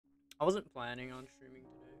I wasn't planning on streaming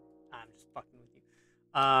today. I'm just fucking with you.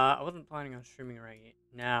 I wasn't planning on streaming right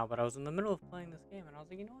now, but I was in the middle of playing this game, and I was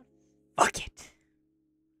like, you know what? Fuck it.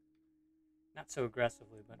 Not so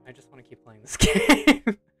aggressively, but I just want to keep playing this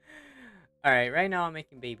game. All right, right now I'm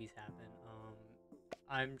making babies happen.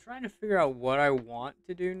 I'm trying to figure out what I want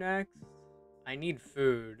to do next. I need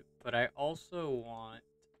food, but I also want.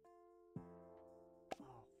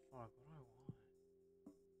 Oh fuck! What do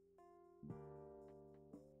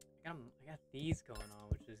I want? I got these going on,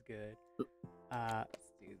 which is good.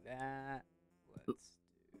 Let's do that.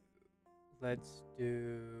 Let's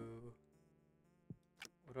do.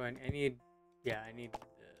 What do I need? Yeah, I need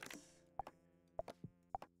this.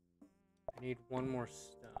 I need one more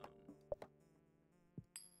stone.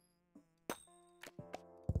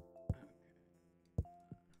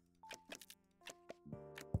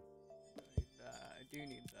 I do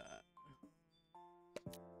need that.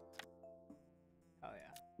 Hell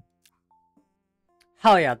yeah.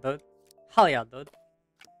 Hell yeah, dude. Hell yeah, dude.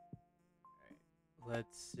 Alright,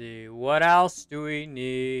 let's see. What else do we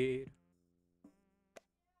need?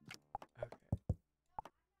 Okay.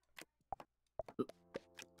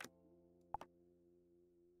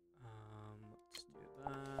 Let's do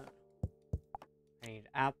that. I need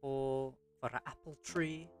apple for an apple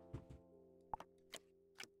tree.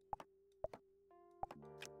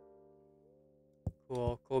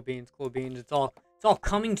 Cool beans, cool beans. It's all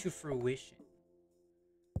coming to fruition.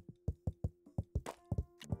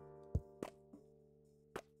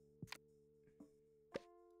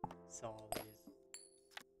 It's always.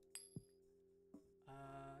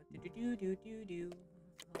 Do.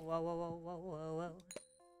 Whoa.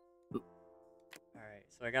 Alright,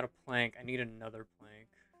 so I got a plank. I need another plank.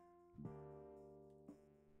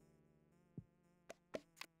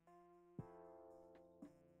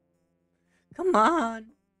 Come on!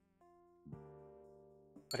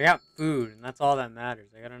 But I got food, and that's all that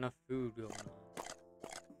matters. I got enough food going on.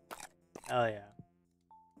 Hell yeah.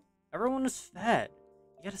 Everyone is fed.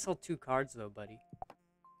 You gotta sell 2 cards though, buddy.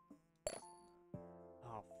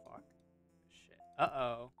 Oh, fuck. Shit.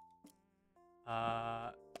 Uh-oh.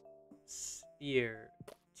 Spear.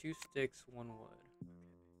 2 sticks, 1 wood.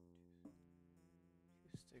 Okay.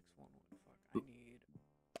 2 sticks, 1 wood. Fuck, I need,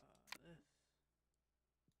 this.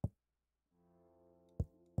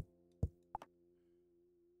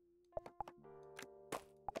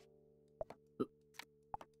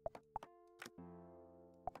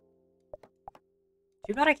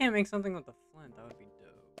 Too bad I can't make something with the flint. That would be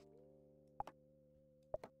dope.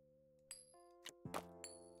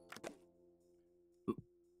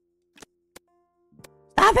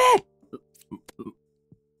 Stop it!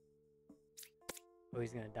 Oh,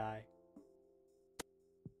 he's gonna die.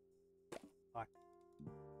 Fuck.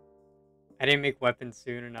 I didn't make weapons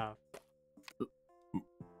soon enough.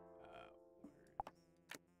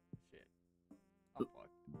 Shit. Oh, fuck.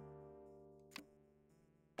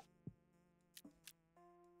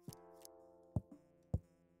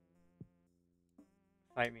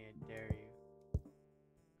 Fight me, I dare you.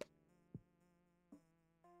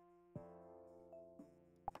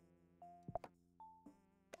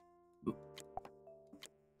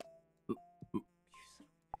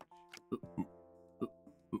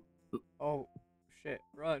 Oh, shit.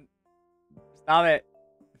 Run. Stop it.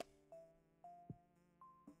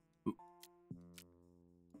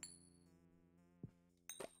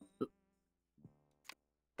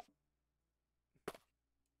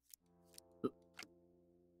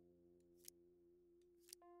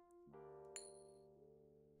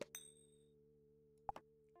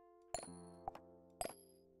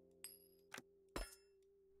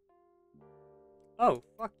 Oh,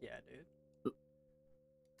 fuck yeah, dude.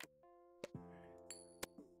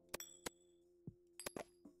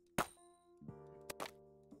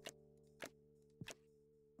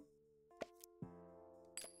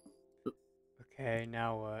 Okay,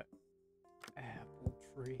 now what? Apple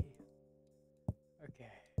tree. Okay.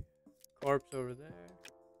 Corpse over there.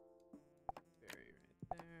 Berry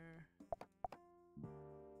right there.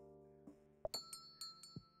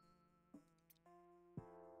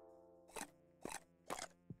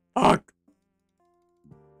 Fuck!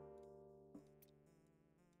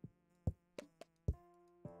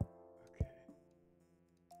 Okay.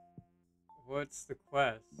 What's the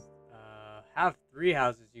quest? Have 3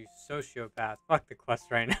 houses, you sociopath. Fuck the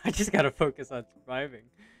quest right now. I just gotta focus on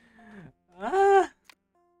surviving. Ah!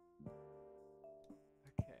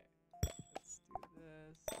 Okay. Let's do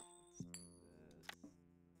this. Let's do this.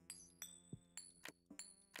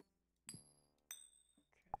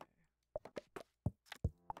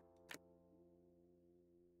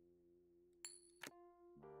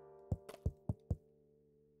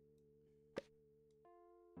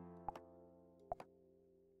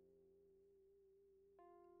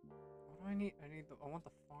 I want the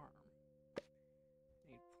farm. I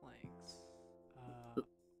need planks.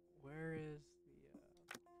 Where is the here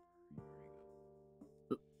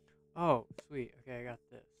we go. Oh, sweet. Okay, I got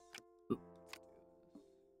this. Let's do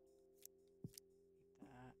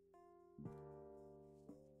that.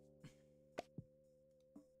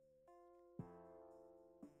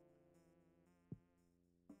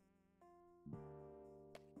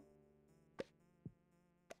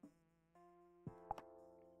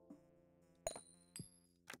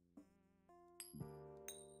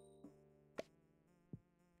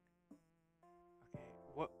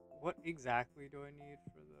 Okay, what exactly do I need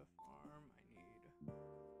for the farm? I need planks.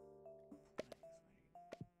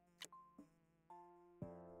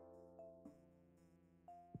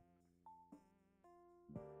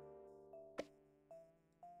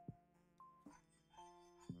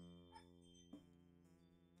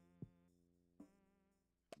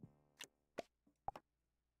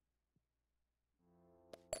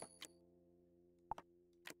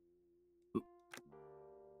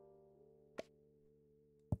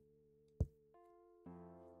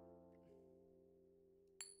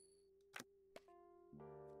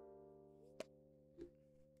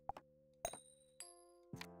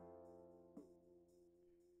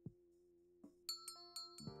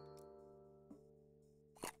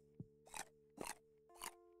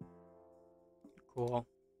 Cool.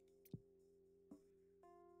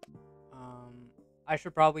 I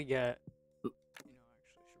should probably get, actually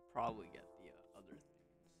should probably get the other thing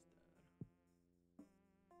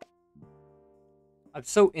instead. I'm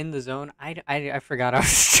so in the zone. I forgot I was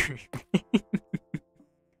streaming.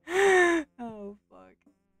 Oh fuck.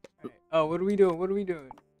 Alright. Oh, what are we doing? What are we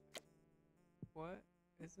doing? What?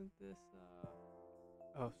 Isn't this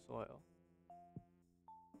oh, soil.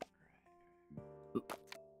 Right.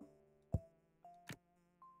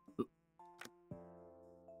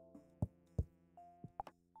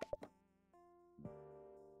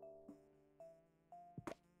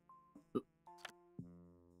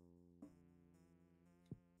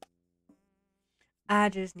 I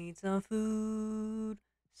just need some food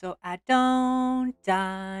so I don't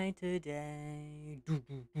die today.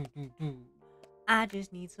 I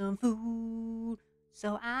just need some food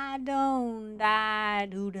so I don't die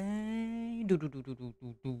today.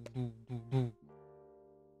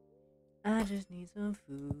 I just need some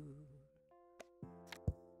food.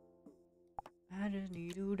 I just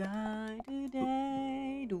need to die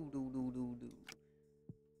today.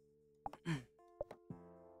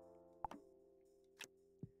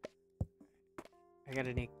 I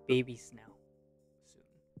gotta make babies now. Soon.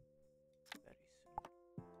 Very soon.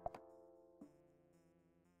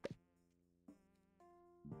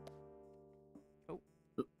 Oh.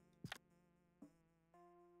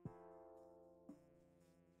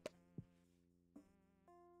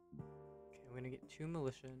 Okay, I'm gonna get 2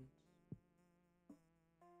 militians.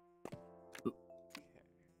 Okay. No, that's not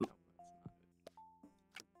it.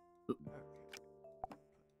 Okay. Put that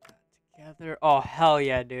together. Oh, hell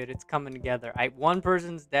yeah, dude. It's coming together. One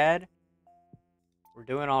person's dead. We're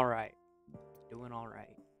doing alright. Doing alright.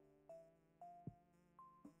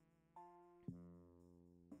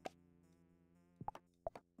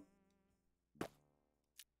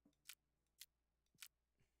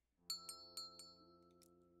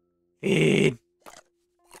 Feed.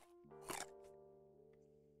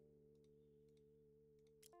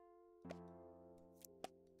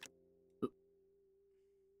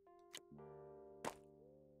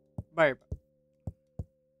 Bye.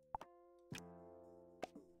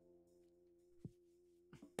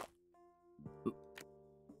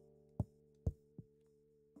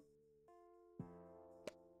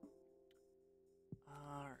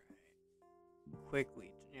 Alright.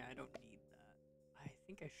 Quickly. Yeah, I don't need that. I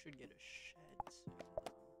think I should get a shed soon.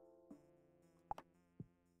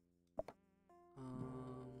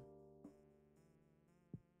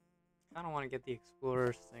 Kind of want to get the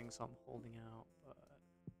explorers thing, so I'm holding out, but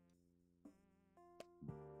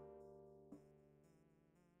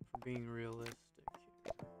for being realistic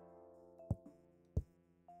here.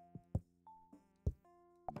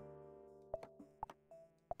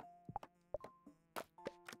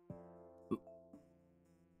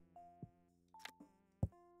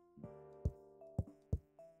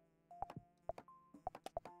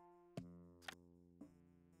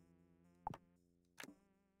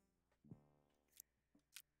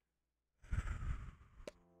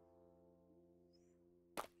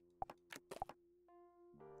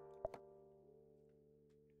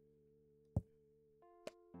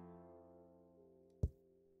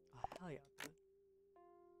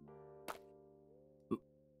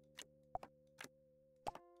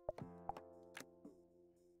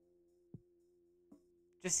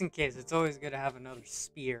 Just in case, it's always good to have another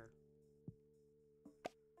spear.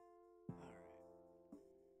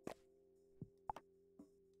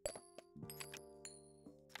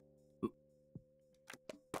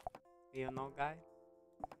 You know, guy?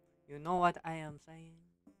 You know what I am saying?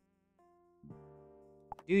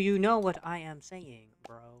 Do you know what I am saying,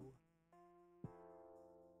 bro?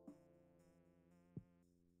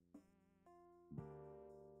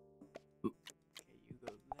 Okay, you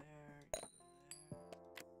go there,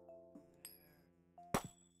 there.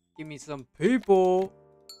 Give me some people.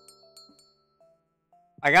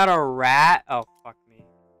 I got a rat. Oh, fuck me.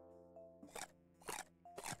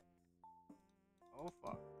 Oh,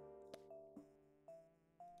 fuck.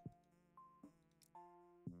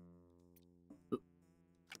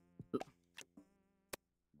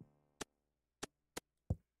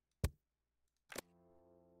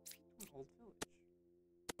 Old village.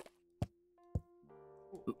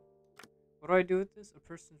 Cool. What do I do with this? A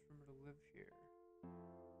person's room to live here.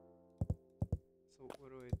 So what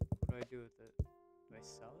do I do with it? Do I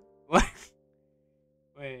sell it? What?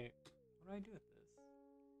 Wait. What do I do with this?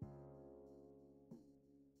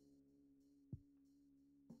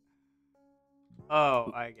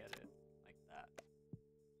 Oh, I get it. Like that.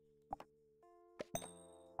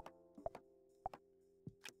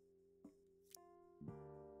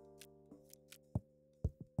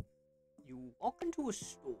 You walk into a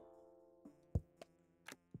store.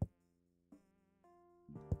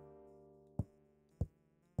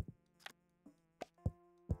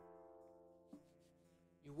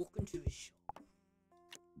 You walk into a shop.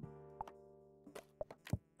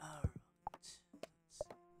 Alright.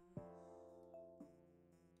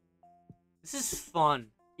 This is fun.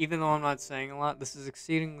 Even though I'm not saying a lot, this is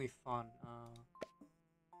exceedingly fun.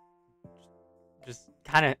 Just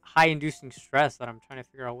kind of high-inducing stress that I'm trying to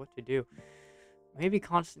figure out what to do. Maybe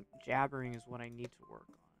constant jabbering is what I need to work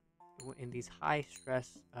on in these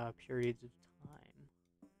high-stress periods of time.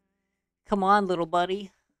 Come on, little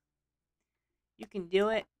buddy. You can do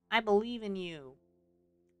it. I believe in you.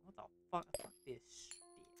 What the fuck? Fuck this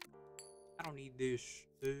stick. I don't need this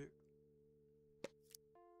stick.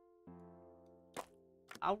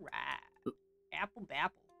 Alright. Apple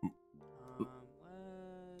babble.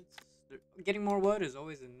 Getting more wood is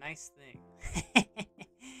always a nice thing.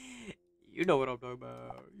 You know what I'm talking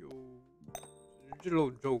about. Yo. Just a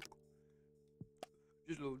little joke.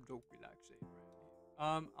 Just a little joke relaxing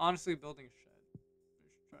right here. Honestly, building a shed. I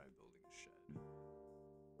should try building a shed.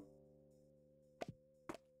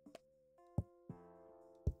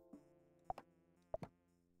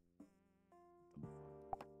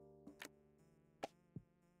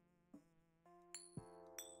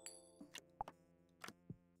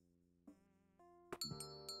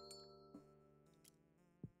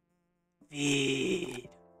 Feed.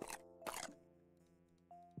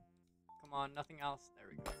 Come on, nothing else. There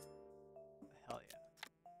we go. Hell yeah.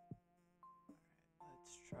 Alright,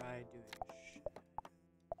 let's try doing a shed.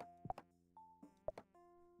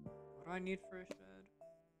 What do I need for a shed?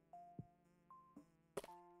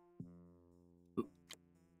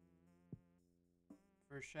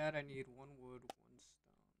 For a shed, I need 1 wood, 1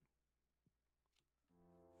 stone.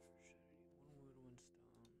 For a shed, I need 1 wood,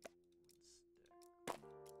 1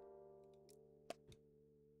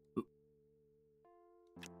 stone,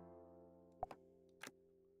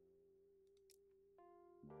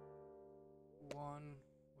 1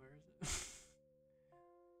 stick. Where is it?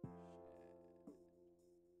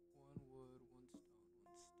 1 wood, 1 stone,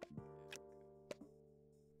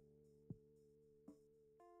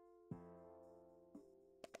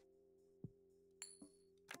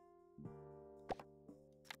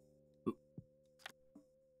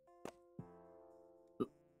 1 stick.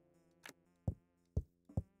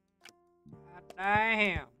 God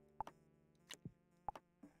damn.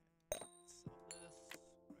 Sell this.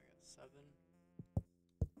 I got 7.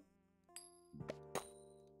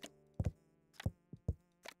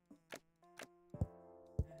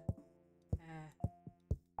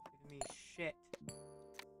 Give me shit.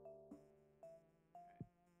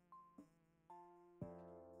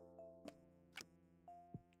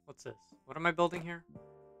 What's this? What am I building here?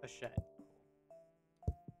 A shed.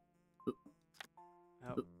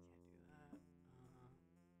 Oh, can't do that.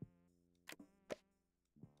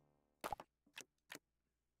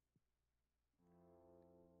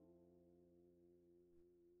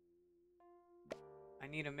 I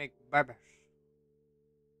need to make barbers.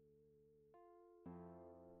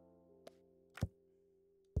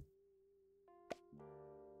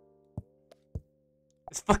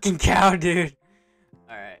 This fucking cow, dude.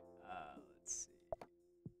 Alright, let's see.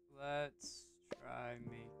 Let's try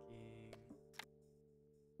making...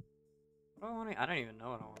 What do I want I don't even know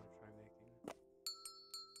what I want to try making.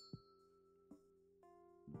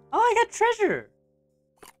 Oh, I got treasure!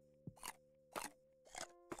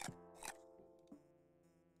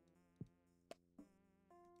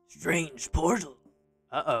 Strange portal.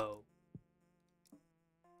 Uh-oh.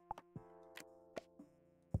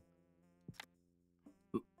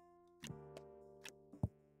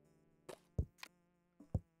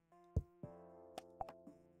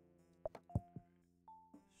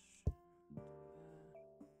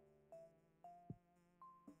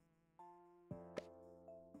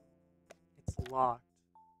 It's locked.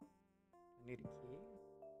 I need a key?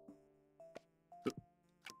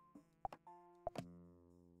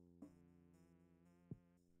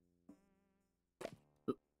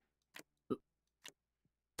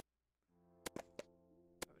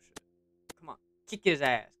 Oh shit. Come on. Kick his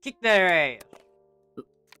ass. Kick their ass.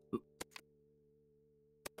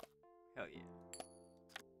 Hell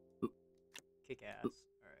yeah. Kick ass.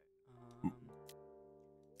 Alright.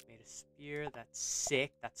 Made a spear. That's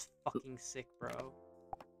sick. That's fucking sick, bro.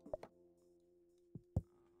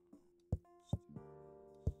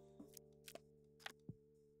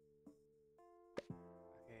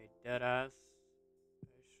 Okay, deadass.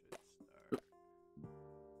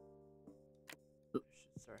 I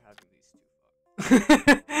should start having these two fuck.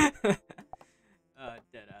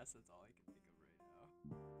 Deadass, that's all I can think of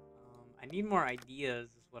right now. I need more ideas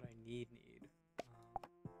is what I need.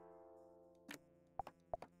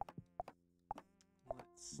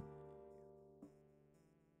 Let's see.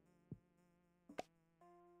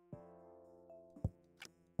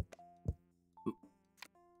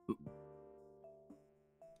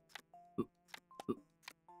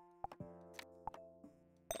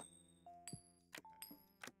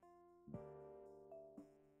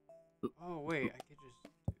 Oh wait, I could just do.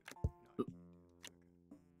 No, I can't do this. Okay.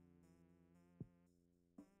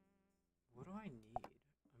 What do I need?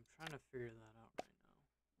 I'm trying to figure that out right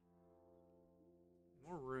now.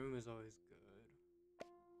 More room is always good.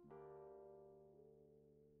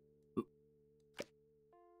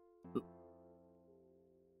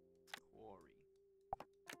 Quarry.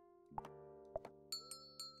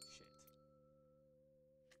 Shit.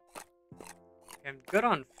 Okay, I'm good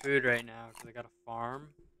on food right now because I got a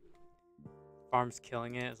farm. Farm's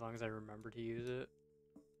killing it as long as I remember to use it.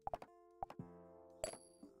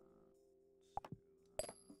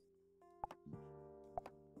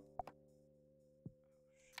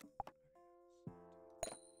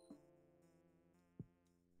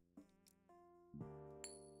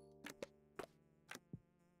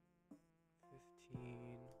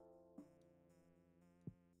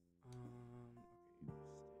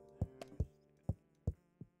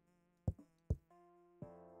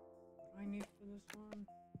 I need for this one?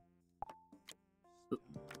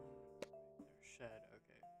 Shed,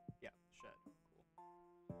 okay. Yeah, shed.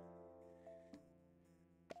 Cool.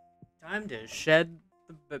 Time to shed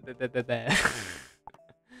the bed. Alright,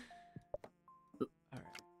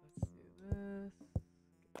 let's do this.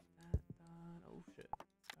 Get that done. Oh shit.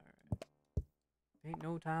 Alright. Ain't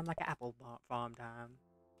no time like apple farm time.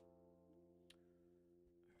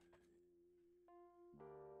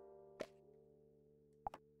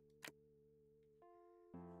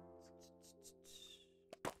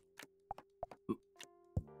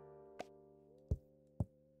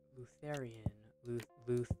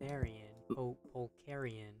 Lutherian,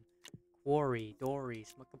 Polkarian, Quarry, Dory,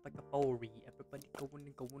 smuck up like a Bory, everybody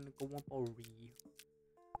going, Bory.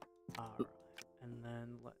 Alright, and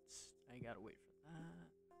then I gotta wait for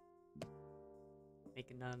that.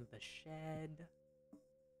 Making none of the shed.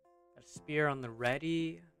 Got a spear on the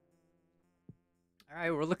ready.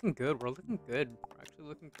 Alright, we're looking good, We're actually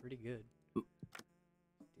looking pretty good. Do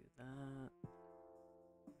that.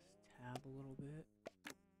 Let's tab a little bit.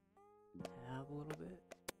 Tab a little bit.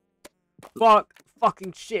 Fuck!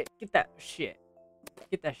 Fucking shit! Get that shit!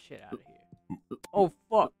 Get that shit out of here! Oh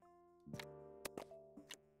fuck!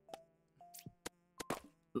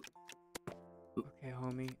 Okay,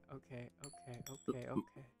 homie. Okay. Okay. Now just be there.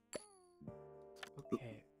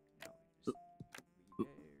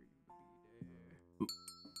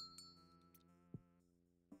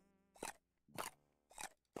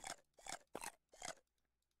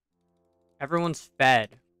 Everyone's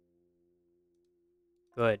fed.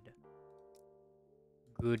 Good. Need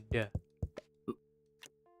more on the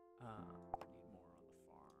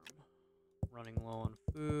farm. Running low on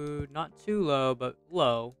food. Not too low, but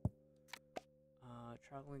low.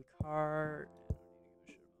 Traveling cart. I don't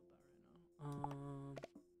need to give a shit about that right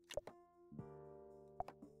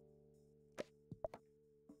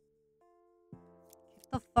now.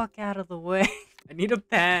 Get the fuck out of the way. I need a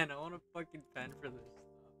pen. I want a fucking pen for this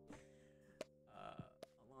stuff.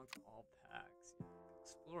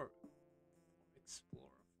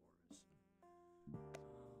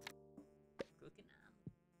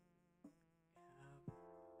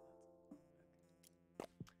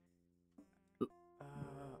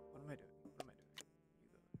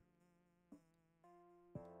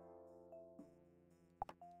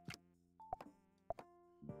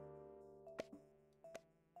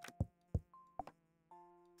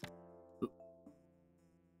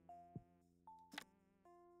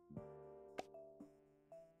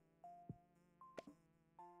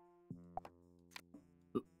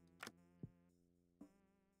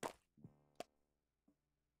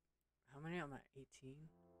 I'm at 18.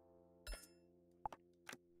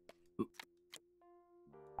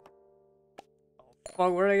 Oh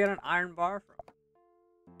fuck, where did I get an iron bar from?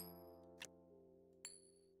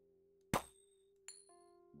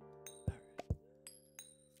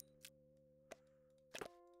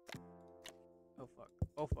 Oh fuck.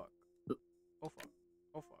 Oh fuck. Oh fuck.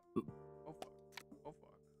 Oh fuck. Oh fuck. Oh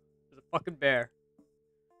fuck. There's a fucking bear.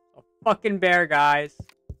 A fucking bear, guys.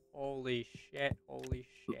 Holy shit. Holy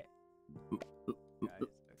shit. Guys,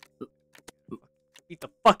 okay. Beat the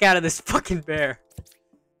fuck out of this fucking bear.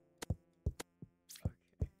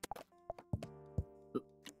 Okay.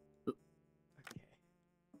 Okay.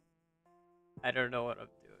 I don't know what I'm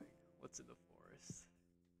doing. What's in the forest?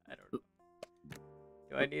 I don't know.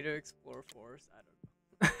 Do I need to explore forest? I don't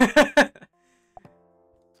know.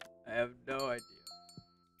 I have no idea.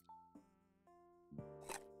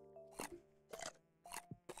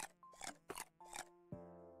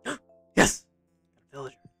 Yes! Got a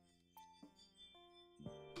villager.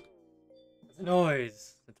 What's the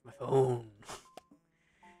noise? It's my phone.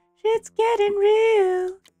 Shit's getting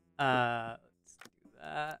real. Let's do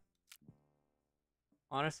that.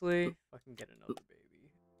 Honestly, if I can get another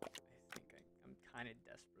baby, I think I'm kind of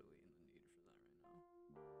desperately in the need for that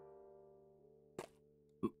right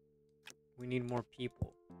now. We need more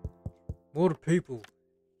people. More people.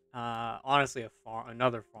 Honestly,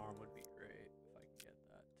 another farm would be great if I could get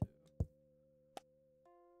that too.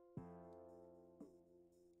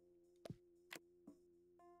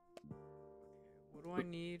 Okay, what do I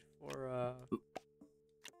need for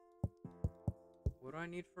what do I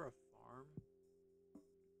need for a farm?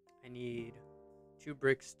 I need 2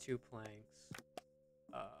 bricks, 2 planks,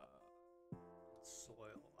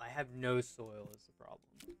 soil. I have no soil is the problem.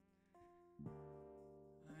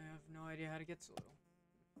 I have no idea how to get soil. It's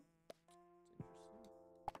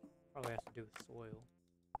interesting. Probably has to do with soil.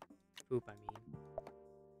 Poop, I mean.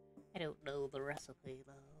 I don't know the recipe,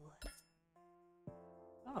 though.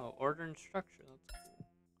 Oh, order and structure. That's cool.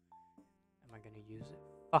 Am I gonna use it?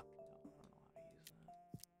 Fuck no, I don't know how to use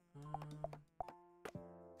that.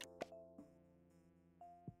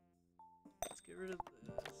 Let's get rid of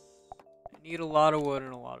this. I need a lot of wood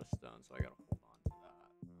and a lot of stone, so I gotta hold on to that.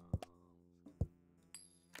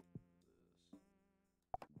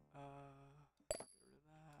 Get rid of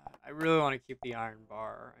that. I really want to keep the iron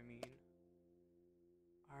bar. I mean,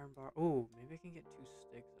 iron bar. Oh, maybe I can get 2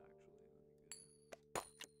 sticks actually.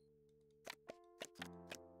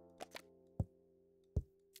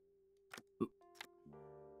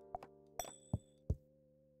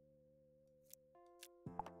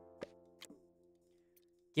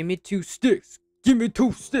 Give me 2 sticks. Give me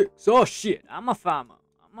 2 sticks. Oh shit, I'm a farmer.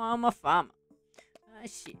 I'm a farmer. Ah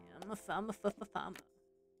shit, I'm a farmer. Ah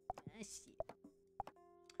shit.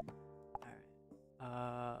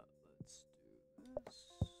 Alright. Let's do this.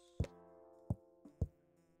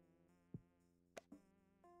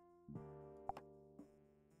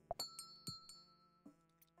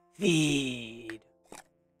 Feed.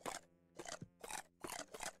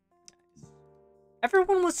 Nice.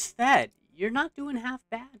 Everyone was fed. You're not doing half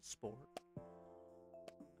bad, sport.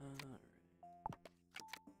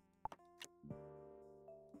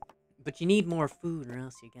 But you need more food or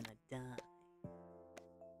else you're gonna die.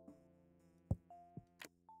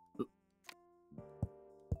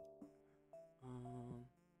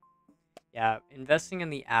 Yeah, investing in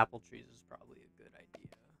the apple trees is probably a good idea.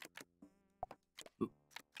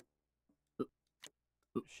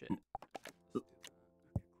 Shit. Let's do that.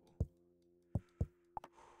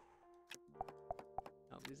 Okay, cool.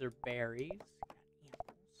 Oh, these are berries. Got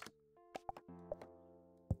apples.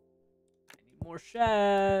 I need more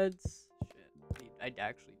sheds. Shit. I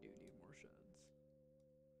actually do need more sheds.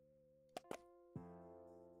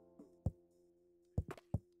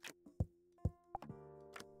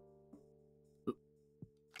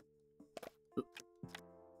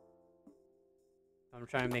 I'm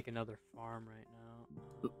trying to make another farm right now.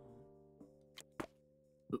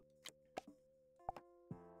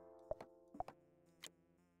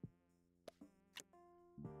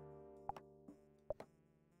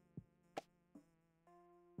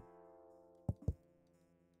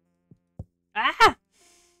 Ah!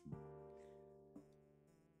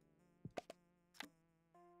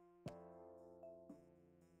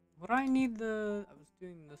 What do I need the... I was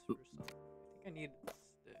doing this for something. I think I need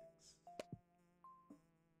sticks.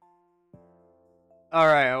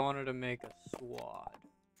 Alright, I wanted to make a swad.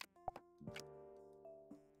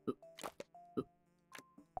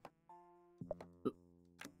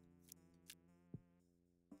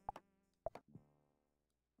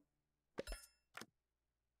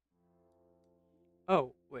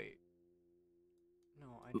 Oh, wait.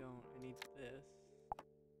 No, I don't. I need this.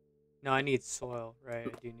 No, I need soil. Right,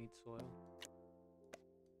 I do need soil.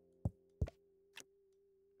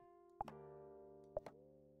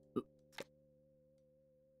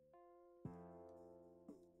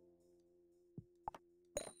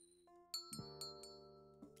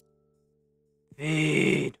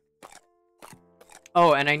 Feed.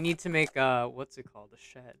 Oh, and I need to make what's it called? A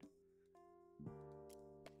shed.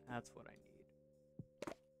 That's what I need.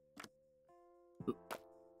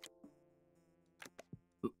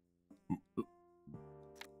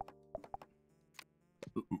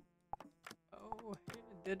 Oh, hey,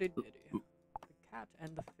 diddy diddy. The cat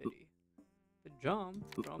and the fitty. The jump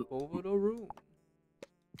over the room.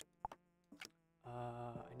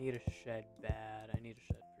 I need a shed bad. I need a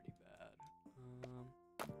shed pretty bad.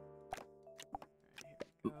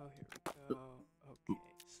 Alright, here we go. Okay,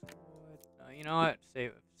 sword. You know what?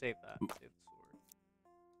 Save that. Save the sword.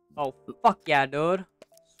 Oh, fuck yeah, dude.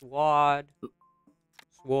 Sword.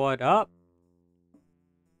 Sword up.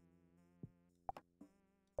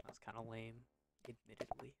 That's kind of lame,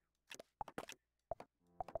 admittedly.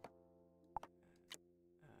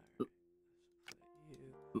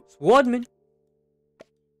 Swordman!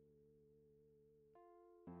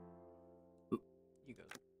 You go.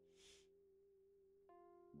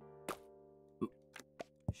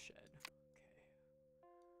 Shed. Okay.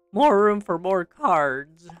 More room for more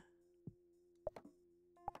cards. I don't know.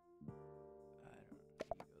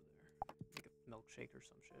 You go there. Make a milkshake or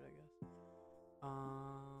some shit, I guess.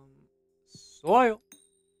 Soil.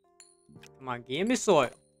 Come on, give me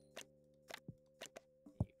soil.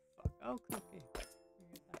 Fuck. Oh, cookie.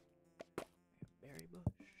 Berry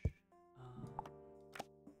bush.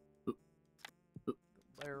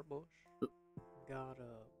 Berry bush. Got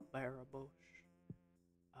a berry bush.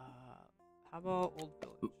 How about Old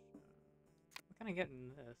Village? What can I get in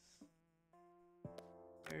this?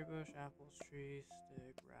 Berry bush, apples, tree,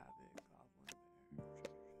 stick, rabbit, goblin, bear.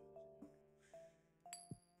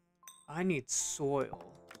 I need soil.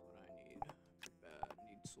 That's what I need. Pretty bad.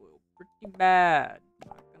 Need soil pretty bad.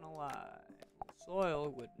 Not gonna lie. Soil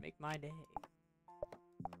would make my day.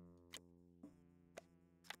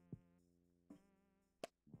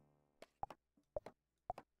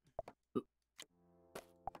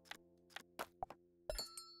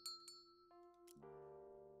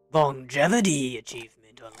 Longevity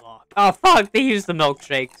achievement unlocked. Oh fuck, they used the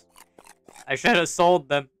milkshakes. I should have sold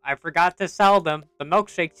them. I forgot to sell them. The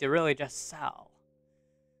milkshakes you really just sell.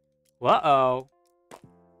 Uh-oh.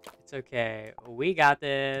 It's okay. We got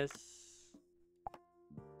this.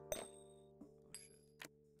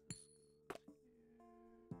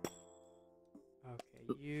 Okay,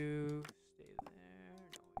 you stay there.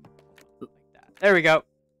 No, hold on, like that. There we go.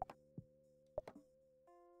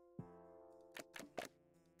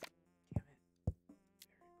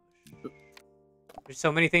 There's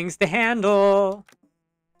so many things to handle.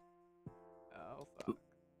 Oh, fuck.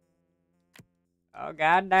 Oh,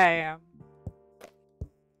 goddamn.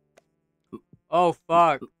 Oh,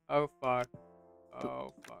 fuck. Oh, fuck.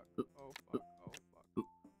 Oh, fuck. Oh, fuck.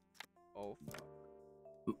 Oh, fuck. Oh,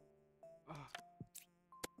 fuck.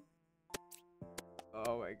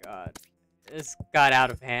 Oh, my God. This got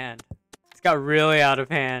out of hand. This got really out of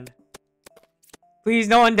hand. Please,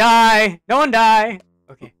 no one die. No one die.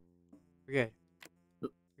 Okay. We're good.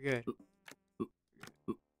 We're good.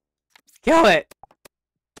 Kill it!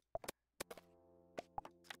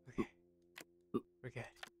 Okay. We're good.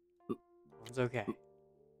 One's okay. You go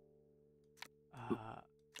here,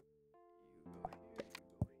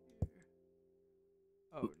 you go here.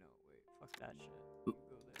 Oh, no, wait. Fuck that shit. You go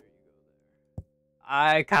there, you go there.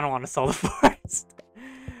 I kind of want to sell the forest.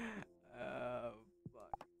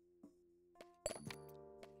 Fuck.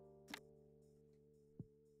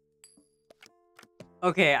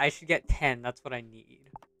 Okay, I should get 10. That's what I need.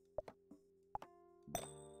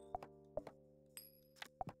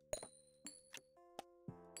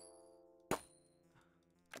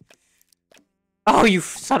 Oh, you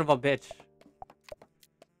son of a bitch.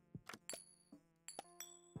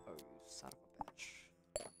 Oh, you son of a bitch.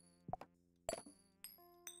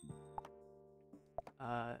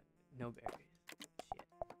 No berries.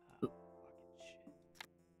 Shit. Fucking shit.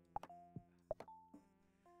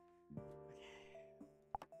 Okay.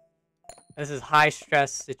 This is high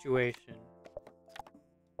stress situation.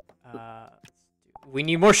 We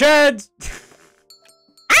need more sheds!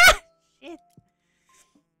 Ah! Shit.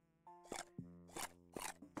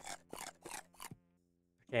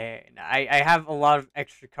 Okay, I have a lot of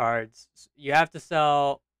extra cards. You have to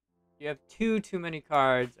sell... You have too many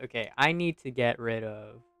cards. Okay, I need to get rid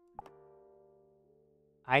of...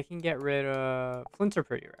 I can get rid of... Flints are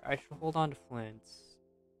pretty rare. I should hold on to flints.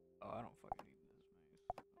 Oh, I don't fucking need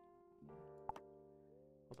this.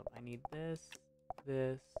 I need this,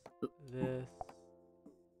 this, this,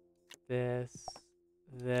 this,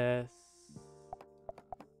 this, this.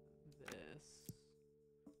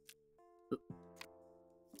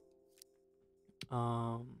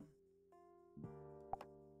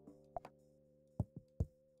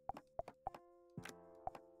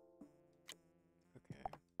 Okay.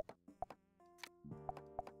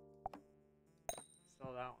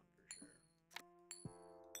 Sell that one for sure.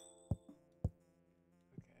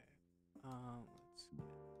 Okay. Let's get.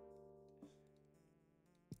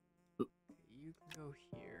 Okay, you can go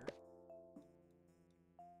here.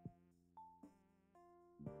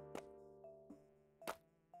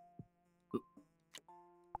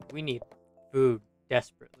 We need food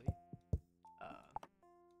desperately.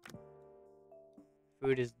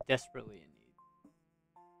 Food is desperately in need.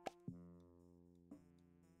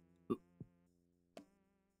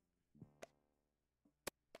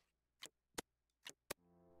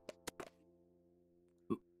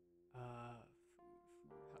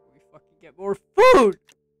 How do we fucking get more food?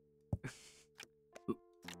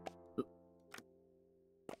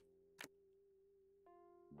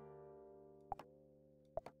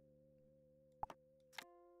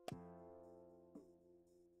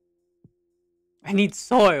 I need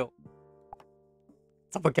soil.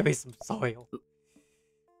 Someone give me some soil.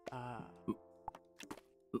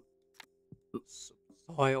 Some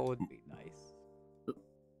soil would be nice.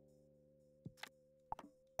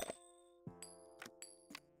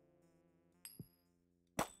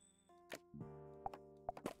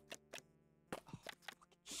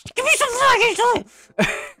 Give me some fucking soil!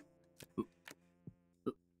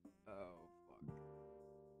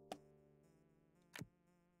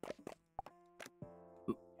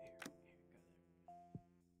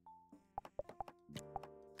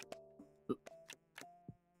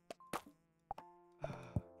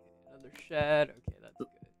 Shed. Okay, that's good.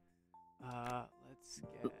 Let's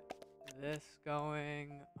get this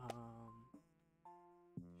going.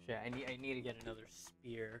 Shit, I need to get another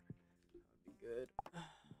spear. That would be good.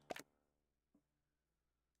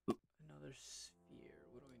 Another spear.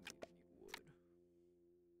 What do I need? I need wood.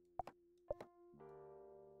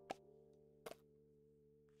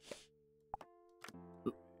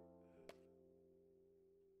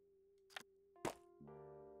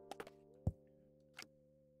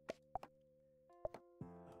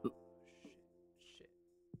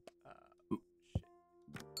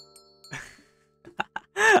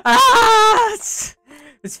 Ah!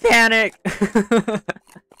 It's panic!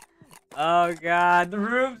 Oh god, the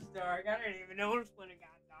room's dark. I didn't even notice when it got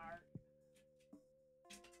dark.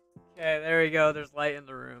 Okay, there we go. There's light in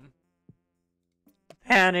the room.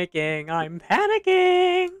 Panicking. I'm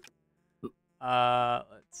panicking!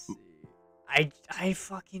 Let's see. I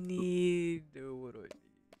fucking need... What do I need?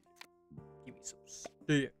 Give me some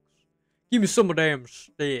sticks. Give me some of damn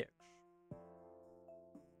sticks.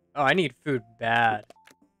 Oh, I need food bad.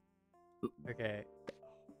 Okay.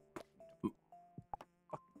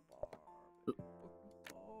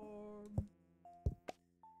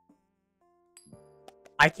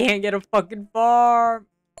 I can't get a fucking farm.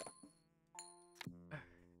 I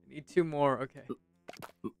need 2 more. Okay.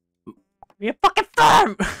 Give me a fucking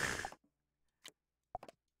farm.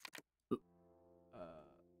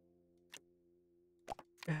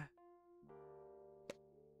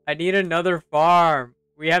 I need another farm.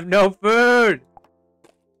 We have no food.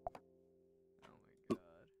 Oh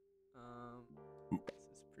my god.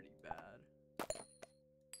 This is pretty bad.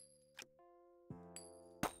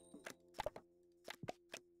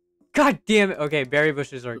 God damn it. Okay, berry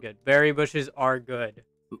bushes are good. Berry bushes are good.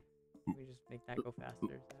 Let me just make that go faster.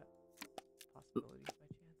 Is that possibility by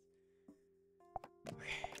chance?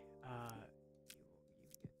 Okay.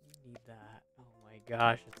 You need that. Oh my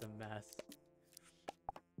gosh, it's a mess.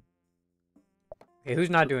 Okay,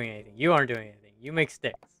 who's not doing anything? You aren't doing anything. You make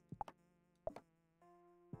sticks.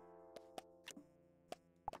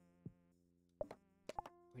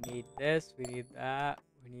 We need this. We need that.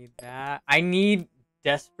 We need that. I need...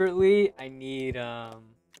 Desperately, I need,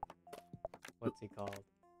 what's it called?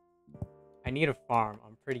 I need a farm.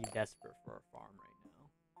 I'm pretty desperate for a farm right now.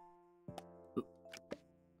 Okay.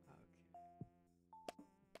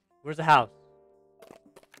 Where's the house?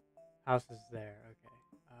 House is there. Okay.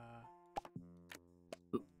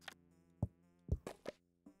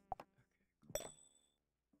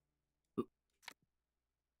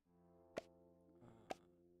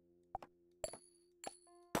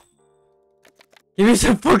 Give me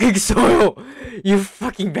some fucking soil! You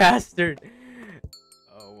fucking bastard!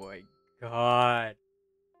 Oh my god.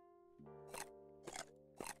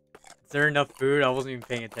 Is there enough food? I wasn't even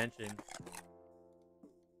paying attention.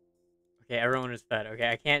 Okay, everyone is fed. Okay,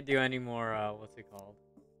 I can't do any more, what's it called?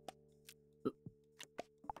 God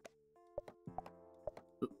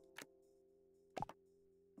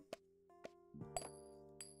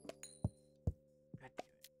damn it.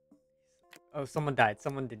 Oh, someone died.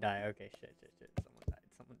 Someone did die. Okay, shit. Someone died.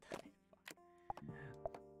 Someone died. Fuck. Oh, God.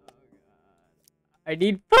 I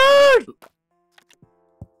need food!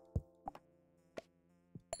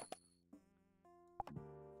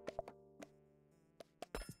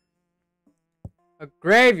 A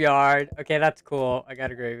graveyard? Okay, that's cool. I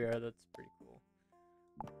got a graveyard. That's pretty cool.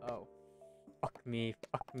 Oh. Fuck me.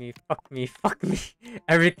 Fuck me. Fuck me. Fuck me.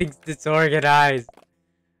 Everything's disorganized.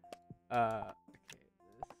 Okay.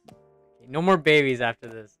 No more babies after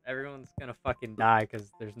this. Everyone's gonna fucking die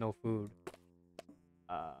because there's no food.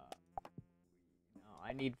 No,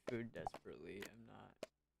 I need food desperately. I'm not.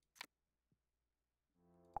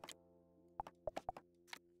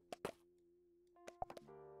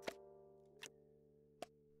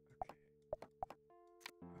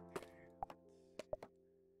 Okay.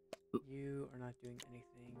 You are not doing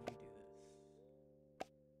anything. You do this.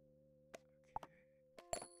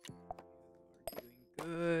 Okay. You are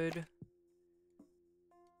doing good.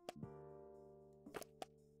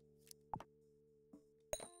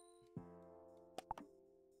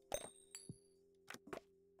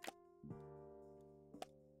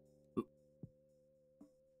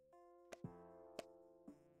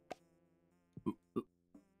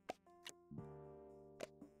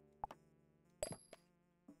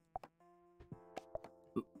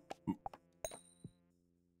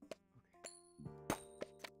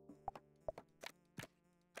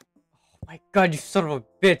 My God, you son of a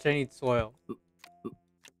bitch! I need soil.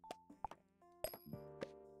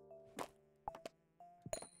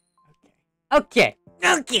 Okay.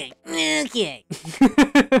 I'm a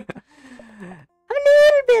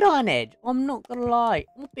little bit on edge. I'm not gonna lie.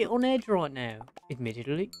 I'm a bit on edge right now.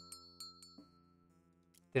 Admittedly.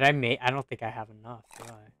 Did I make? I don't think I have enough, do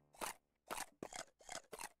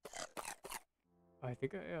I? I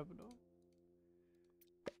think I have enough.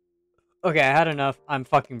 Okay, I had enough. I'm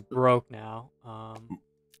fucking broke now.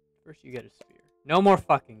 First you get a spear. No more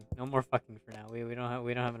fucking. No more fucking for now. We don't have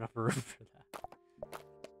enough room for that.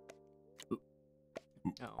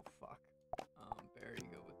 Oh fuck. There you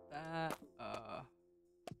go with that.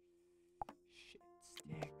 Shit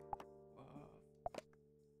stick.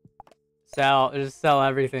 Sell. Just sell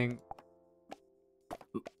everything.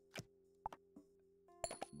 Okay.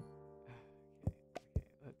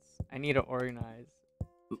 I need to organize.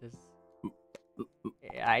 Just.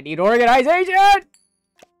 Yeah, I need organization.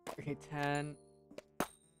 Okay, 10.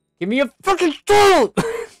 Give me a fucking tool! God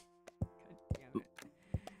damn it.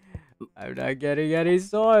 I'm not getting any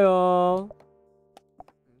soil.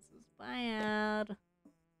 This is bad.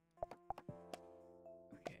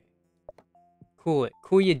 Okay. Cool it.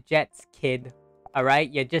 Cool your jets, kid.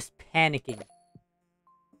 Alright? You're just panicking.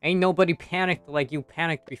 Ain't nobody panicked like you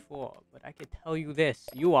panicked before. But I can tell you this.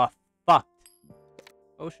 You are fucked.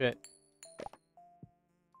 Oh shit.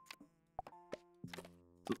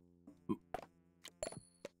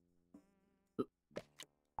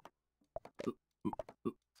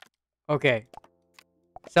 Okay.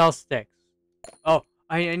 Sell sticks. Oh,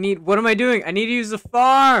 I need... What am I doing? I need to use the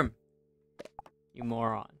farm! You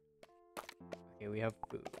moron. Okay, we have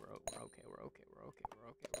food. We're okay. We're okay. We're okay. We're okay. We're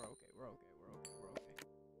okay. We're okay. We're okay. We're okay.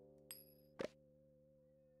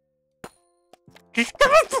 Just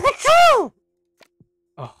give us the control!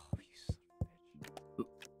 Oh, you son of a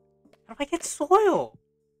bitch. How do I get soil?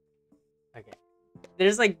 Okay.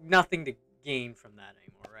 There's like nothing to gain from that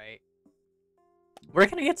anymore, right? Where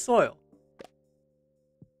can I get soil?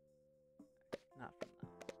 Not from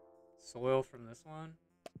that. Soil from this one?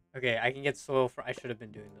 Okay, I can get soil for... I should have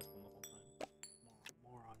been doing this one the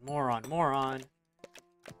whole time. Moron.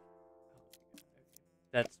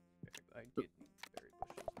 That's... I did need berry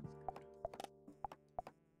bushes.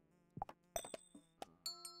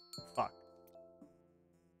 Fuck.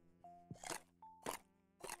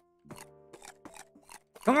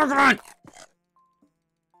 Come on!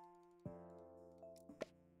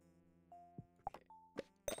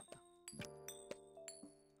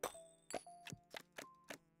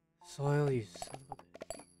 Soil, you son of a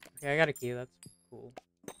bitch. Okay, I got a key, that's cool.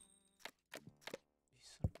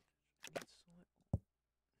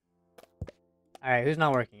 Alright, who's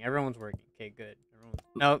not working? Everyone's working. Okay, good.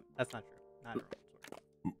 No, that's not true. Not everyone's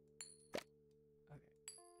working.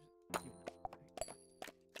 Okay.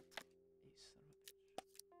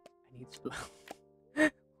 I need soil.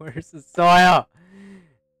 Where's the soil?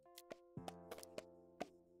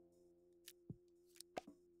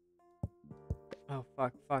 Oh,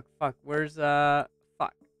 fuck. Where's, fuck.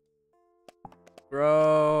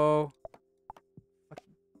 grow.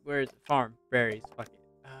 Where is it? Farm. Berries. Fuck it.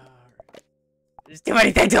 Alright. There's too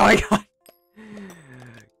many things going on.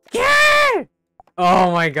 Yeah!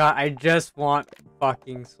 Oh my god, I just want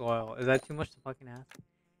fucking soil. Is that too much to fucking ask?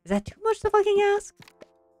 Is that too much to fucking ask?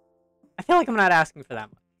 I feel like I'm not asking for that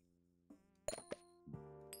much.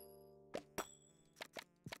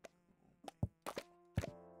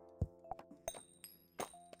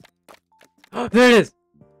 There it is!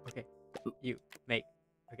 Okay. You. Make.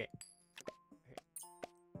 Okay.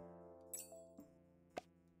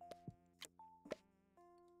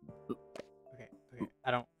 Okay. Okay.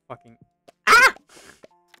 I don't fucking... Ah!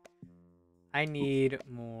 I need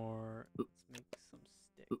more... Let's make some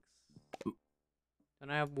sticks.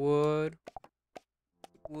 Don't I have wood?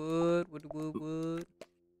 Wood.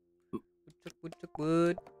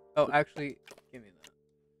 Wood. Oh, actually, give me that.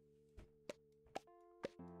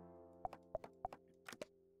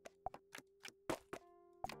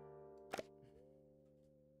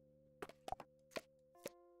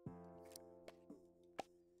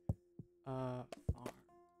 Farm.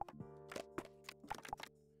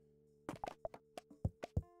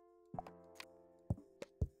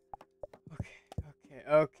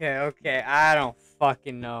 Okay. I don't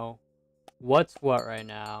fucking know what's what right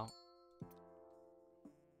now.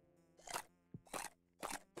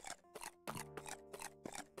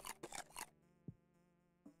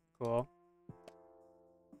 Cool.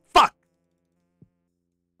 Fuck!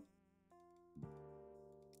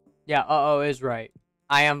 Yeah, uh-oh is right.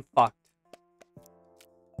 I am fucked.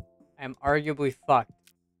 I am arguably fucked.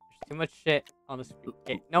 There's too much shit on the screen.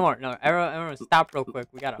 Okay, no more. No, everyone stop real quick.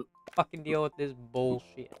 We gotta fucking deal with this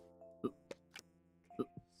bullshit.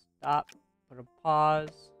 Stop. Put a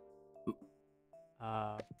pause.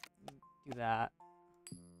 Do that.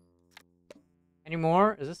 Any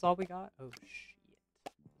more? Is this all we got? Oh, shit.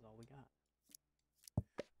 This is all we got.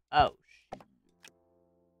 Oh, shit.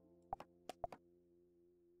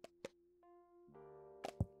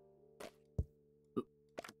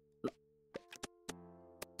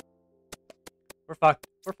 We're fucked.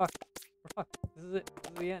 We're fucked. We're fucked. This is it. This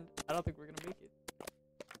is the end. I don't think we're gonna make it.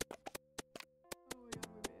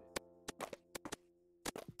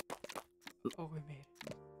 Oh, we made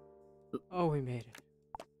it. Oh, we made it.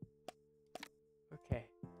 Okay.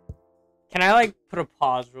 Can I, like, put a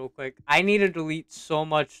pause real quick? I need to delete so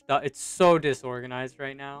much stuff. It's so disorganized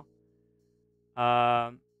right now.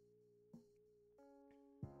 Oh,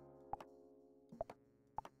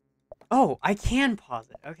 I can pause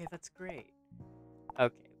it. Okay, that's great.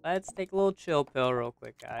 Okay, let's take a little chill pill real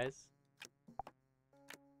quick, guys.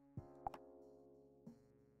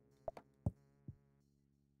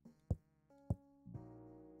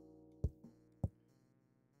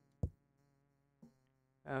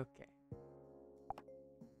 Okay.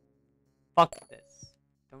 Fuck this.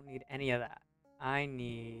 Don't need any of that. I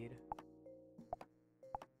need...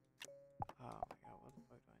 Oh my god, what the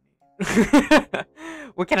fuck do I need?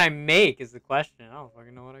 What can I make is the question. I don't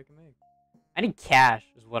fucking know what I can make. I need cash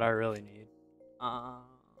is what I really need.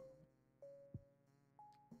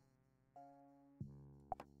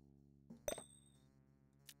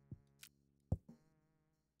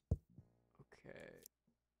 Okay.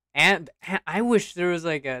 And I wish there was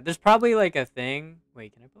like a... There's probably like a thing...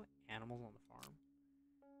 Wait, can I put animals on the farm?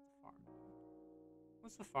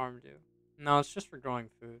 What's the farm do? No, it's just for growing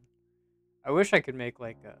food. I wish I could make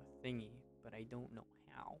like a thingy, but I don't know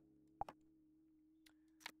how.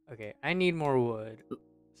 Okay, I need more wood.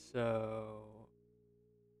 So...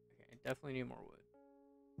 Okay, I definitely need more wood.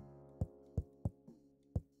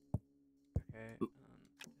 Okay.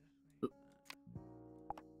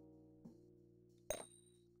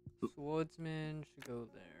 Swordsman should go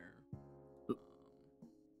there.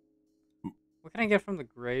 What can I get from the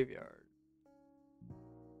graveyard?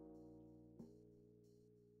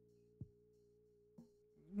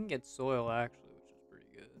 You can get soil actually, which is pretty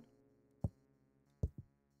good.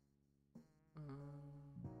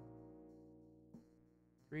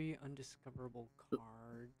 3 undiscoverable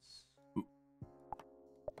cards.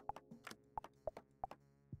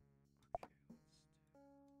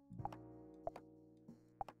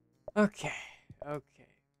 Okay.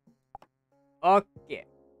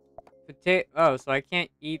 Potato. Oh, so I can't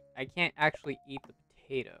actually eat the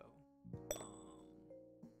potato. Can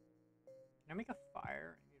I make a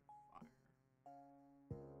fire? I need a fire.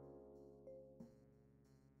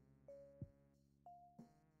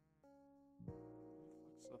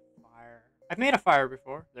 What's the fire? I've made a fire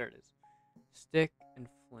before. There it is. Stick and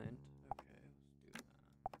flint. Okay, let's do that.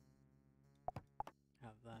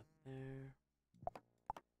 Have that there.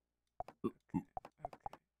 Okay.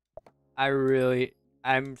 I really...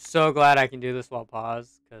 I'm so glad I can do this while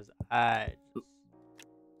paused, because I just was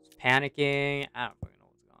panicking. I don't fucking know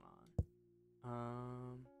what's going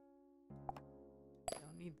on. I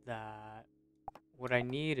don't need that. What I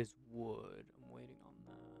need is wood. I'm waiting on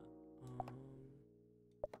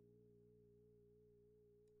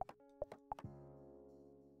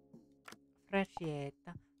that.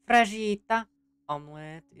 Fragita, fragita.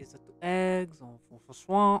 Omelette is 2 eggs. On fait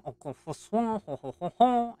soin, on fait soin, ho ho ho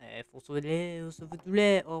ho. Et faut se lait, se veut du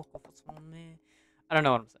lait, oh, faut se soin. I don't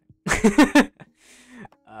know what I'm saying.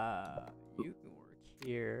 You can work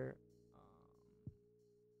here.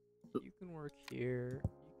 You can work here. You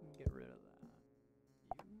can get rid of that.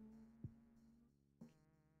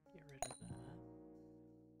 You get rid of that.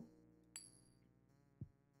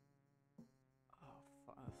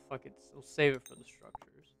 Oh, fuck it. We'll save it for the structures.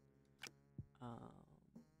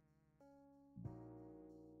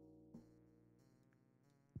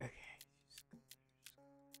 Okay.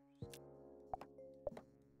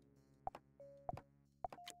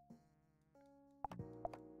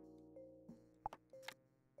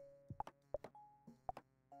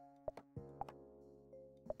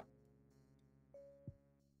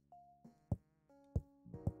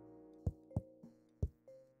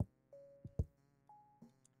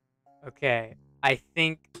 Okay, I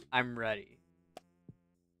think I'm ready.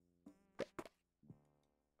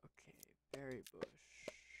 Okay, berry bush.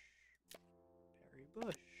 Berry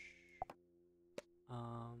bush.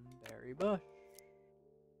 Berry bush.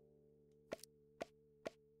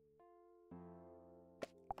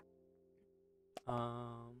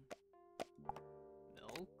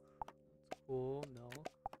 Milk. That's cool, milk.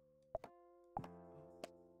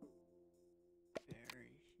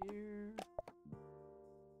 Berry here.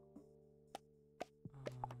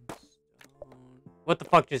 Stone. What the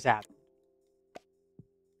fuck just happened?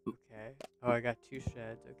 Okay. Oh, I got 2 sheds.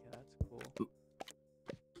 Okay, that's cool.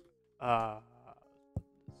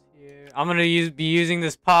 Here. I'm gonna be using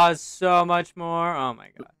this pause so much more. Oh my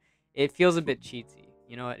god. It feels a bit cheatsy.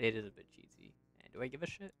 You know what? It is a bit cheatsy. And do I give a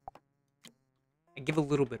shit? I give a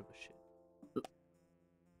little bit of a shit.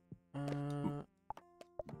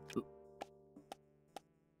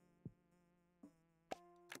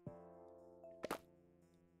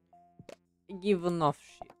 I give enough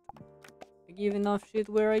shit. I give enough shit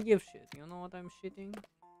where I give shit. You know what I'm shitting?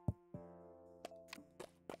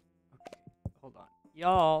 Okay, hold on.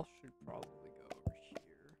 Y'all should probably go over here.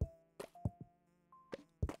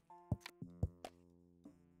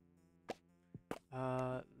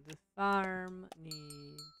 The farm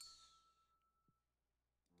needs...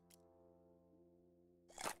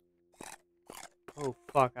 Oh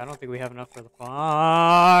fuck, I don't think we have enough for the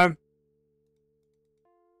farm!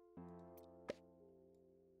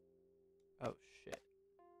 Oh shit.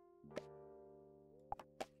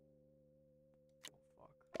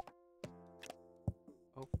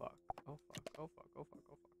 Oh fuck. Oh fuck. Oh fuck. Oh fuck.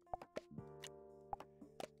 Oh fuck.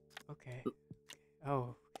 Okay.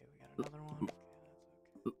 Oh, okay, we got another one.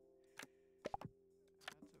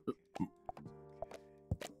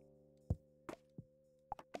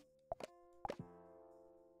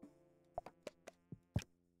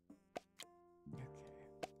 Okay,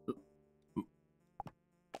 that's okay.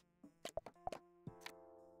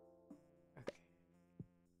 Okay.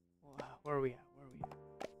 Well, where are we at? Where are we at?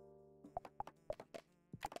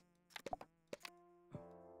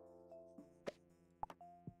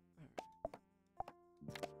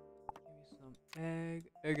 Give me some egg.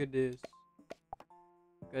 Eggadis.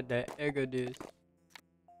 Got that eggadis.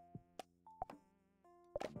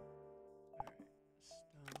 Alright.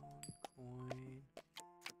 Stone, coin.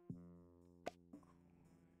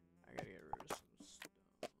 I gotta get rid of some stone.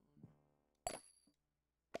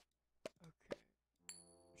 Okay.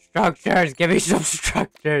 Structures! Give me some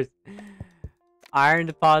structures! Iron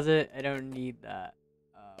deposit. I don't need that.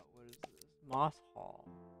 What is this? Moss hall.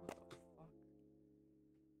 What the fuck?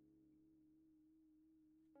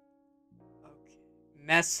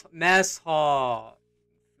 Okay. Mess hall.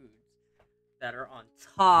 Foods that are on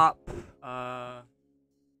top. Of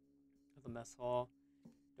the mess hall.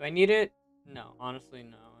 Do I need it? No, honestly,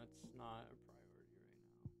 no. It's not a priority right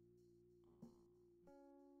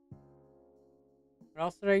now. What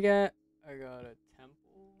else did I get? I got a temple.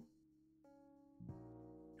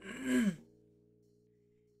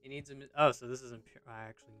 It needs a... Oh, so this isn't pure... I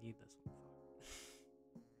actually need this one.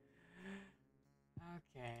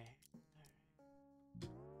 Okay.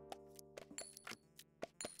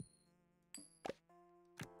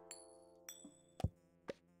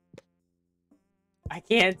 I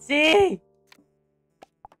can't see! Alright,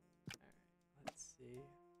 let's see.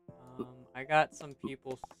 I got some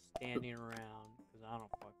people standing around, because I don't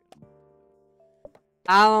fucking know.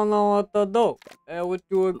 I don't know what to do. What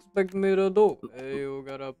you expect me to do? You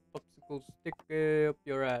got a popsicle stick up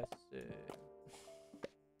your ass.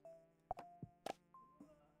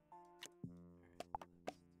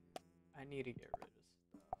 I need to get rid of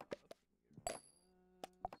stuff.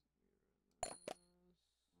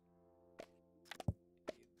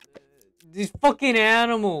 These fucking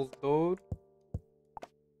animals, dude.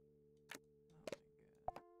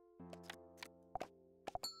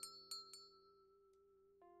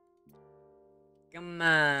 Come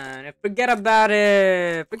on, forget about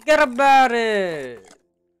it. Forget about it.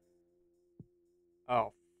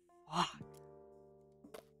 Oh, fuck.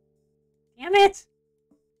 Damn it.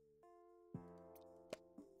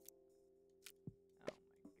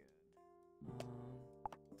 Oh my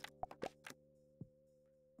god.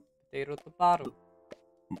 Potato at the bottom.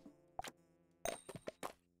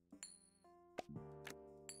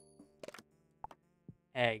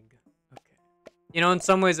 Egg. Okay. You know, in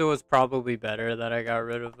some ways it was probably better that I got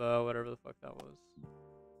rid of whatever the fuck that was.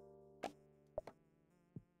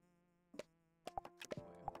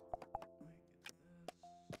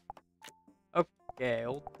 Okay,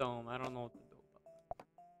 old dome. I don't know what to do about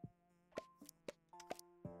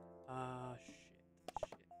that. Shit.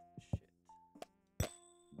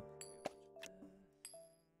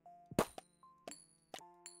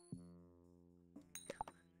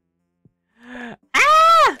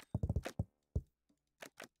 Ah!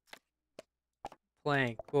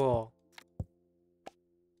 Plank, cool.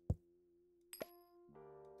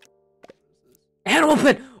 Animal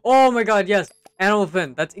pen! Oh my god, yes! Animal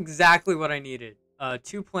pen. That's exactly what I needed.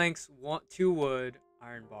 2 planks, 2 wood,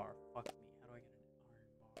 iron bar. Fuck me. How do I get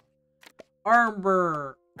an iron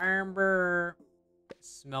bar? Iron bar.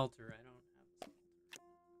 Smelter. I don't have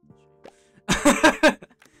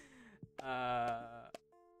a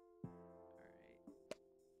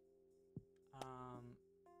alright.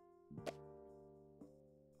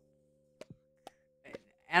 An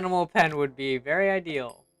animal pen would be very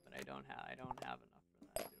ideal, but I don't have enough for that, do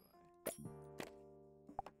I?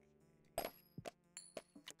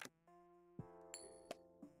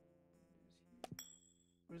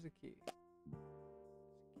 Where's the key? There's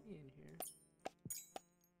a key in here.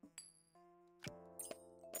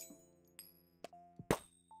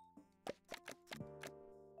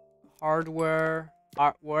 Hardware,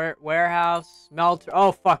 warehouse, smelter.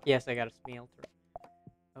 Oh fuck yes, I got a smelter.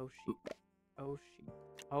 Oh shit. Oh shit.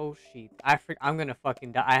 Oh shit. I'm gonna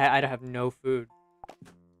fucking die. I have no food.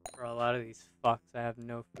 For a lot of these fucks, I have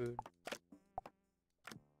no food.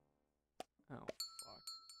 Oh fuck.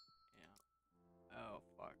 Yeah. Oh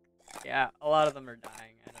fuck. Yeah, a lot of them are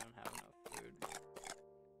dying. I don't have enough food.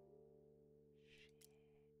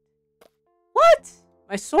 What?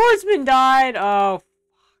 My swordsman died. Oh.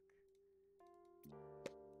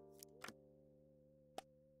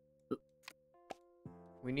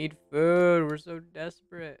 We need food. We're so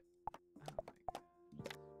desperate. Oh my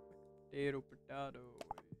god. Potato, potato.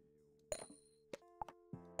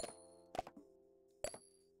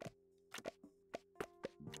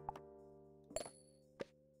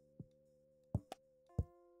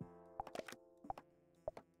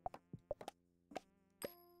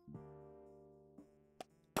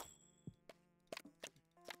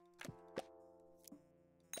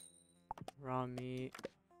 Raw meat.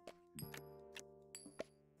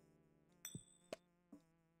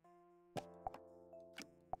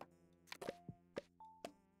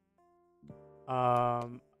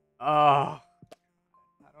 Oh. How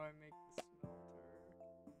do I make the smelter?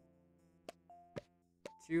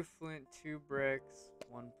 2 flint, 2 bricks,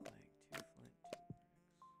 1 plank. 2 flint, 2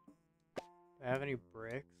 bricks. Do I have any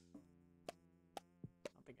bricks? I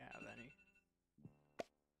don't think I have any.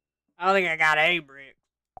 I don't think I got any bricks.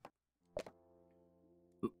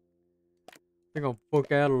 I think I'm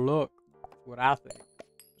fuck out of luck. That's what I think.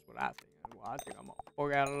 That's what I think. I think I'm a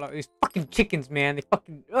fuck out of luck. These fucking chickens, man. They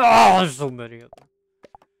fucking. Oh, there's so many of them.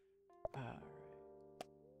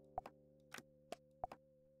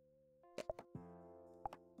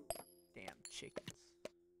 Damn chickens.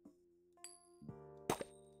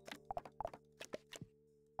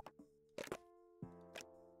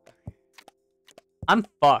 I'm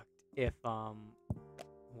fucked if,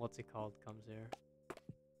 what's it called comes here.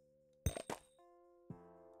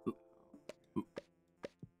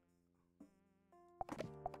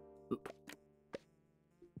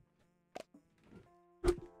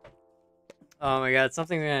 Oh my god,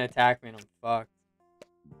 something's gonna attack me and I'm fucked.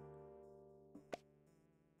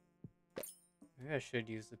 Maybe I should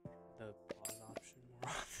use the pause option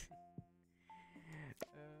more often.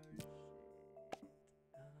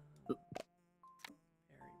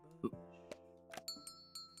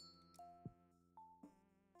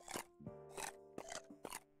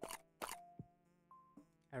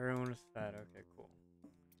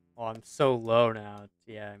 Oh, I'm so low now.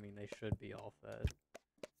 Yeah, I mean, they should be all fed.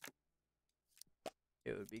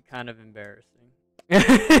 It would be kind of embarrassing.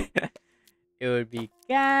 It would be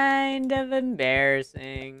kind of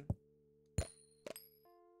embarrassing.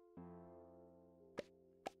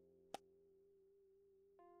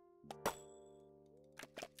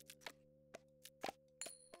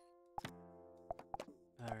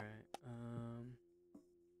 Alright,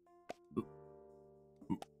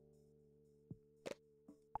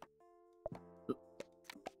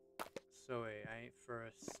 so wait, for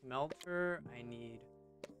a smelter, I need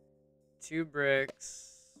 2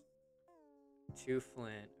 bricks, 2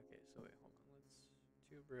 flint. Okay, so wait, hold on. Let's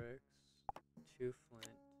 2 bricks, 2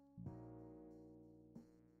 flint,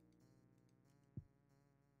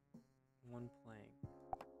 1 plank.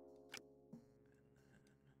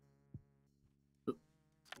 And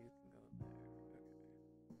then you can go there.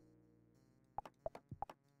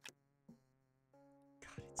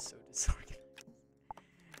 Okay. God, it's so disorganized.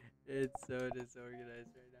 It's so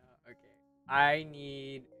disorganized right now. Okay. I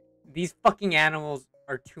need... These fucking animals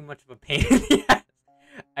are too much of a pain in the ass.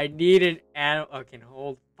 I need an animal... I can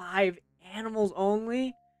hold 5 animals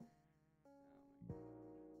only?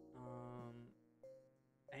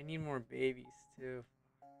 I need more babies, too.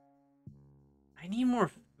 I need more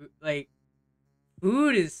food. Like,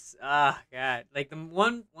 food is... God. Like, the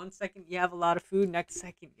one second you have a lot of food, next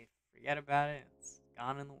second you forget about it. It's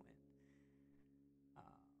gone in the wind.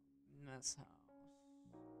 That's how...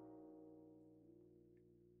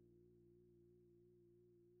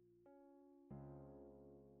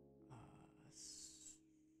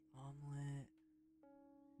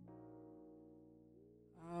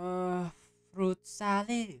 Omelet. Fruit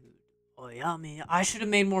salad. Oh, yummy. I should have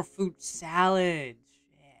made more fruit salad.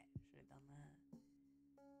 Shit. Should have done that.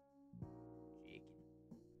 Chicken.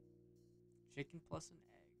 Chicken plus an egg.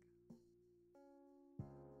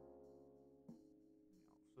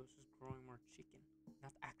 So it's just growing more chicken.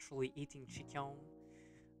 Not actually eating chicken.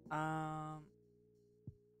 I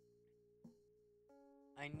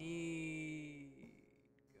need...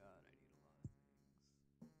 God, I need a lot of things.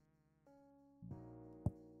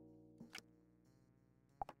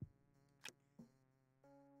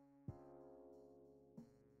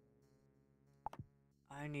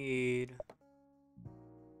 I need...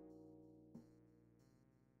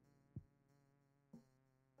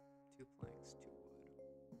 2 planks, 2 wood.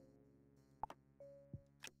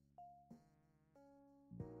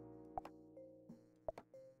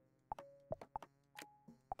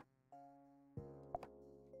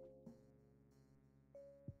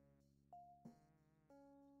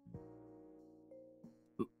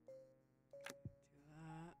 Do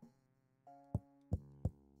that.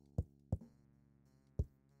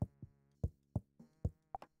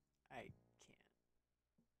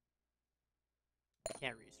 I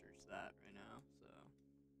can't research that right now, so...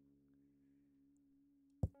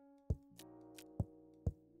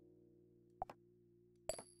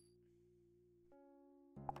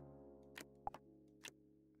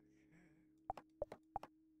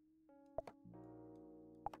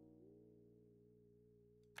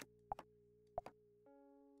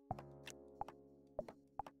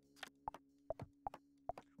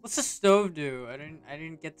 What's the stove do? I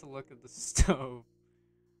didn't get to look at the stove.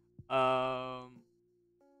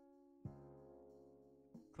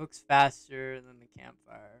 Cooks faster than the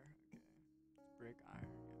campfire. Okay. Brick iron.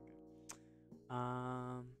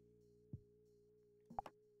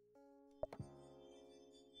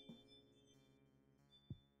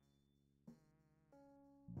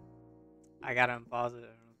 Okay. I gotta unpause it.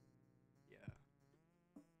 Yeah.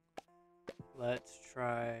 Let's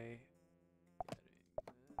try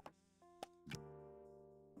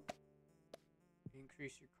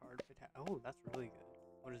increase your card potential. Oh, that's really good.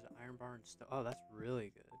 What is it? Iron bar and stone. Oh, that's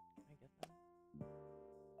really good. Can I get that?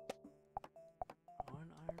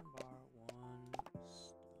 1 iron bar, 1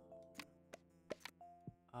 stone.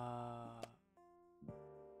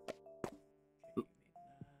 Okay, you need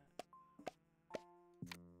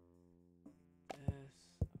that. This.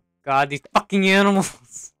 God, these fucking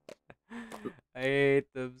animals. I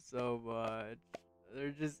hate them so much.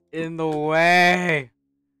 They're just in the way.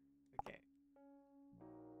 Okay.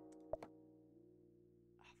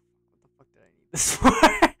 What the fuck did I need this for?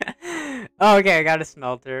 Oh, okay, I got a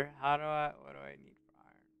smelter. What do I need for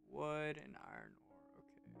iron? Wood and iron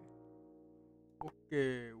ore.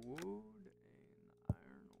 Okay, wood and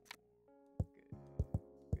iron ore.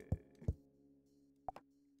 Okay.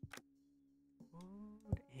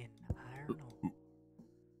 Wood and iron ore. Okay.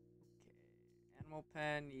 Animal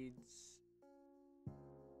pen needs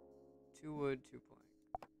 2 wood, 2 plank.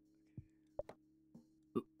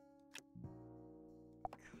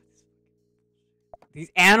 God, this These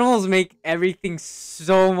animals make everything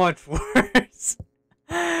so much worse.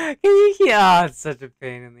 Can you hear? Oh, it's such a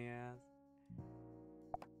pain in the ass.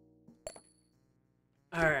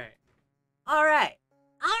 Alright. Alright.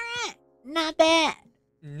 Alright. Not bad.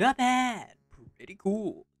 Not bad. Pretty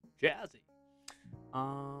cool. Jazzy.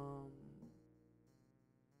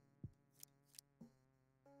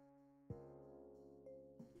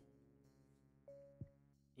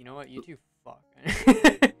 You know what? You two fuck.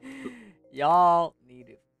 Y'all need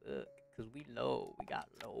to fuck. Cause we low. We got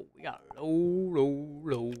low. We got low, low,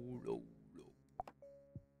 low, low, low.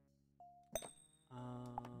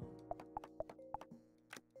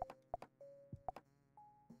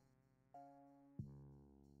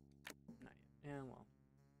 Not yet. Yeah, well.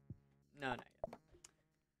 No, not yet.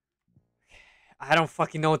 I don't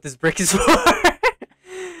fucking know what this brick is for.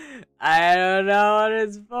 I don't know what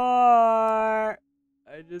it's for.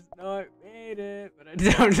 I just know I made it, but I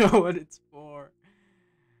don't know what it's for.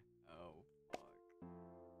 Oh, fuck.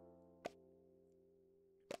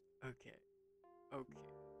 Okay. Okay.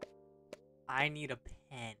 I need a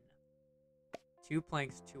pen. 2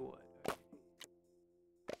 planks, 2 wood. Okay.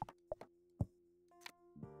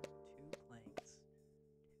 2 planks,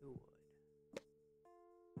 2 wood.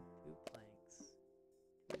 2 planks,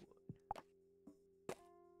 2 wood.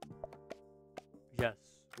 Yes,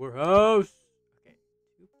 we're house. Okay,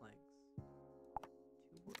 2 planks,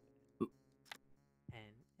 2 wood,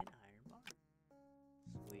 and an iron bar.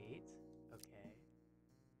 Sweet. Okay.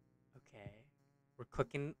 Okay. We're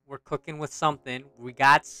cooking with something. We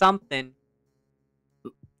got something.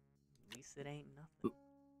 At least it ain't nothing.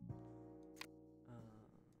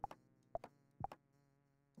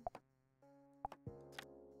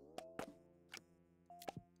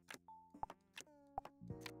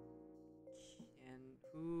 And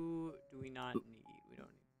who do we not need? We don't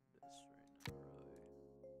need this right now, really.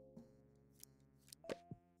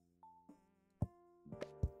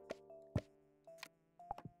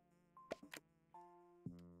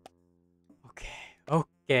 Okay.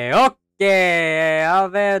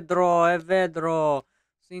 Vedro.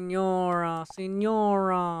 Signora.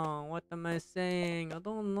 What am I saying? I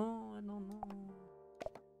don't know.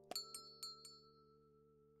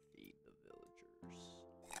 Feed the villagers.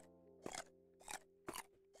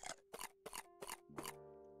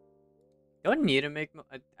 Don't need to make milk.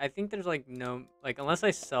 I think there's like no, like, unless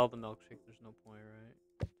I sell the milkshake, there's no point, right?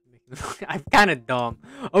 I'm kind of dumb.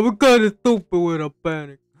 I'm kind of stupid with a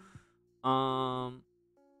panic. Okay,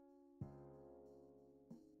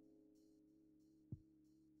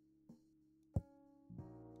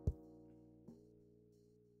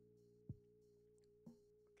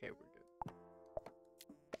 we're good.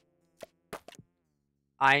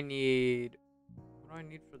 I need. What do I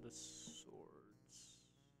need for the swords?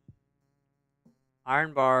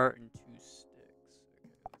 Iron bar and 2 sticks.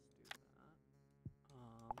 Okay,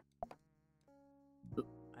 let's do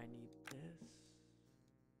that. I need this.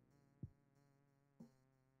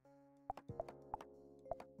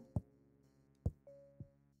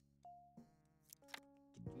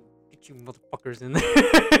 Get you motherfuckers in there.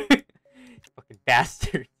 Fucking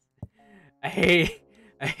bastards. I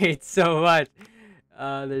hate so much.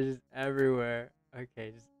 They're just everywhere.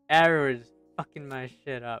 Okay, just everywhere, just fucking my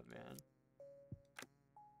shit up, man.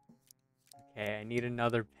 Okay, I need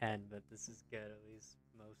another pen, but this is good. At least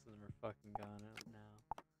most of them are fucking gone out now.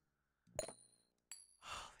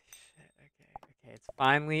 Holy shit. Okay, it's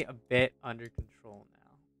finally a bit under control now.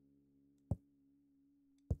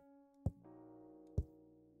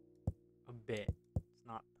 A bit. It's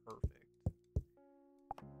not perfect.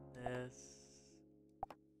 This.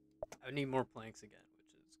 I need more planks again,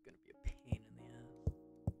 which is gonna be a pain in the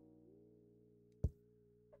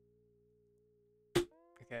ass.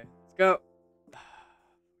 Okay, let's go.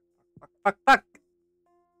 Fuck.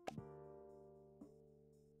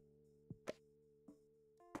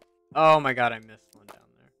 Oh my god, I missed one down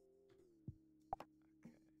there.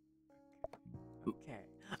 Okay.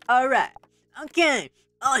 Alright. Okay.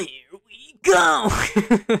 Oh, here we go.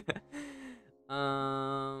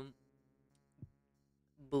 Oh.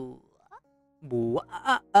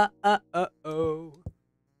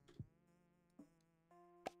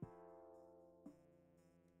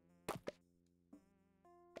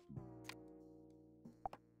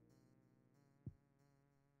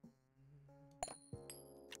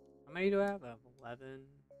 How many do I have? I have 11.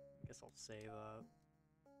 I guess I'll save up.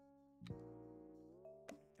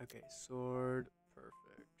 Okay, sword.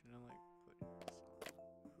 Perfect. Can I, like, put this on?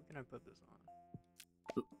 Who can I put this on?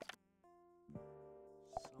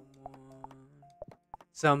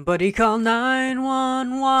 Somebody call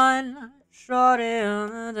 911. Shorty on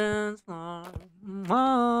the dance floor.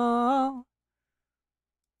 Whoa.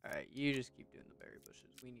 Alright, you just keep doing the berry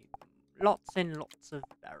bushes. We need lots and lots of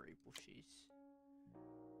berry bushes.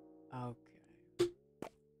 Okay.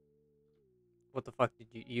 What the fuck did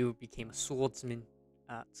you became a swordsman?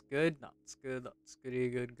 That's good, that's good, that's goody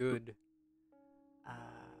good, good.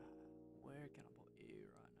 Where can I put you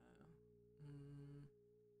right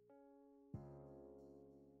now?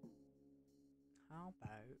 How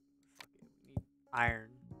about, fuck it, we need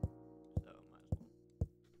iron. So, might as well.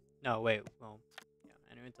 No, wait, well, yeah,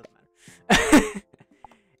 anyway, it doesn't matter.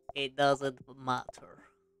 It doesn't matter.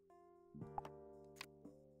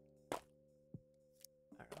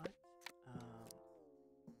 Alright.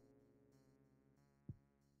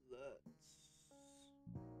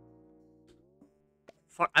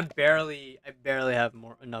 Fuck, I barely have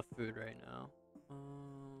enough food right now.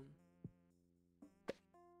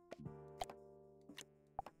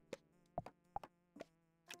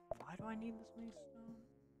 Why do I need this many stone?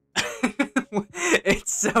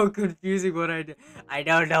 It's so confusing what I do. I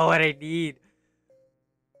don't know what I need.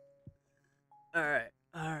 Alright.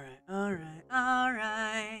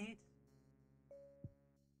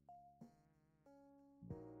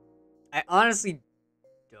 I honestly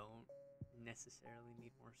don't necessarily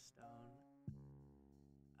need more stone.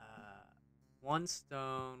 One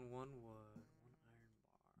stone, one wood, one iron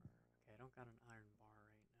bar. Okay, I don't got an iron bar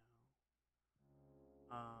right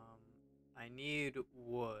now. I need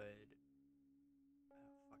wood. Oh,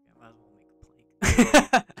 fuck, I might as well make a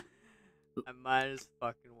plank. I might as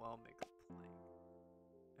fucking well make a plank.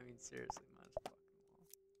 I mean, seriously, might as fucking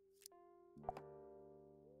well.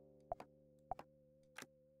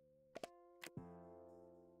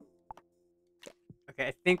 Okay,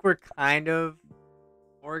 I think we're kind of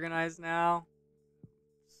organized now.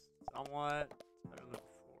 Somewhat. It's better than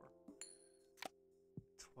before.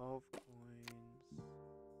 12 coins.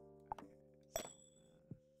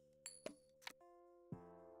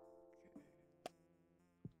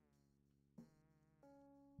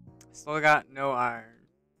 Okay, I still got no iron.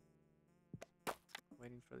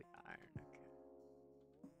 Waiting for the iron. Okay.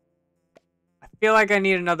 I feel like I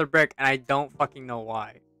need another brick, and I don't fucking know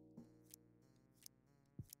why.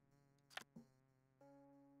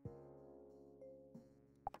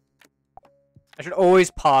 I should always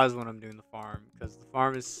pause when I'm doing the farm, because the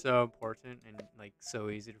farm is so important and like so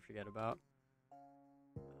easy to forget about.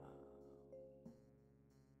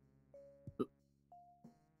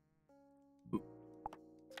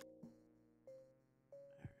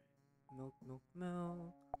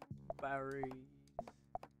 Milk, berries.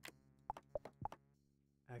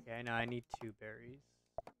 Okay, now I need 2 berries.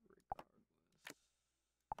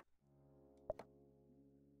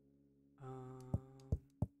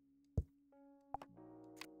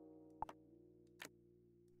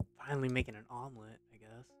 Finally making an omelet, I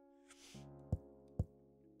guess. Let's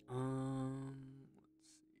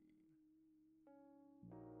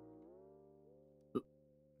see.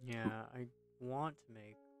 Yeah, I want to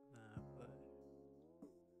make that,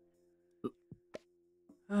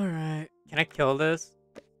 but... Alright. Can I kill this?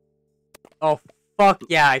 Oh, fuck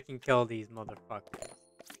yeah, I can kill these motherfuckers.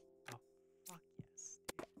 Oh, fuck yes.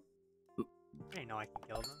 I didn't know I can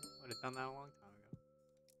kill them. I would have done that a long time ago.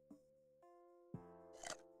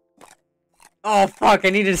 Oh, fuck,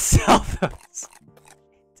 I needed to sell those.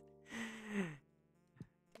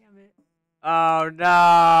 Damn it. Oh,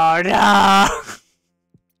 no, no!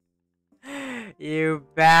 You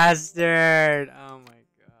bastard! Oh my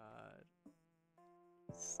god.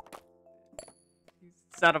 You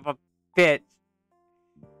son of a bitch.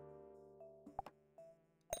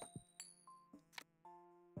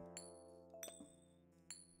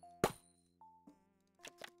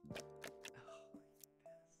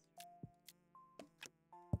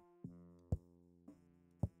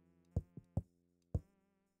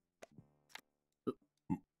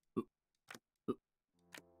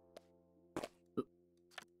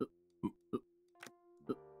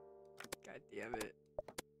 God damn it.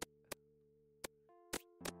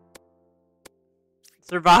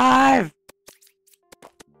 Survive!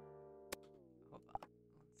 Hold on.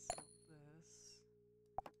 Let's sell this.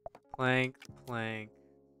 Plank.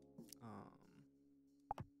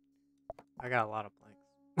 I got a lot of planks.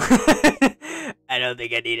 I don't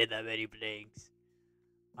think I needed that many planks.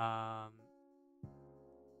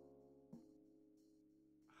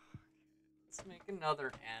 Let's make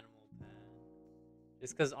another animal pen.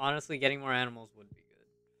 Just because honestly, getting more animals would be good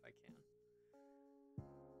if I can.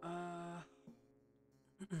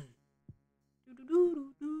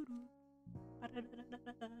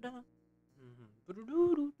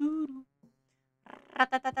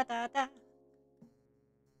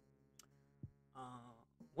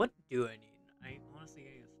 What do I need? I honestly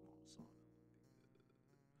need a small sawmill.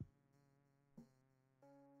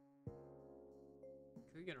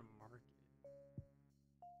 we get a market?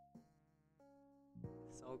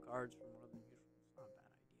 Sell cards for more than usual. It's not a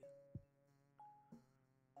bad idea.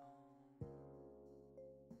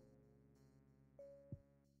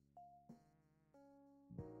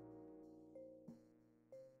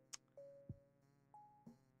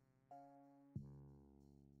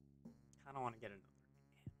 I don't want to get another.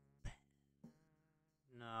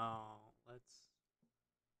 No, let's.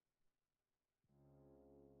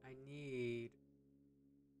 I need.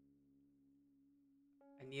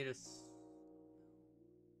 I need a.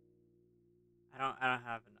 I don't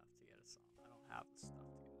have enough to get a song. I don't have the stuff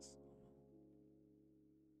to get a song.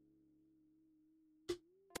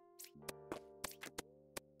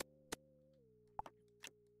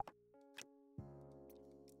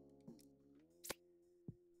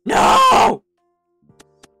 No!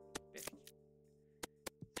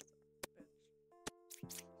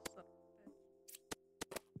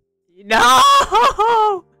 No!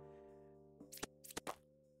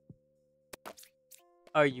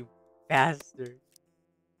 Oh, you bastard.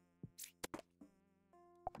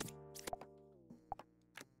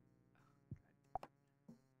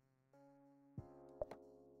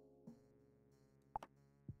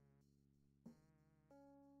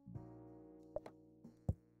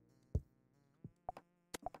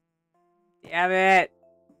 Damn it.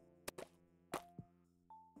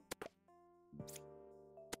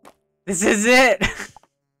 This is it.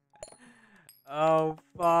 Oh,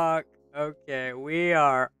 fuck. Okay, we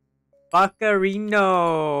are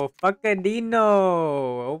Fuckerino. Fuckadino.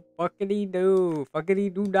 Oh, fuckity-doo.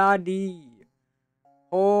 Fuckity-doo-da-dee.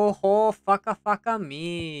 Ho, ho, fucka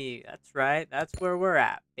me. That's right. That's where we're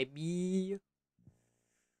at, baby.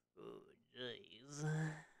 Oh, jeez.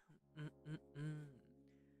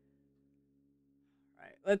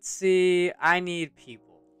 Right, let's see. I need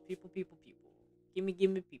people. People. Gimme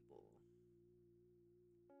people.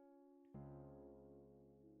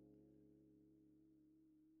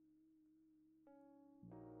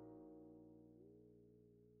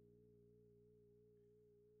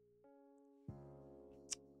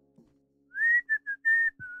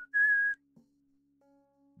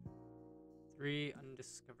 Three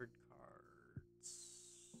undiscovered cards.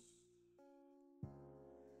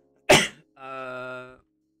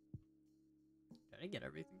 Did I get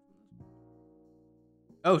everything from this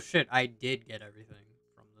one? Oh shit, I did get everything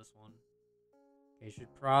from this one. Okay,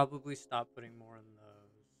 should probably stop putting more in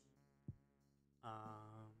those.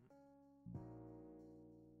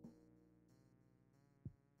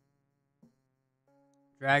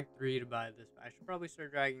 Drag 3 to buy this. I should probably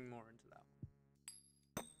start dragging more into that one.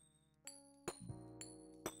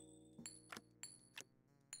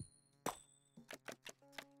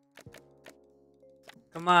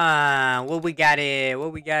 Come on, what we got here?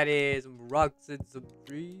 What we got is some rocks and some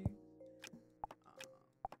trees.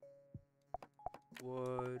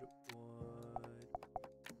 Wood.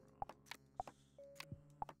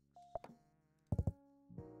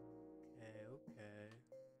 Okay.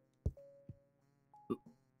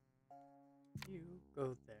 You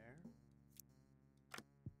go there.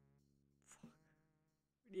 Fuck.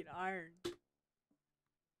 We need iron.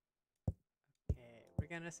 Okay, we're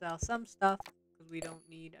gonna sell some stuff because we don't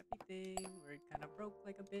need everything. We're kind of broke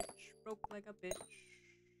like a bitch.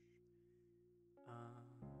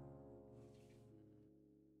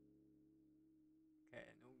 Okay,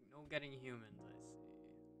 no getting humans, I see.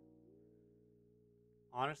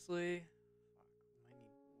 Honestly,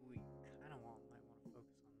 we kind of might want to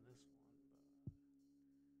focus on this one,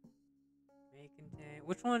 but may contain.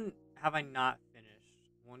 Which one have I not finished?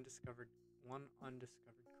 One undiscovered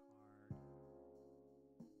card.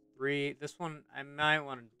 3. This one I might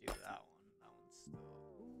want to do that one. That one's still.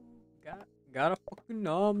 Ooh, got a fucking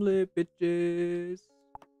omelet, bitches.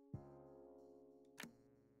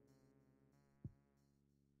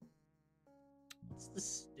 What's the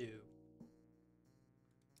stew?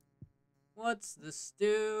 What's the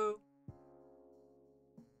stew?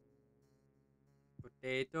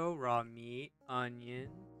 Potato, raw meat, onion.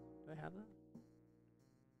 Do I have that?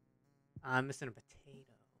 I'm missing a potato.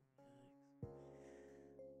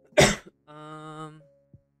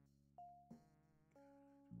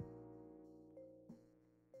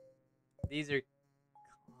 These are.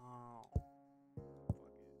 Oh, fuck it.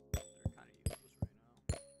 They're kind of useless right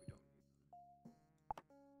now. We don't need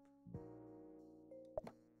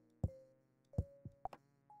them.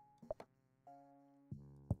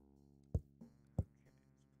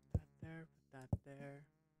 Okay, put that there.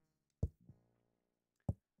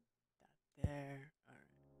 That there. Alright.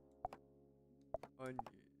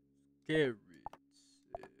 Onions, carrots,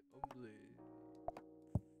 omelet.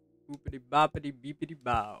 Boopity boppity beepity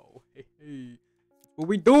bow. Hey. What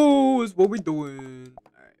we do is what we doing.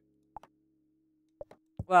 Alright.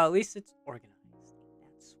 Well, at least it's organized.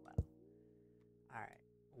 That's swell. Alright.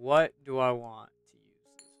 What do I want to use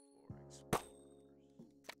this for?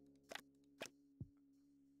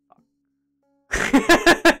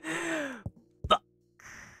 Fuck. Fuck.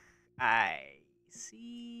 I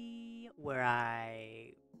see where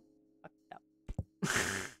I fucked up.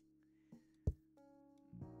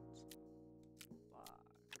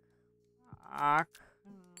 Fuck.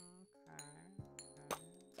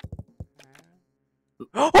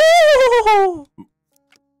 Oh!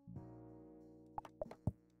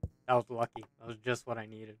 That was lucky. That was just what I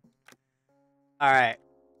needed. Alright.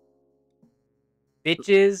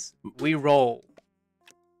 Bitches, we roll.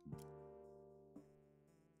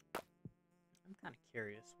 I'm kind of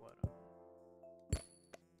curious what...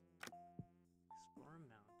 Explore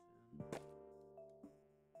mountain.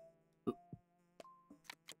 Oh,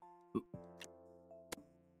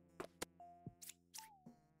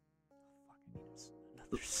 fuck, I need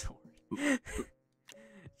another sword.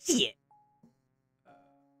 Shit.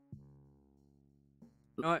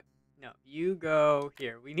 You know what? No, you go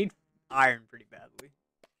here. We need iron pretty badly.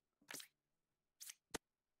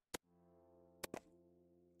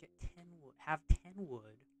 Get 10 wood. Have 10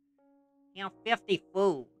 wood. You know, 50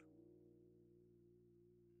 food.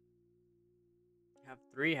 Have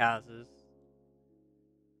 3 houses.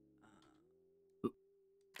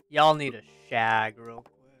 Y'all need a shag real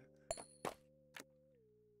quick.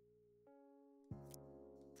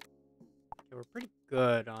 Okay, we're pretty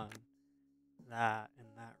good on that in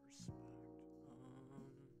that respect.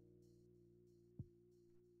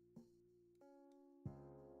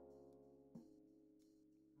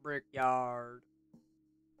 Brickyard.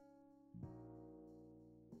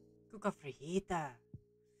 Cuca frijita.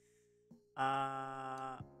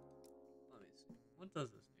 Let me see. What does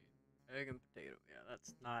this need? Egg and potato. Yeah,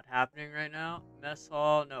 that's not happening right now. Mess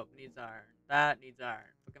hall. Nope, needs iron. That needs iron.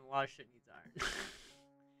 Fucking a lot of shit needs iron.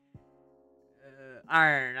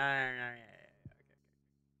 Iron. Yeah.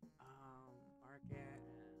 Okay. Market.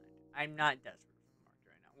 I'm not desperate for the market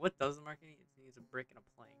right now. What does the market need? It needs a brick and a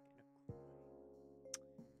plank.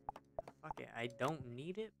 Fuck it. I don't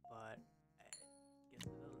need it, but I guess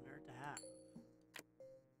it doesn't hurt to have.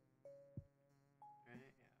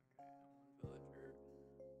 Right? Yeah. Okay.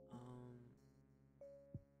 One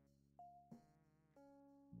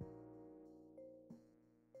villager.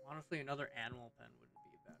 Honestly, another animal pen wouldn't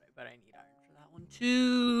be a bad idea, but I need iron for that one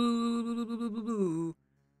too.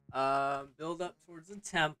 Build up towards the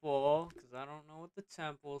temple, because I don't know what the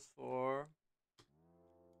temple's for.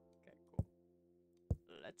 Okay, cool.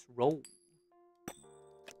 Let's roll.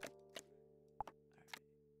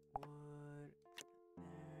 Alright, wood.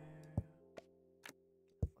 There.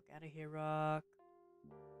 Get the fuck out of here, rock.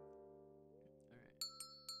 Alright.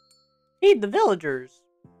 Feed the villagers!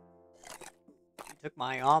 You took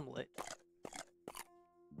my omelet.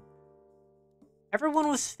 Everyone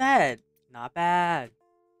was fed. Not bad.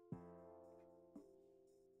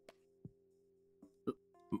 Okay,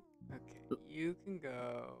 you can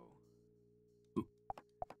go. Okay,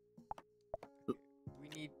 we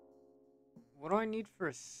need... What do I need for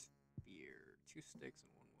a spear? 2 sticks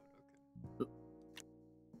and 1 wood. Okay.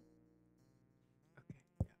 Okay,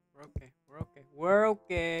 yeah, we're okay. We're okay. We're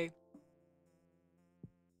okay.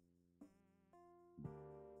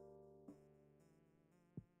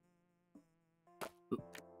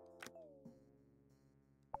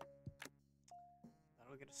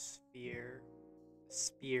 That'll get a spear.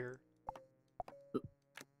 Spear.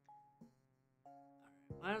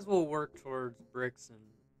 Alright, might as well work towards bricks and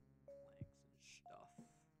planks and stuff.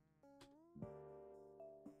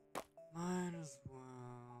 Might as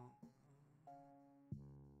well.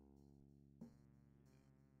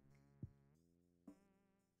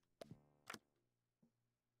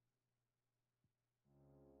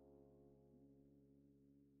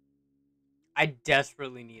 I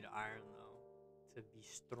desperately need iron though to be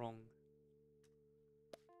strong.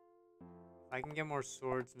 If I can get more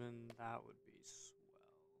swordsmen, that would be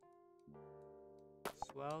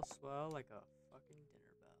swell. Swell like a fucking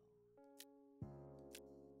dinner bell.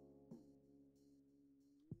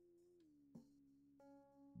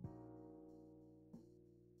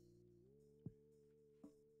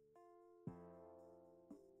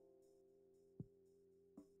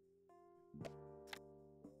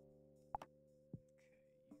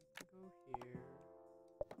 Okay, you can go here.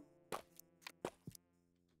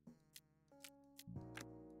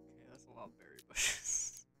 Okay, that's a lot of berry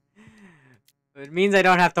bushes. But it means I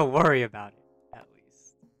don't have to worry about it, at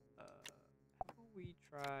least. How about we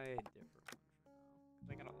try a different one for now? Because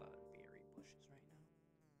I got a lot of berry bushes right now.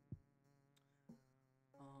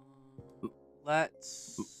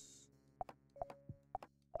 let's...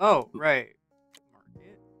 Oh, right.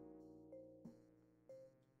 Market.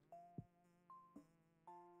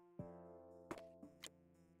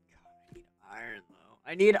 God, I need iron, though.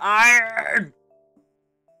 I need iron!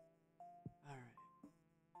 Alright.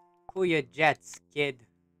 Cool your jets, kid.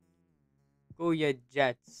 Cool your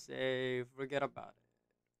jets. Hey, forget about it.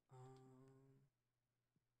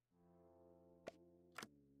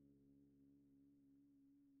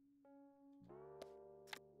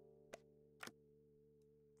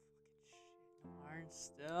 Iron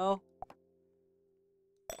still?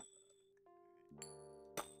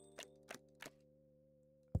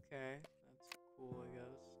 Okay, that's cool, I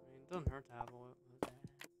guess. I mean, it doesn't hurt to have a little.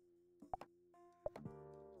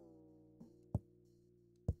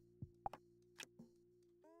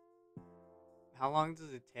 How long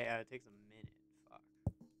does it take? It takes a minute. Fuck.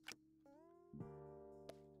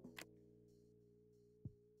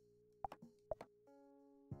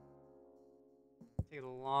 Takes a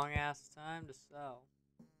long ass time to sell.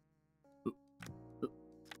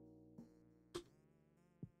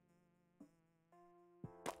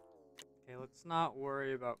 Okay, let's not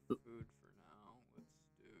worry about food for now. Let's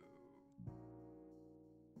do. Yeah,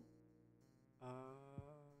 let's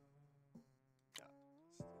do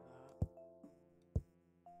that.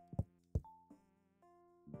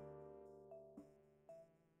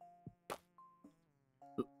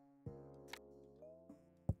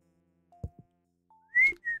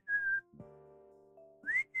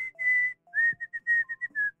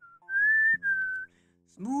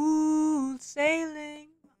 Smooth sailing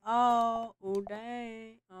all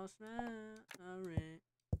day, all summer.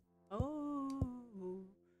 Oh,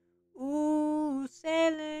 ooh,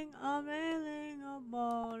 sailing, I'm mailing a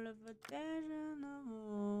ball of attention.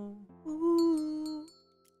 Ooh.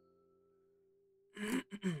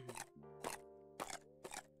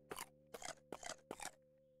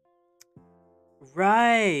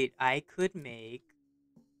 Right, I could make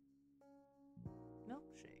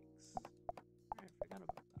milkshakes. I forgot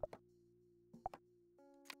about that.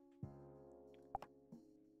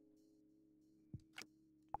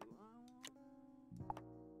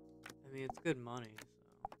 I mean, it's good money,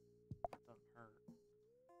 so it doesn't hurt.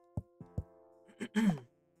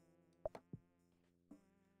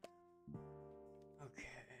 Okay.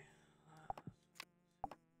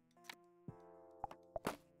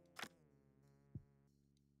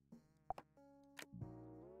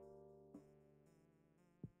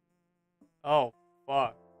 Oh,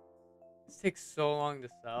 fuck. This takes so long to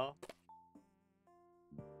sell.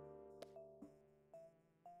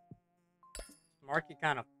 Market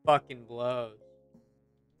kind of fucking blows.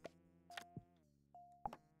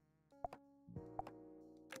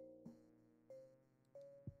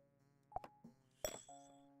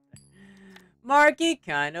 Market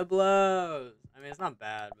kind of blows. I mean, it's not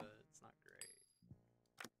bad, but it's not great.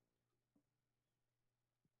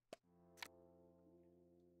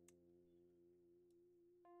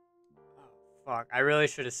 Oh, fuck. I really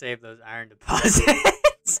should have saved those iron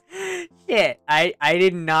deposits. Shit. I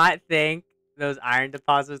did not think those iron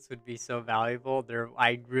deposits would be so valuable.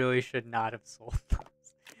 I really should not have sold those.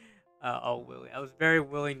 I was very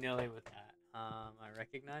willy-nilly with that. I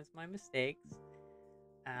recognize my mistakes.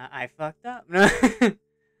 I fucked up. I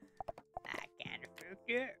can't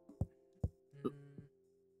forget.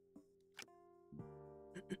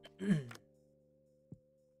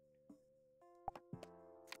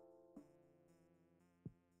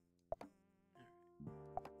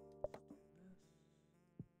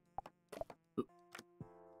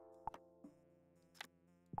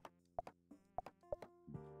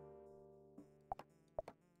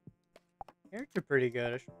 Carrots are pretty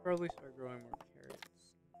good. I should probably start growing more carrots.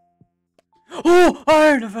 Oh,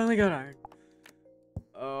 iron! I finally got iron.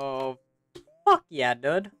 Oh, fuck yeah,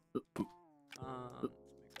 dude. Let's make one of these.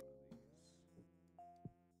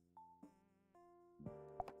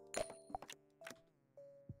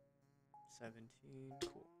 17,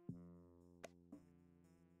 cool.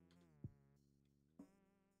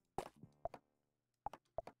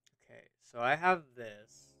 Okay, so I have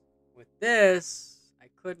this. With this, I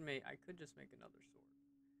could just make another sword.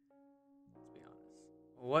 Let's be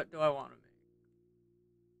honest. What do I want to make?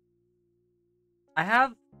 I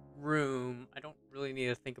have room. I don't really need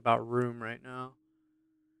to think about room right now.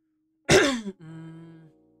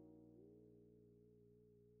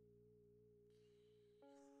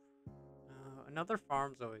 Another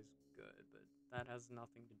farm's always good, but that has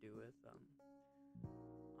nothing to do with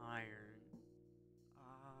iron.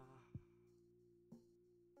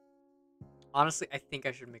 Honestly, I think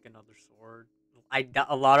I should make another sword.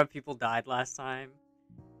 A lot of people died last time.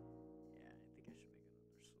 Yeah, I think I should make another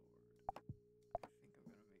sword.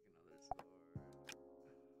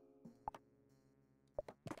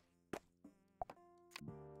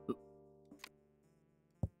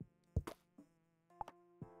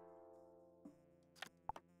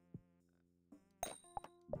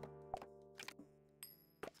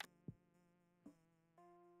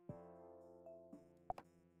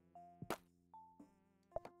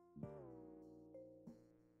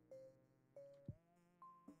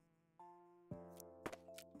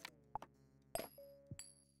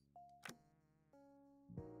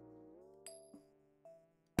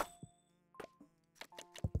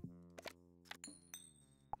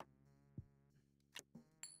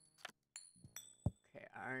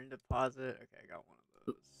 Iron deposit. Okay, I got one of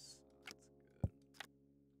those. That's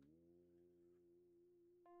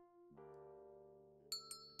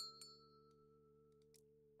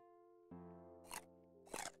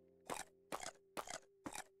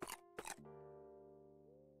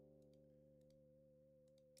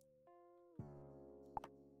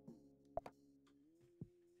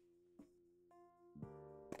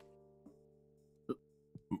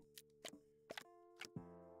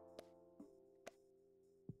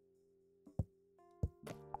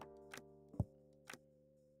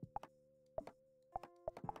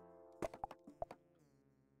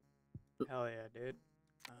good. Hell yeah, dude.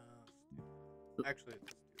 Actually,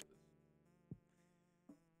 let's do this.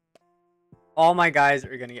 All my guys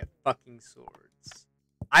are gonna get fucking swords.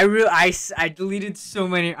 I deleted so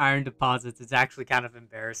many iron deposits. It's actually kind of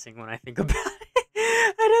embarrassing when I think about it.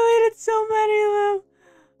 I deleted so many of them.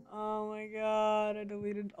 Oh my god, I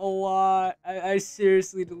deleted a lot. I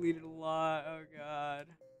seriously deleted a lot. Oh god.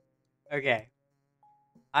 Okay.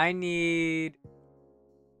 I need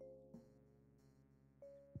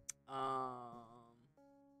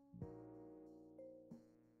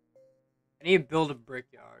I need to build a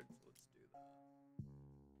brickyard, so let's do that.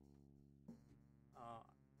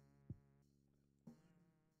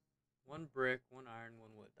 One brick, one iron, one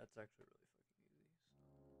wood. That's actually really fucking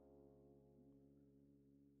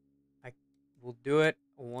easy. I will do it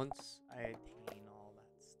once I attain all that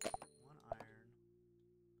stuff. One iron,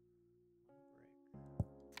 one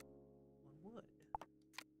brick, one wood.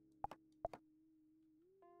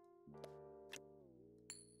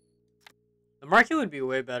 The market would be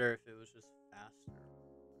way better if it was just faster, but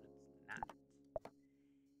it's not.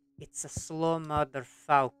 It's a slow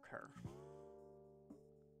motherfucker.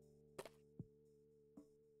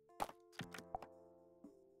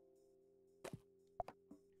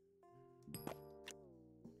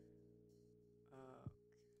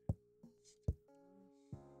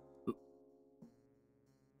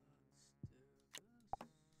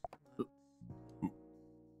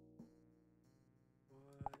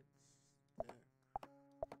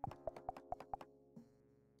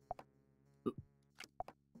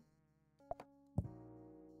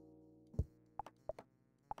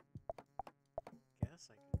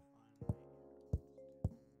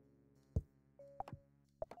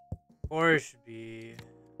 Or it should be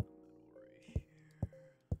right here.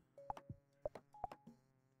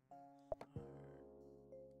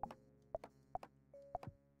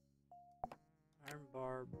 Iron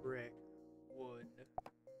bar, brick, wood.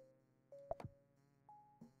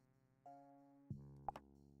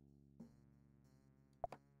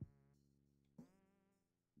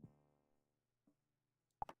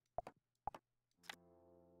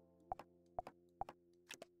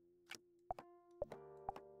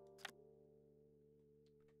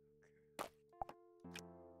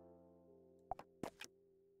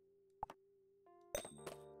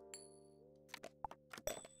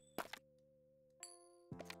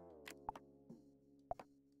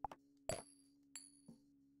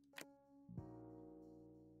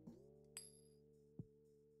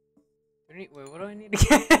 Wait, what do I need to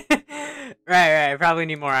get? right. I probably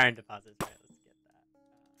need more iron deposits. Right, let's get that.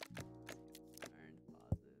 Iron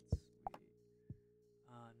deposits. Sweet.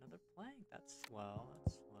 Another plank. That's swell.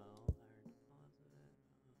 Iron deposit.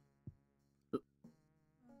 Let's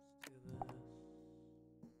do this.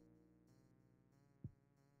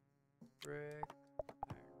 Brick.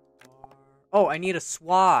 Iron bar. Oh, I need a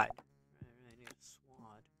swad. I need a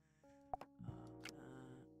swad.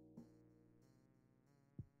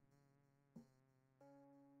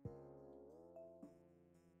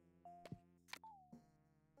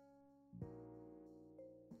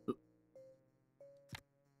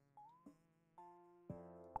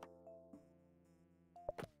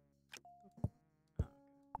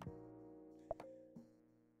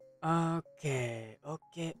 Okay,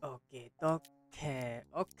 doke.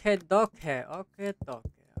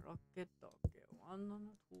 One and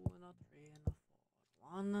a two and a three and a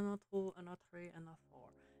four. One and a two and a three and a four.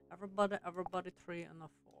 Everybody, three and a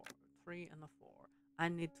four. Three and a four. I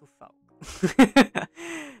need to falk.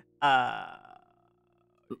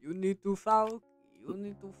 You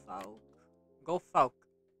need to falk. Go falk.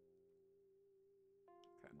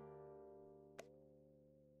 Okay.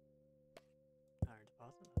 Iron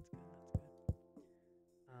deposit. That's good.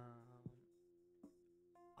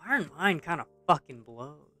 Iron mine kind of fucking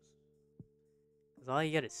blows. Because all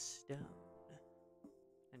you get is stone.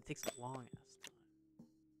 And it takes a long ass time.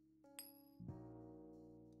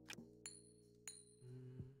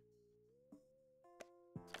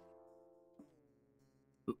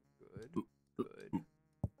 Good.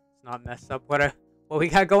 Let's not mess up what we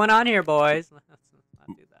got going on here, boys. Let's not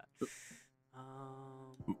do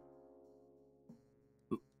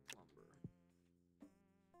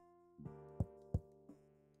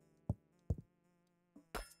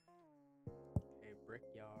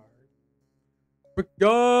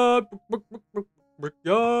Brickyard.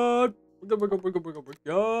 Brickyard. Brickyard.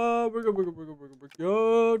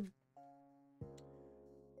 Brickyard.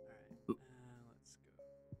 Alright, let's go.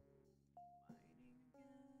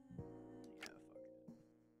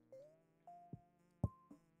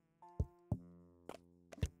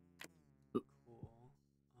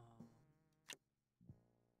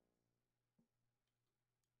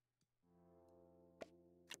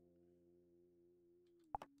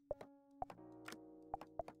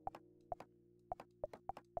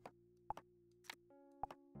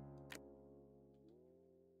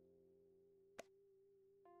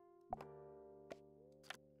 Cool.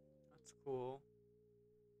 That's cool.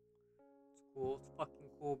 It's cool. It's fucking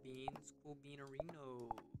cool beans. Cool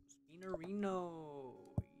beanarinos. Beanarino.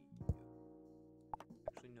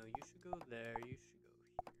 Actually, no, you should go there. You should go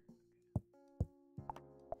here.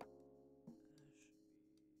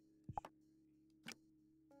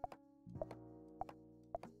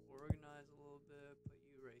 Organize a little bit. Put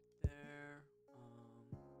you right there.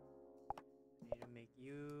 I need to make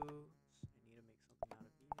you. I need to make something out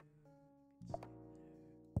of you. You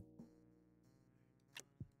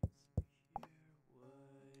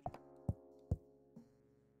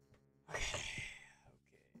can stay there.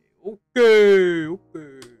 Okay.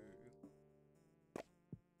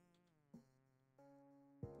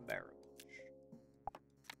 Very nice.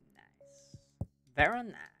 Very nice. Very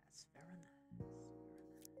nice. Okay.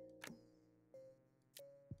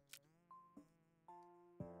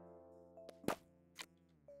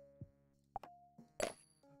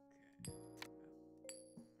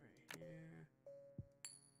 Right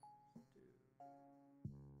here.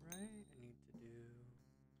 Right?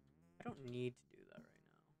 I don't need to do that right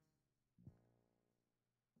now.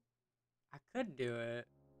 I could do it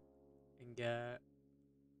and get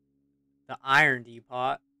the iron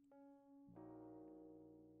depot.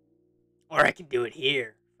 Or I could do it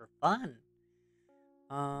here for fun.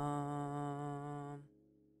 I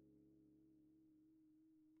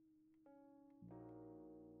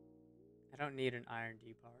don't need an iron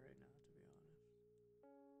depot right now, to be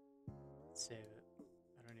honest. Let's save it.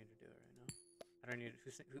 I don't need to do it right now. I don't need it. Who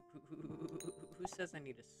says I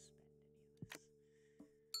need to spend any of this?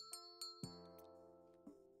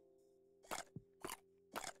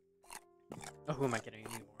 Oh, who am I kidding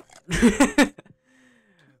anymore?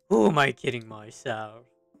 Who am I kidding myself?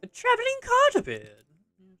 A traveling cartopid.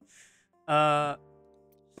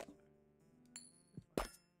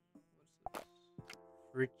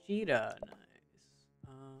 Regita, nice.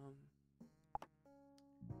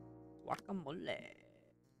 Guacamole.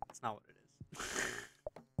 That's not what it is.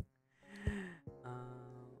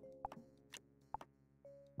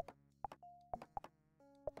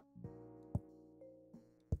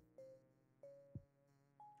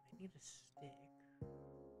 I need a stick.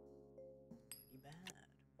 Pretty bad.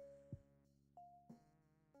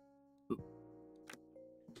 Ooh.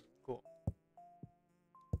 Cool.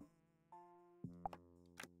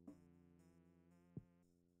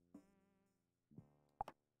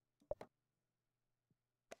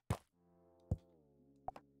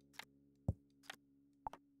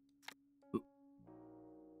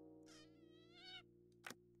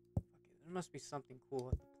 There must be something cool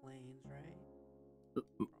at the plains, right?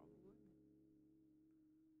 Probably.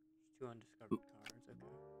 There's 2 undiscovered cards, okay.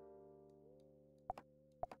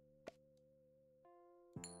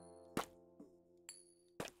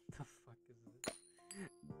 The fuck is this?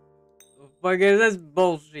 The fuck is this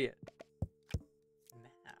bullshit?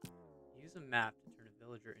 Map. Use a map to turn a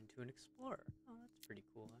villager into an explorer. Oh, that's pretty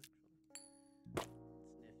cool, actually. It's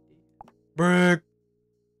nifty. Brick!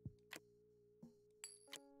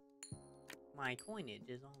 My coinage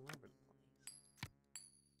is all over the place.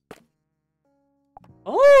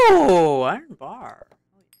 Oh, iron bar.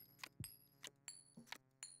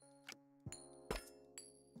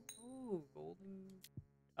 Oh, golden.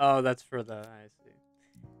 Oh, that's for the. I see.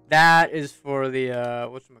 That is for the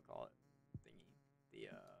whatchamacallit thingy. The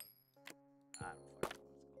I don't fucking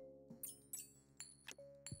know what it's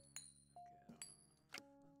called. Okay,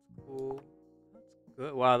 that's cool. That's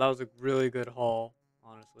good. Wow, that was a really good haul,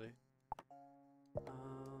 honestly.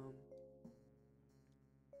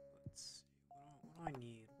 Let's see. What do I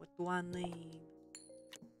need? What do I need?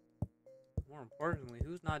 More importantly,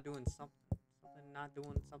 who's not doing something? Something not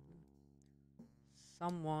doing something?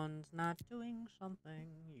 Someone's not doing something.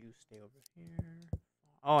 You stay over here.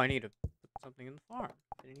 Oh, I need to put something in the farm.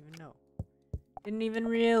 Didn't even know. Didn't even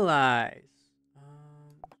realize.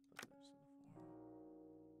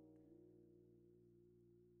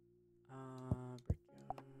 Let's put this in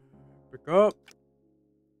the farm. Brick up.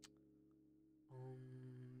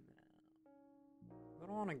 I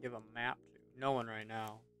don't want to give a map to. No one right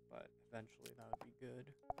now, but eventually that would be good.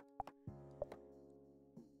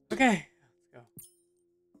 Okay, let's go.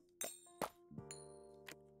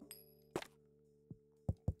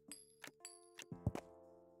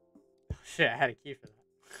 Oh, shit, I had a key for that.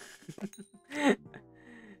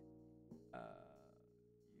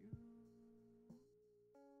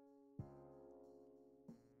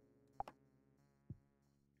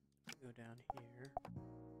 Go down here.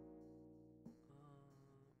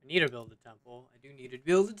 I need to build a temple. I do need to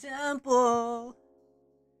build a temple.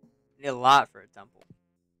 I need a lot for a temple.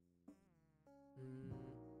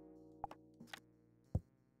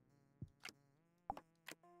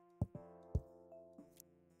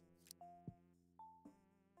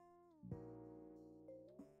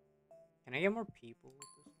 Can I get more people with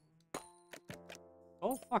this one?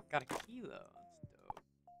 Oh fuck, got a key though. That's dope.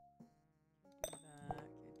 Can't do that.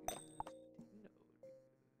 Can't do this. Potato would be good.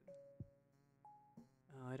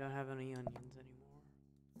 Oh, I don't have any onions anymore.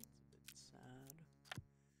 That's a bit sad.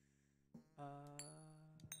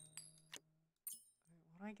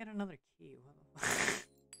 Why do I get another key? What the fuck?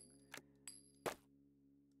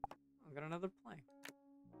 I got another plank.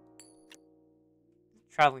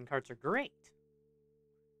 Traveling carts are great.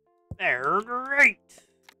 They're great.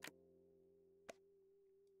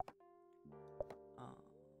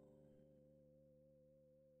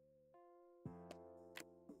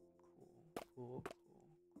 Cool.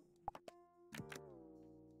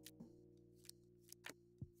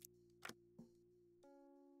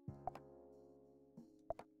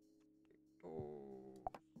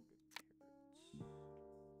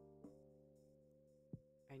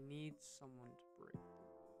 I need someone to break the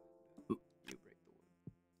wood. You break the wood.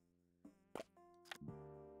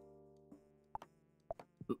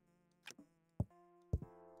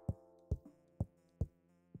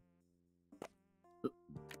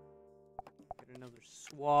 Get another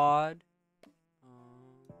swad.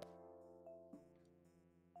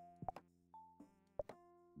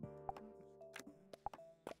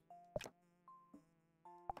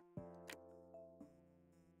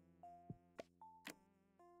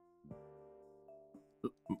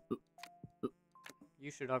 You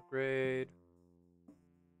should upgrade.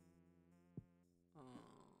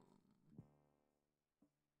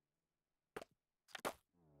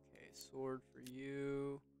 Okay, sword for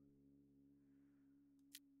you.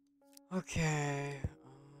 Okay.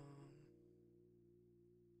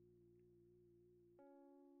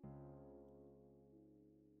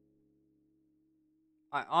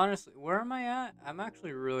 I honestly, where am I at? I'm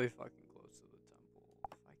actually really fucking close to the temple.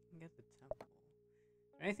 If I can get the temple.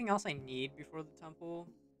 Anything else I need before the temple?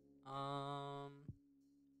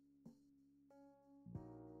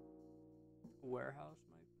 Warehouse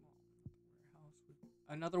might.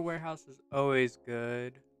 Another warehouse is always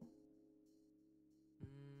good.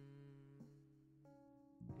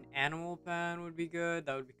 An animal pen would be good.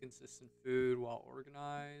 That would be consistent food while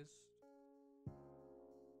organized.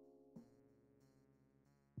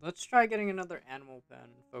 Let's try getting another animal pen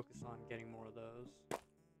and focus on getting more of those. What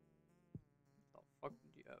the fuck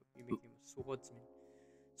did you have? You make him a swordsman.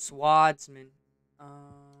 Swordsman.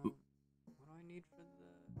 What do I need for the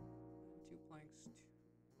 2 planks?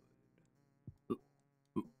 2 wood.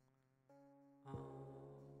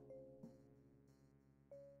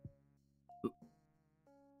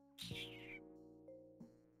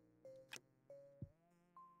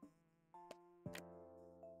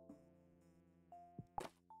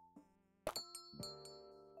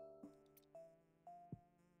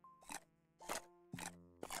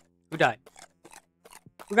 Who died?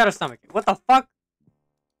 Who got a stomachache? What the fuck?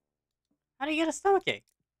 How do you get a stomachache?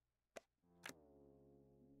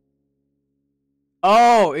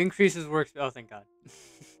 Oh, increases work. Oh, thank God.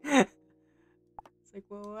 It's like,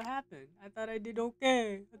 well, what happened? I thought I did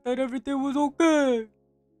okay. I thought everything was okay.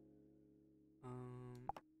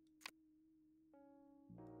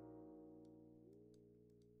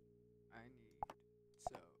 I need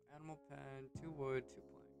animal pen, 2 wood, 2 planks.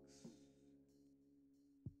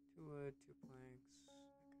 2 wood, 2 planks.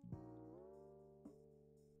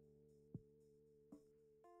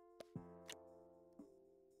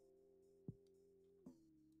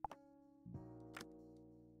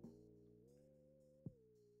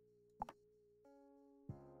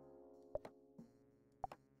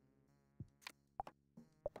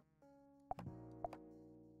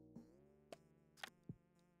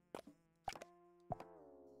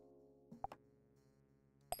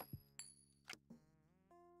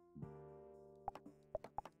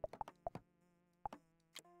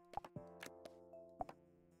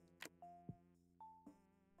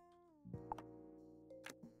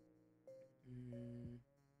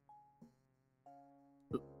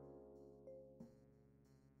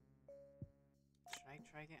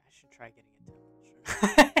 I should try getting a temple.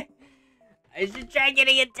 Sure. I should try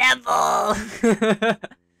getting a temple.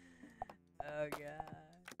 Oh god.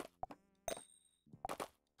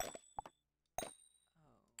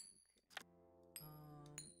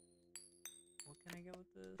 What can I get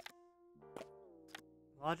with this?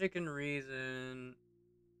 Logic and reason.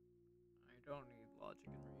 I don't need logic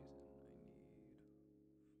and reason.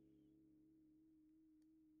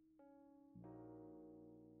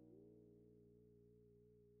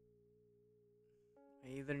 I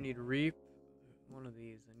either need reap, one of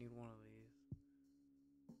these. I need one of these.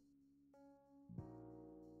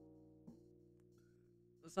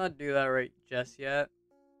 Let's not do that right just yet,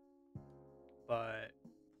 but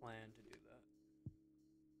plan to do that.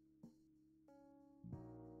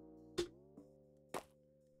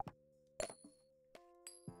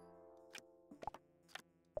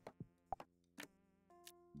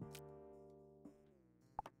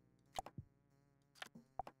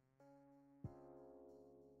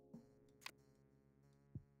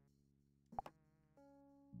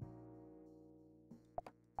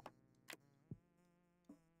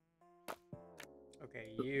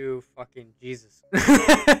 Okay, you fucking Jesus.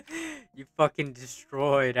 You fucking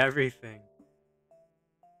destroyed everything.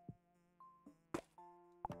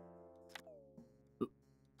 Okay.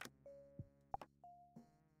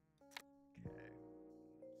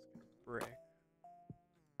 Brick.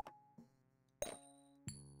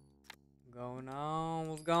 Going on?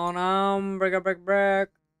 What's going on? Brick up, brick, brick.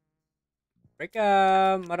 Brick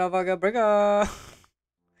up, motherfucker, brick up.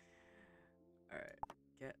 Alright,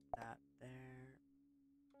 get that there.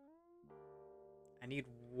 I need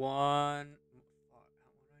one. Fuck,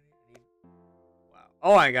 how much do I need? Wow.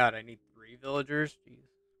 Oh my god, I need 3 villagers. Jeez.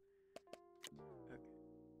 Okay. Set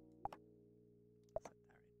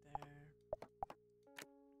that right there.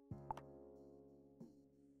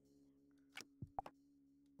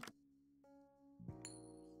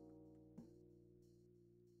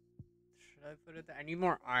 Should I put it there? I need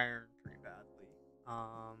more iron pretty badly.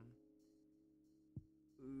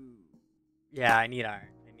 Ooh. Yeah, I need iron.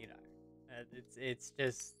 I need iron. It's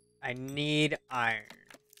just I need iron.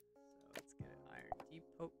 So let's get an iron deep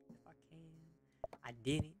poke if I can. I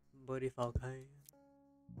didn't, but if I can,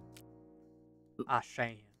 I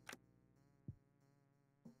shan.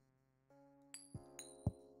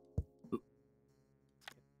 Get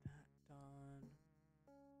that done.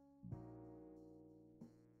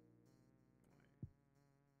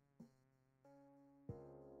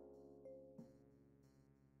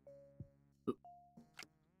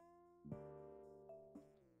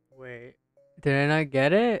 Wait, did I not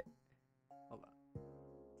get it? Hold on.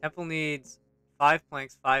 Temple needs 5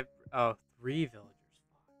 planks, 3 villagers.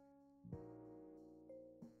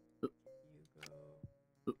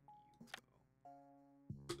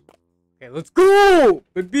 Okay, let's go,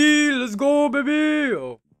 baby. Let's go, baby.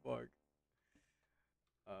 Oh fuck.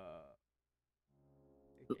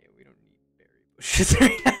 Okay, we don't need berry bushes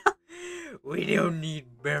right now. We don't need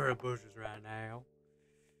berry bushes right now.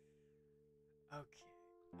 Okay.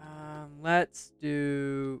 Let's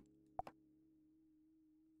do.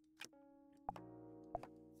 Let's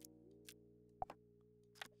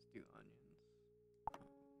do onions.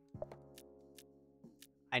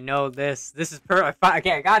 I know this. This is perfect.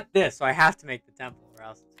 Okay, I got this, so I have to make the temple, or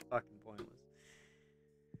else it's fucking pointless.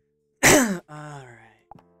 All right.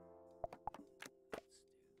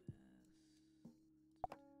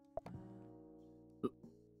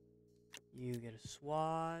 You get a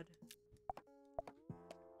swad.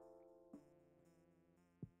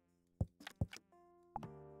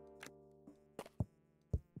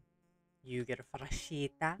 You get a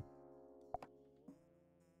frashita.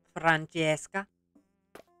 Francesca.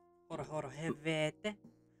 Hora hevete.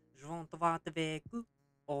 Je vais te voir avec vous.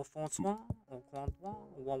 Au François. Au comptoir.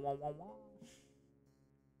 Wah wah wah wah.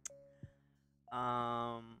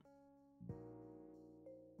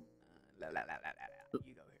 La la la la la.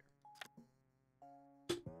 You go here.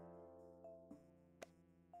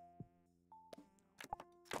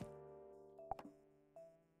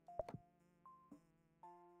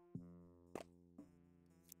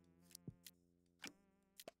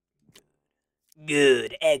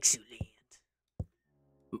 Good, excellent.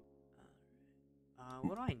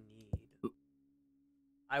 What do I need?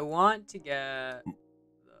 I want to get the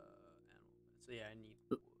animal. So yeah, I need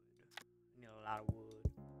wood. I need a lot of wood.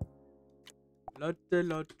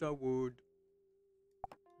 Lot of wood.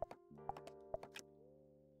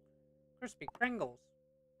 Crispy Pringles.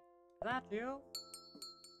 Is that you? Oh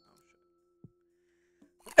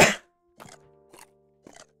shit.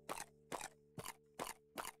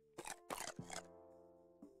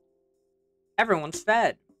 Everyone's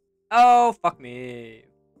fed. Oh, fuck me.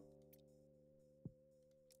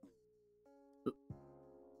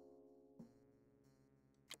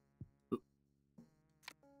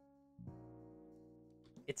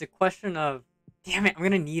 It's a question of, damn it, I'm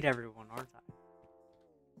gonna need everyone, aren't I?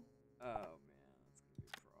 Oh man, that's gonna be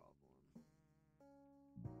a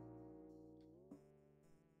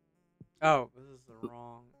problem. Oh, this is the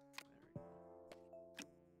wrong.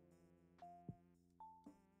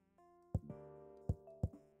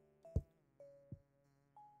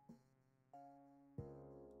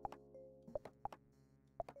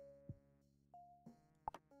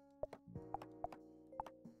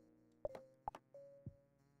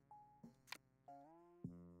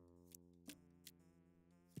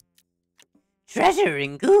 There Treasure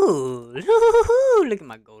and gold. Look at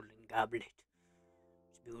my golden goblet.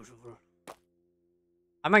 It's beautiful.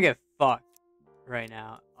 I might get fucked right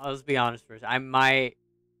now. I'll just be honest first. I might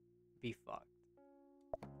be fucked.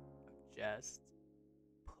 I'm just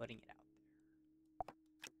putting it out there.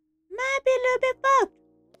 Might be a little bit fucked.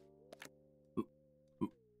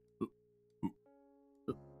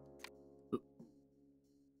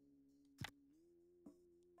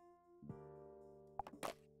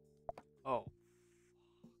 Oh.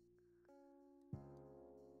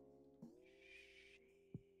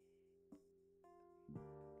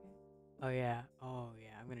 Oh yeah. Oh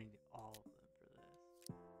yeah. I'm gonna need all of them for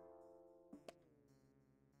this.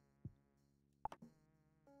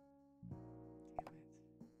 Damn it.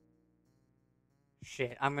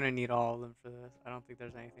 Shit. I'm gonna need all of them for this. I don't think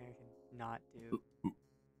there's anything I can not do. Oh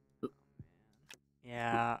man.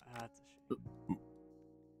 Yeah. That's a shame.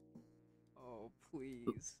 Oh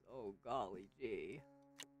please. Oh golly gee.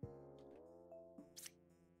 Let's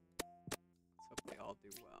hope they all do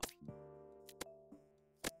well.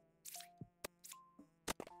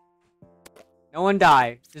 No one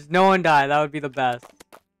die. Just no one die. That would be the best.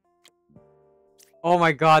 Oh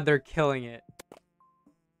my god, they're killing it.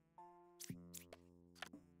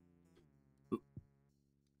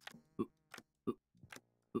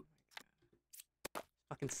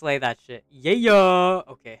 Fucking slay that shit. Yeah.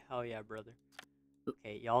 Okay, hell yeah, brother.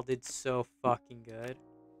 Okay, y'all did so fucking good.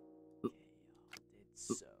 Okay, y'all did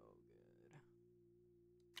so good.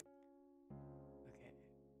 Okay.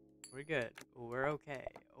 We're good. We're okay.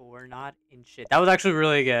 We're not in shit. That was actually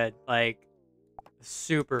really good. Like,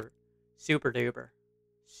 super, super duper.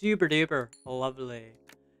 Super duper. Lovely.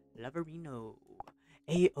 Loverino.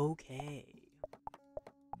 A-okay.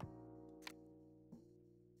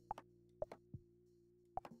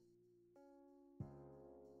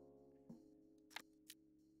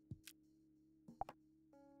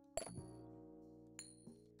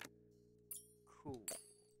 Cool.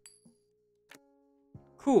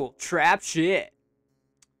 Cool. Trap shit.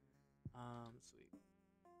 Sweet.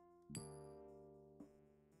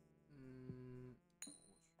 Okay,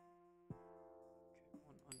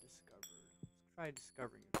 one undiscovered. Let's try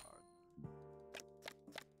discovering a card.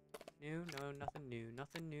 New? No, nothing new.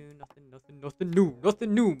 Nothing new. Nothing new.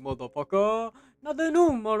 Nothing new, motherfucker. Nothing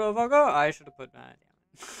new, motherfucker. I should have put that.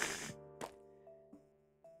 Damn it.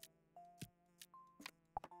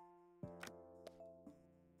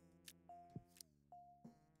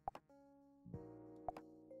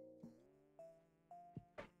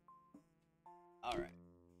 Alright.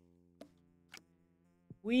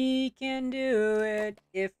 We can do it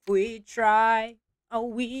if we try. Oh,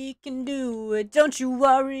 we can do it. Don't you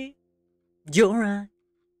worry. You're right.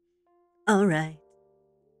 Alright.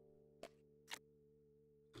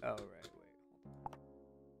 Alright, wait.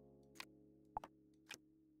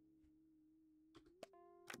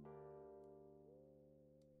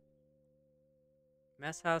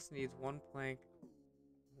 Mess house needs one plank,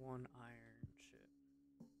 one iron. Shit.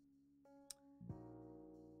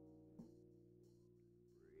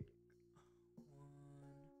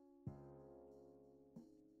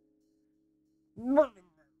 One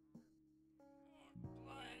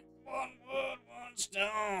plank, one wood, one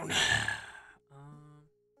stone.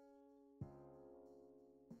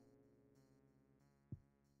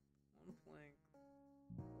 One plank,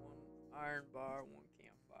 one iron bar, one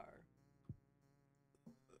campfire.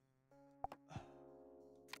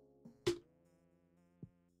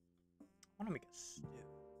 I want to make a stew,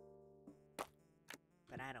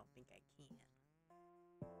 but I don't think I can.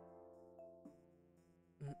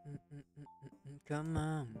 Come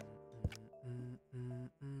on.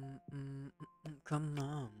 Come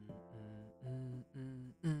on.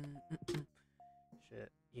 Shit.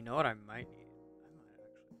 You know what I might need?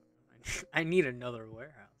 I need another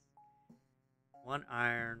warehouse. One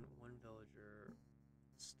iron, one villager.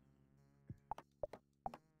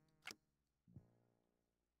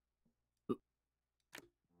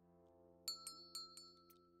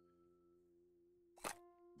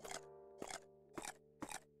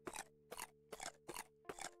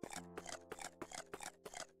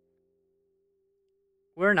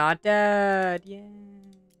 We're not dead. Yeah.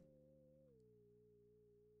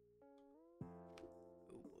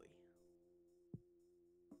 Oh boy.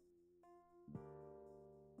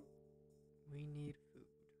 We need food.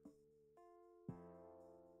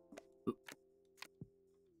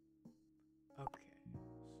 Okay.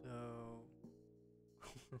 So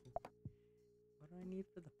what do I need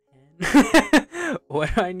for the pen?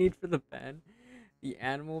 What do I need for the pen? The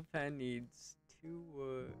animal pen needs 2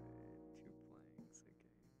 wood, 2 planks.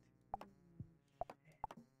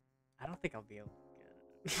 Okay. I don't think I'll be able to get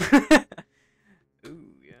it.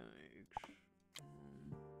 Ooh, yikes.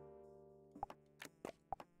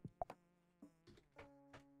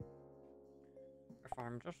 If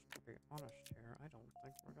I'm just to be honest here, I don't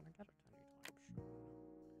think we're gonna get it anytime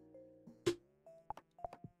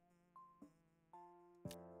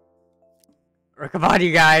soon. Come on,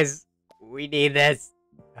 you guys! We need this!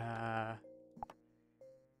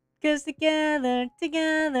 Cause together,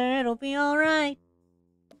 it'll be alright!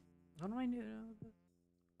 What do I do?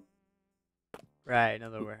 Right,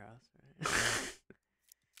 another warehouse. Right?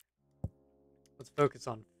 Let's focus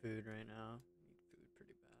on food right now. Need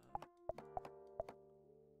food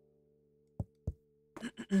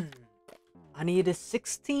pretty bad. I need a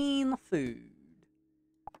 16 food.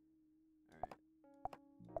 Alright.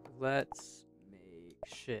 Let's make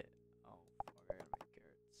shit. Oh, fuck, I gotta make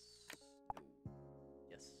carrots. No.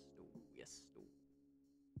 Yes, no.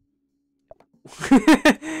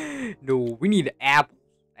 No, we need apples.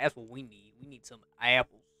 That's what we need. We need some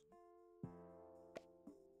apples.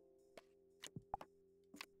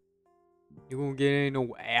 You gonna get any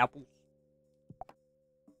no apples?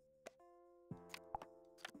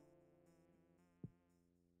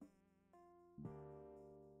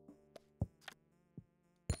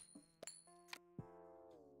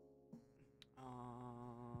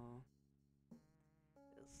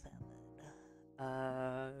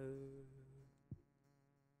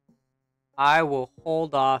 I will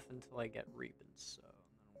hold off until I get Reapin', so then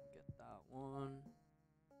we'll get that one.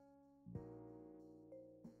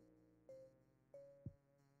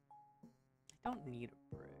 I don't need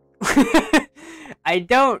a brick. I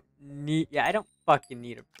don't fucking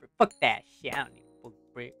need a brick. Fuck that shit. I don't need a fucking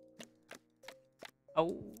brick.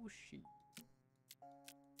 Oh, shit. Oh,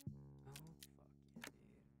 fuck yeah.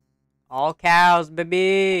 All cows,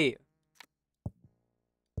 baby.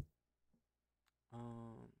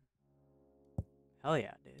 Hell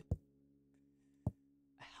yeah, dude.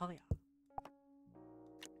 Hell yeah.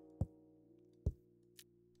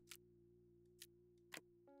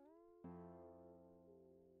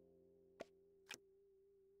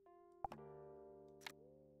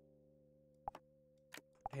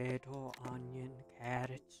 Potato, onion,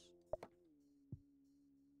 carrots,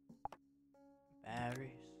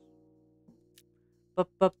 berries.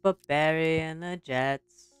 Berry and the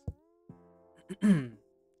Jets.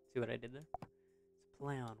 See what I did there? It's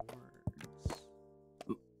play on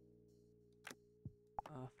words.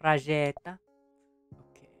 Fragetta.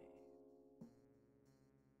 Okay.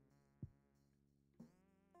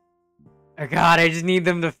 Oh god, I just need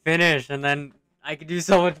them to finish and then I can do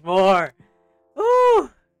so much more. Woo!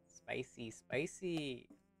 Spicy, spicy.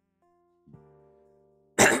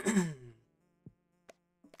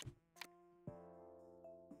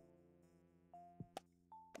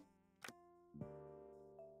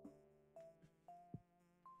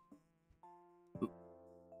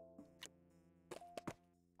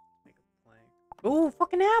 Ooh,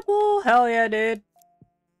 fucking apple! Hell yeah, dude.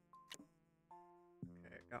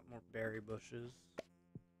 Okay, got more berry bushes.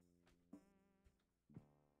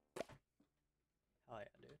 Hell yeah,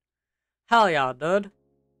 dude. Hell yeah, dude.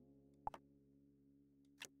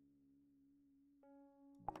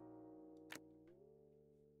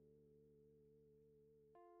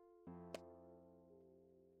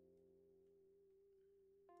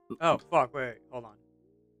 Oh, fuck, wait, hold on.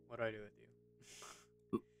 What do I do with you?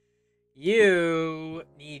 You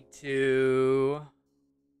need to...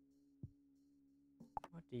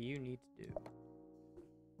 What do you need to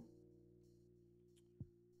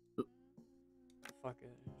do? Fuck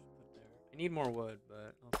it, just put there. I need more wood,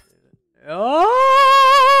 but I'll save it.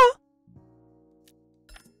 Oh!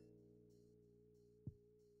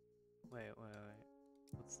 Wait.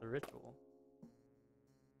 What's the ritual?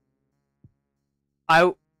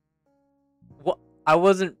 What? I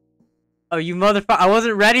wasn't... Oh, you motherfucker! I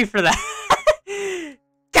wasn't ready for that!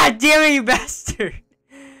 God damn it, you bastard!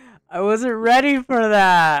 I wasn't ready for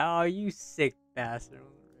that! Oh, you sick bastard. I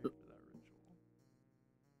wasn't ready for that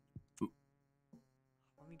ritual.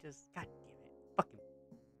 Let me just... God damn it. Fucking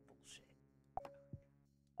bullshit.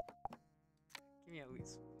 Give me at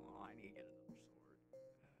least... Oh, I need to get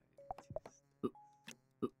another sword.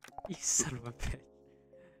 You son of a bitch.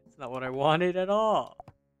 It's not what I wanted at all.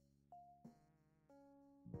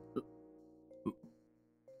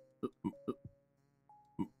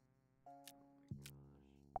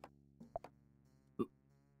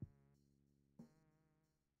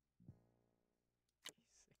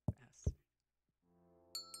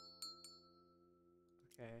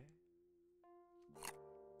 Okay.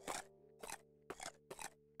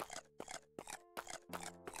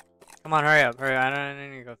 Come on, hurry up, hurry up. I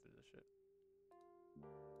need to go through this shit.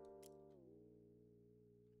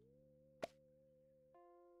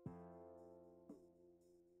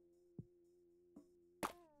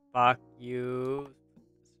 Fuck you.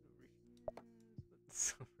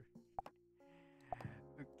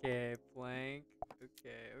 Okay, blank. Okay.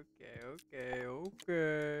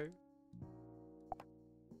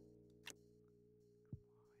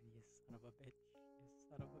 You son of a bitch. You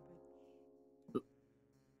son of a bitch.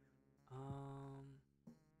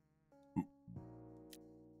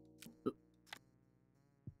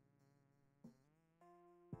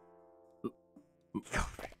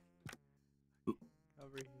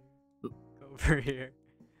 Go over here.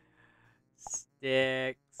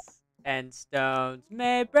 Sticks and stones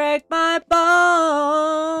may break my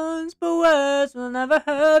bones, but words will never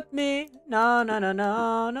hurt me. No. Can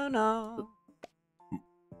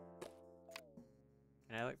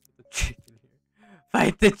I like put the chicken here?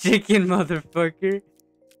 Fight the chicken, motherfucker.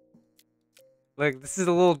 Look, this is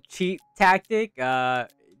a little cheat tactic.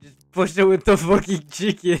 Just push it with the fucking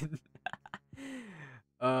chicken.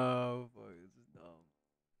 Oh, fuck, this is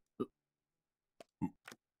dumb.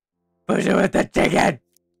 Push it with the chicken!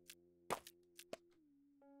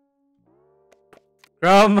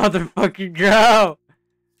 Grow, motherfucker, grow!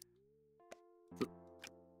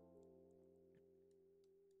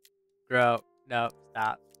 Grow. No,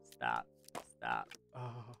 stop.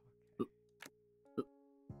 Oh.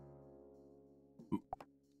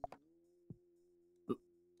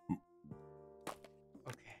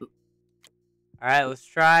 Okay. Alright, let's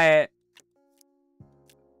try it.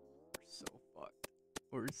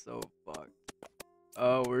 We're so fucked.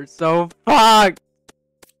 Oh, we're so fucked!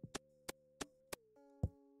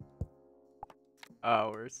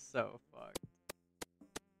 Oh, we're so fucked.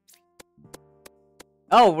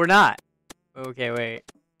 Oh, we're not! Okay, wait.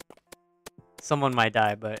 Someone might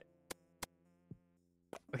die, but...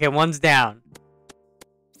 Okay, one's down.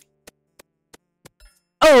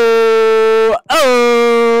 Oh!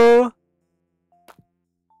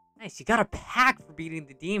 Nice, you got a pack for beating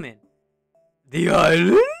the demon. The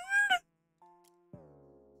island?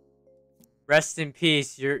 Rest in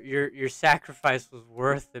peace. Your sacrifice was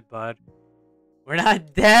worth it, bud. We're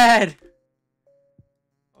not dead.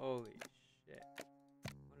 Holy shit.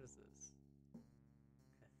 What is this?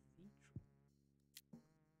 Cathedral.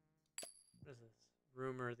 What is this?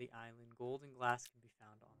 Rumor the island. Gold and glass can be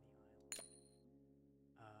found on the island.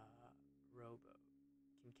 Rowboat.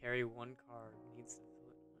 Can carry one card. Needs the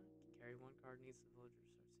village. Can carry one card. Needs the villager.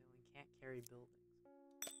 Start sailing. Can't carry buildings.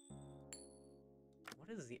 What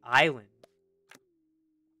is the island?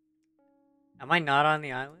 Am I not on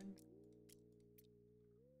the island?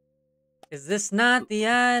 Is this not the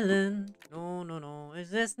island? No.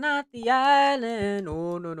 Is this not the island?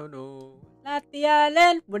 No. Not the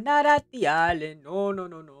island. We're not at the island. No. How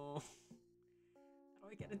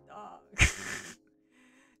do I get a dog?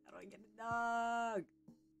 How do I get a dog?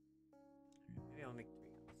 Maybe I'll make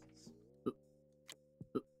 3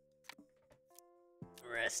 houses.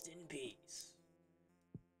 Rest in peace.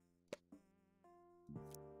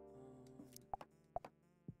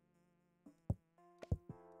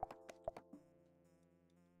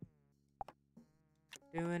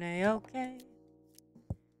 Doing A-okay.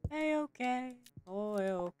 A-okay. Oh,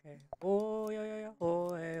 A-okay. Oh, yeah. Oh,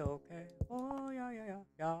 A-okay. Oh, yeah.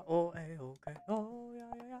 Oh, A-okay. Oh,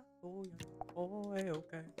 yeah. Oh, yeah. Oh,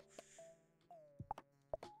 A-okay.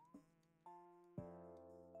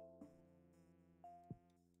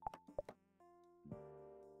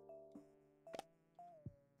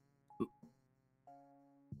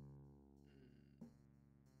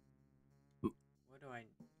 What do I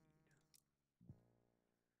need?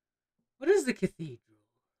 What is the cathedral?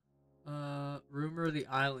 Rumor the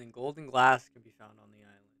island. Golden glass can be found on the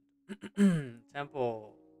island.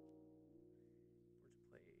 Temple.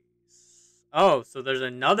 Place. Oh, so there's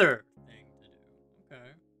another thing to do.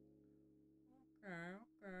 Okay.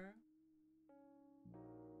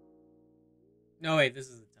 No, wait, this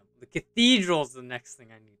is the temple. The cathedral's the next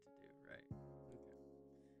thing I need to do, right?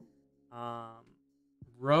 Okay.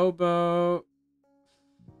 Rowboat.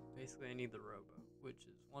 Basically, I need the rowboat, which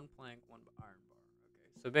is 1 plank, 1 iron bar.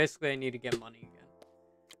 Okay, so basically I need to get money again.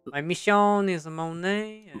 My mission is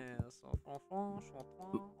monnaie.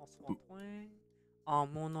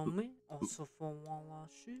 Mon nom on se fait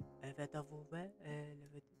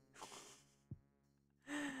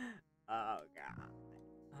Oh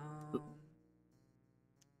god.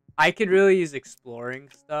 I could really use exploring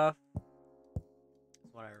stuff. That's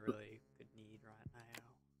what I really could need right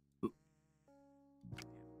now. Let's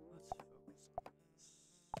focus on this.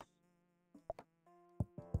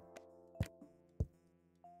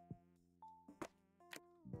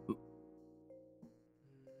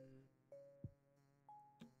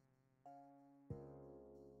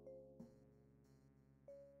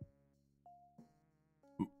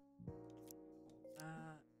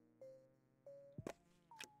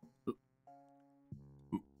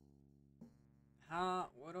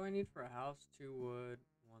 What do I need for a house? 2 wood,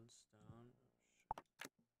 1 stone.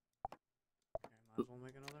 Okay, might as well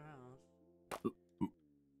make another house.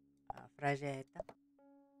 Fragetta.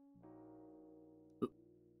 I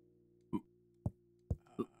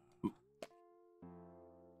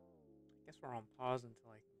guess we're on pause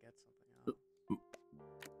until I can get something out.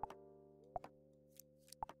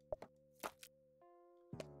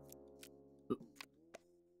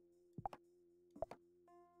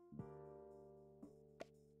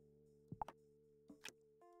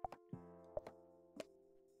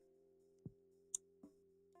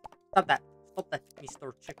 Stop that. Stop that,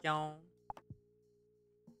 Mr. Chicken.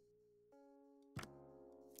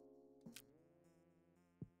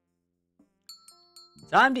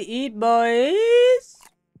 Time to eat, boys.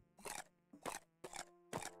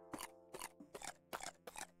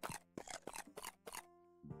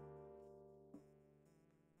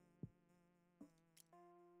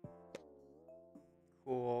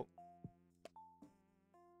 Cool.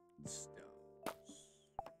 Stones.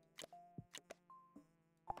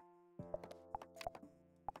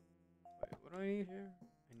 Wait, what do I need here?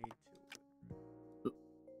 I need 2.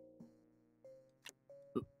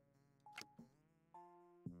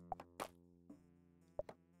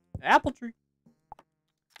 Apple tree.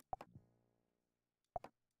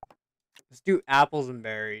 Let's do apples and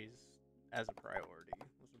berries as a priority.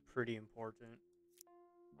 Those are pretty important.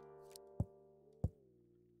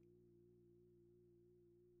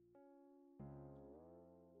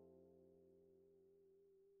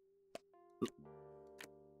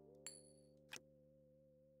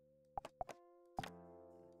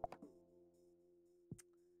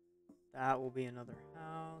 That will be another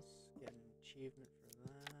house. Get an achievement for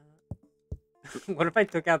that. What if I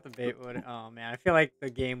took out the baby? Oh man, I feel like the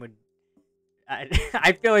game would.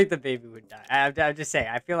 I feel like the baby would die. I'm just saying.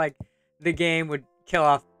 I feel like the game would kill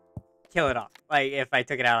it off. Like if I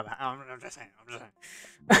took it out of the. I'm just saying. I'm just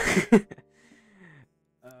saying.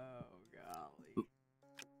 Oh golly.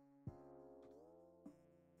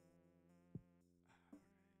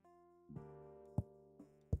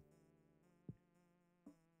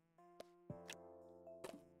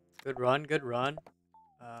 Good run. Good run.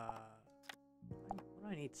 What do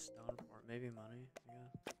I need stone for? Maybe money. I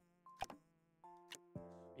guess.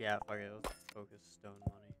 Yeah, fuck it. Let's focus stone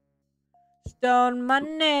money. Stone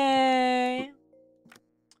money.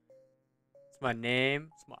 It's my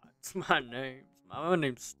name. It's my name. My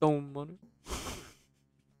name's Stone Money. Hey,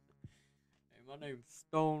 my name's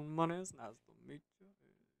Stone Money. It's nice to meet you.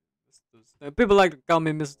 Mr. Stone. People like to call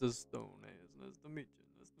me Mr. Stone. Hey, it's nice to meet you.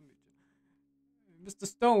 Nice to meet you. Hey, Mr.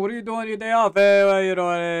 Stone, what are you doing your day off? Hey, well, you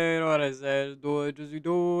know what I said. Do it as you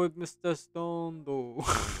do it, Mr. Stone. Do.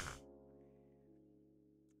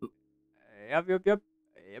 Yep.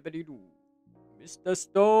 Yabbity do. Mr.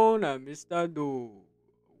 Stone and Mr. Do.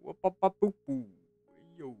 Whoop-a-pa-poo-poo.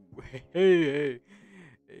 Yo, hey.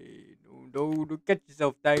 Hey, don't catch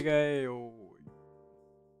yourself, tiger. Hey, oh.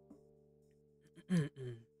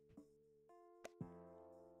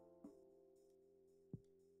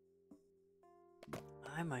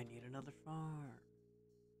 I might need another farm.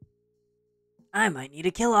 I might need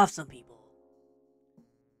to kill off some people.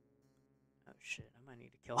 Oh shit, I might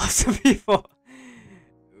need to kill off some people. Oh,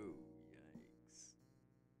 yikes.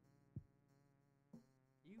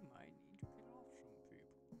 You might need to kill off some people.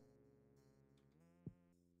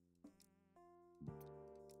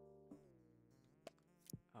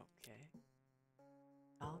 Okay.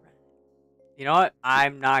 Alright. You know what? I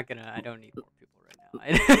don't need more people right now.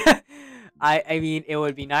 I mean, it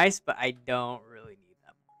would be nice, but I don't really need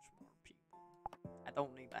that much more people. I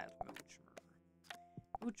don't need that much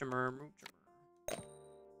more. Moochamer.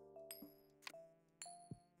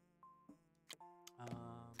 Yeah,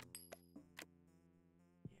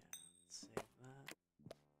 let's save that.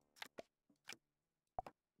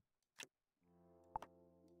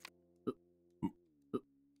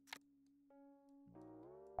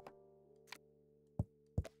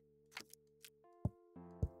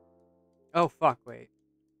 Oh, fuck, wait.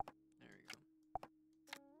 There we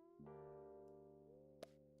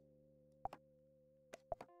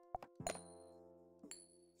go.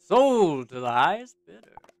 Sold to the highest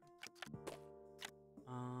bidder.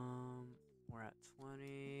 We're at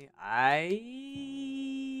 20.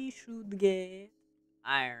 I should get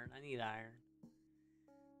iron. I need iron.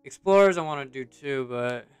 Explorers I want to do too,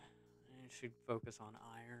 but I should focus on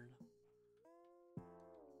iron.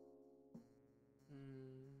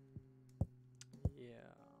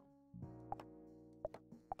 Yeah.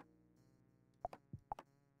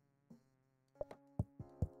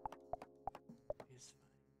 He's fine.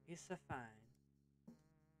 He's so fine.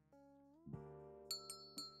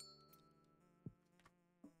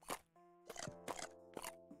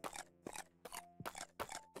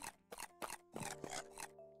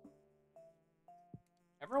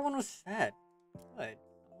 Everyone was fed. Good.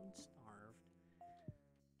 No one starved.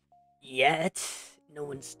 Yet. No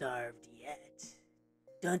one starved yet.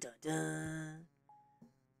 Dun dun dun.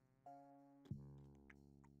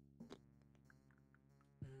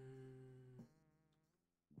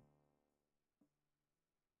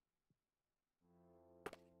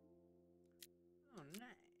 Oh,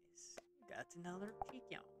 nice. Got another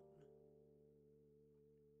chicken.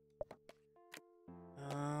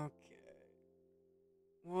 Okay.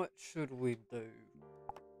 What should we do?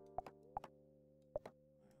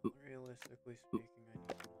 Well, realistically speaking, I need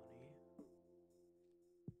money.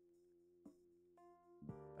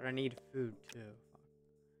 But I need food too.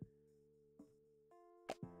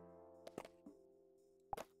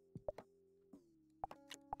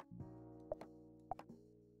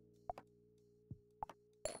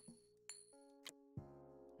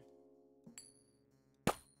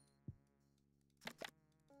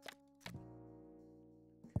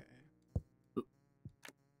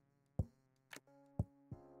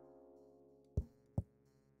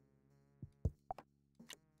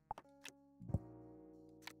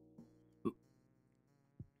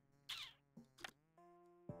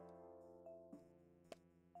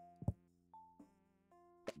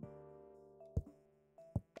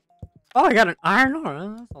 Oh, I got an iron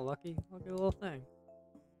ore. That's a lucky little thing.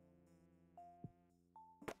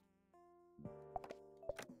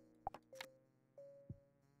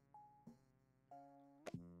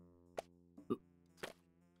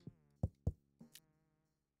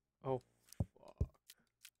 Oh, fuck.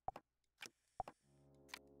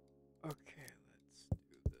 Okay, let's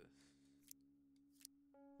do this.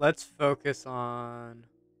 Let's focus on...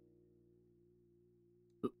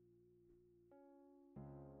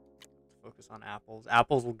 Focus on apples.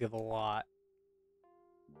 Apples will give a lot.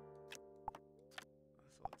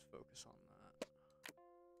 So let's focus on that.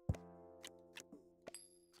 Okay.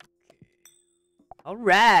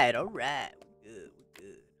 Alright. We're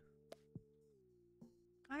good.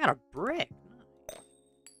 I got a brick. Nice.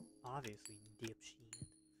 Obviously, dipshit.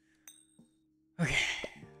 Okay.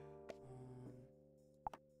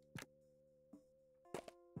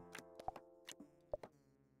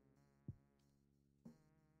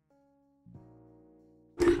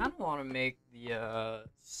 I kind of want to make the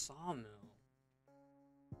sawmill.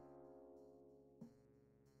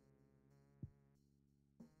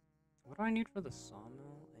 What do I need for the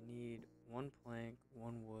sawmill? I need 1 plank,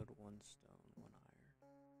 1 wood, 1 stone, 1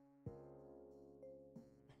 iron.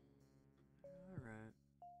 Alright.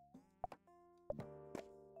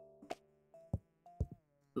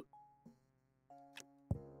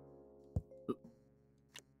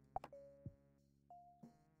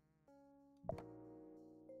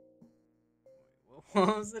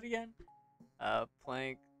 What was it again?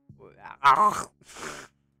 Plank.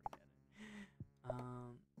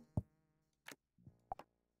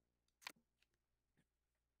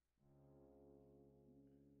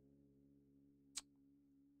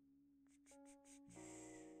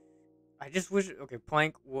 I just wish. Okay,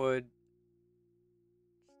 plank, wood,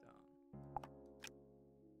 stone.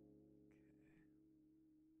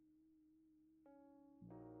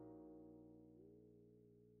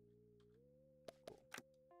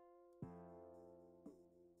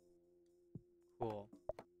 Cool.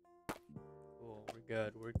 We're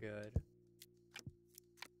good. We're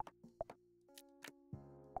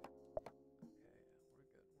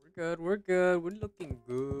good. We're looking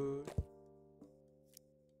good.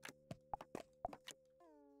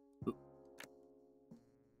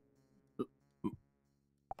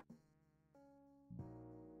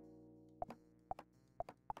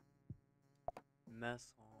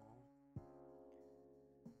 Mess hall.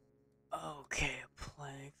 Okay, a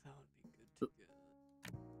plank. That would be good to get.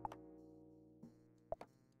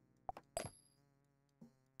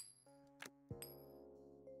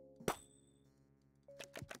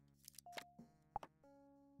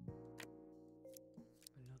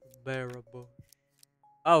 berry bush.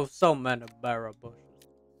 Oh, so many berry bushes.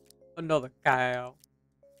 Another cow.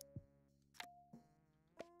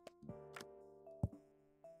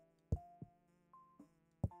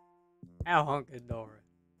 How hunky dory.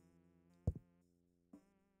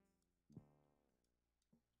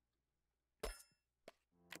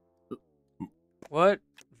 What?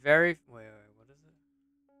 Wait, what is it?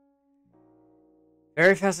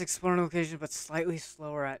 Very fast exploring locations, but slightly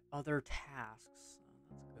slower at other tasks.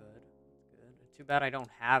 Oh, that's good. That's good. Too bad I don't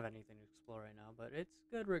have anything to explore right now, but it's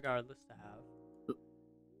good regardless to have.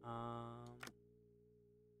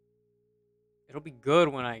 It'll be good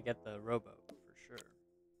when I get the rowboat, for sure.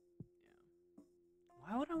 Yeah.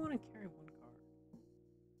 Why would I want to carry one card?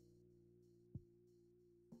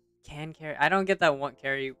 Can carry. I don't get that one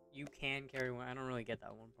carry. You can carry one. I don't really get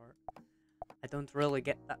that one part. I don't really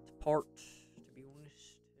get that part, to be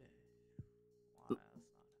honest. Why?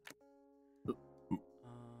 That's not.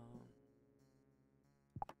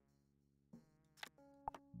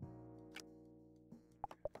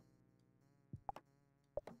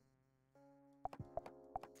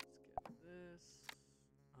 Let's get this.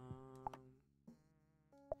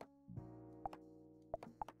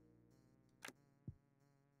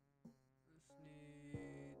 This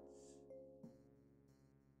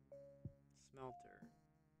needs smelter,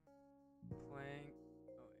 plank. Oh wait,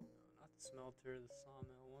 no, not the smelter. The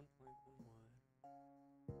sawmill. One plank, one wood.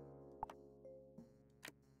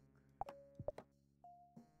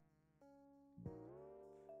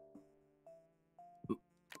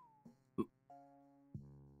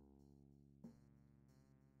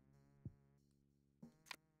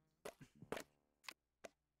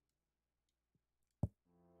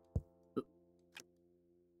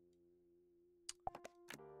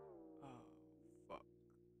 Oh fuck.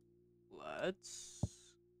 Let's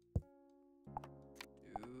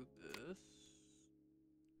do this.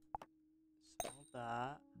 Sell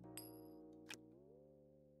that.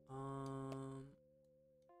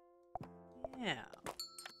 Yeah.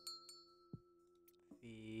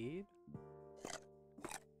 Feed.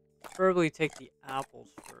 Preferably take the apples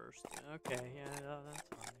first. Okay, yeah, no, that's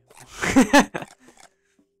fine.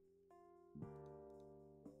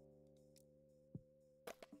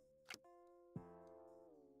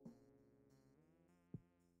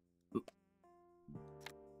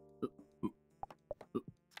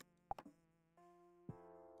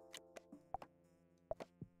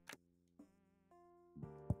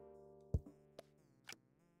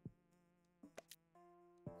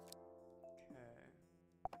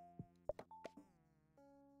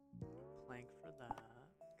 Plank for that.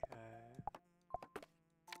 Okay.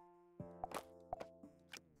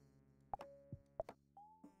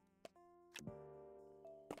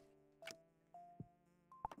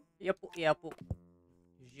 Apple, apple.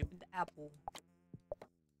 Zip the apple.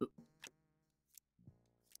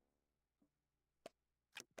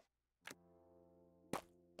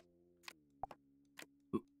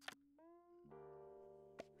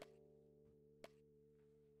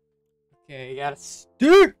 Okay, I got a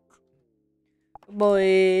stick.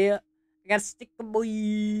 Boy. I got a stick,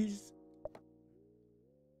 boys.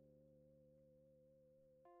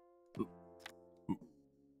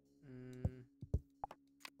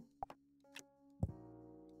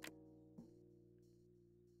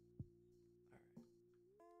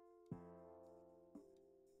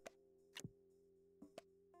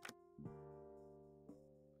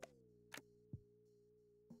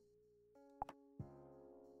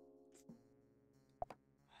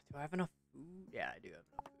 Do I have enough food? Yeah, I do have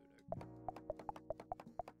enough food.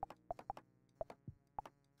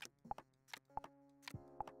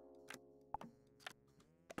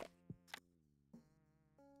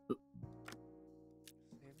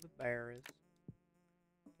 Save the berries.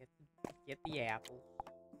 Get the apples.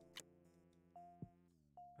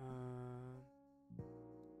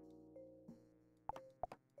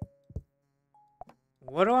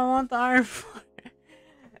 What do I want the iron for?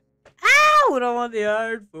 Ah! What do I want the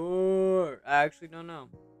iron for? I actually don't know.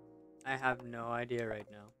 I have no idea right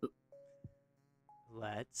now.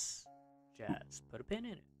 Let's just put a pin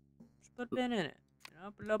in it. Just put a pin in it. You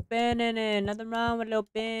know, put a little pin in it. Nothing wrong with a little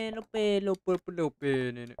pin. Put a little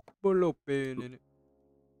pin in it. Put a little pin in it.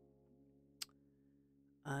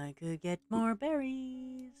 I could get more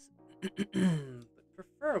berries. But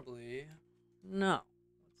preferably, no.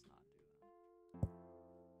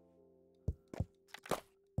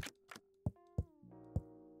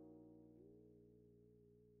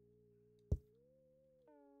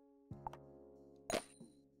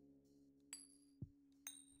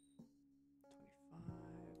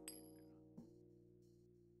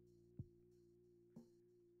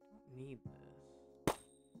 Need this.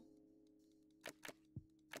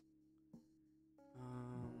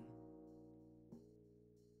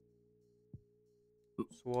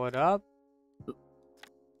 What up?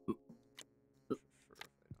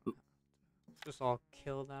 Just all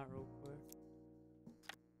kill that real quick.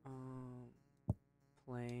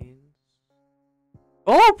 Planes.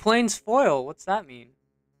 Oh, planes foil. What's that mean?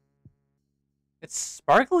 It's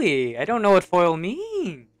sparkly. I don't know what foil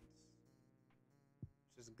means.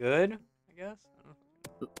 Which is good, I guess. I don't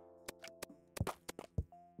know.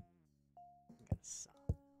 Let's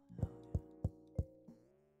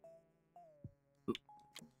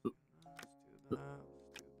do that.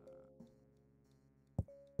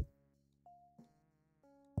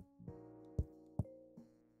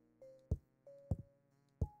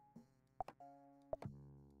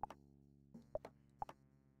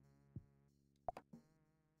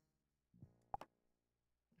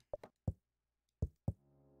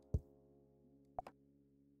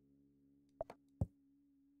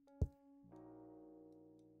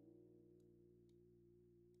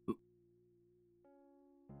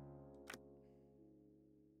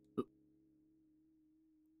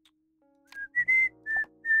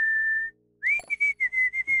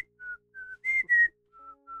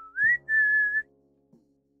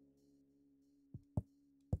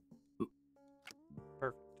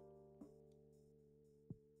 Perfect.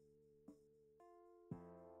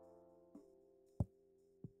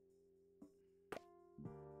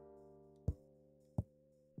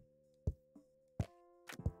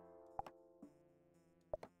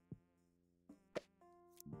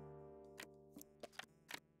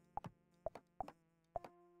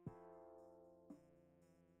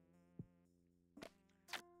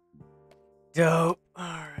 Dope.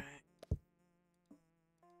 Alright.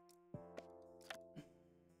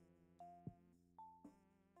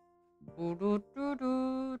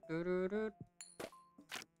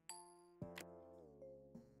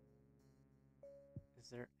 Is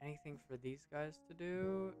there anything for these guys to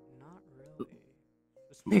do? Not really.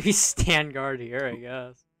 Just maybe stand guard here, I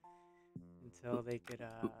guess. Until they could,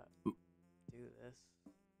 do this.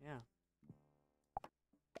 Yeah.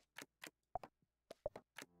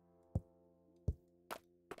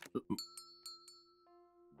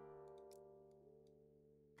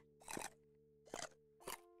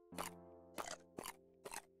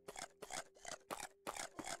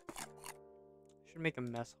 Should make a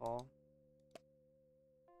mess hall.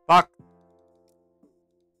 Fuck!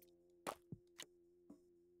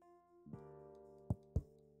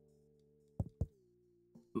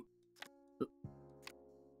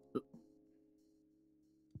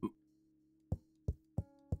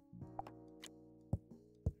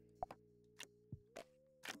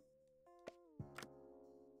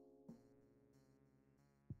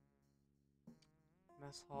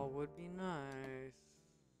 Mess hall would be nice.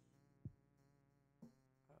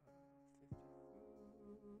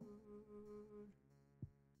 50 food.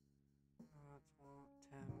 Let's want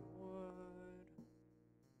 10 wood.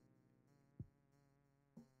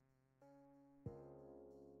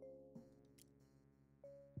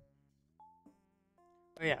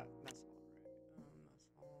 Oh yeah, mess hall, right? Mess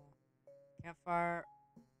hall. Campfire.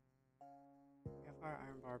 Campfire,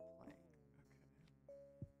 iron bar, plank.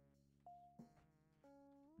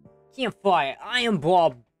 Okay. Campfire, iron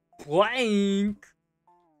bar, plank.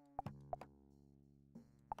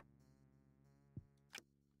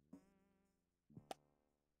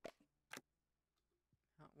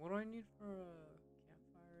 What do I need for a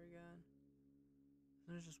campfire again?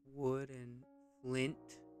 There's just wood and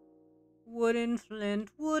flint. Wood and flint,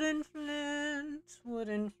 wood and flint, wood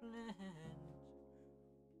and flint.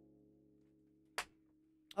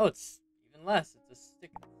 Oh, it's even less. It's a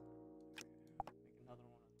stick. Make another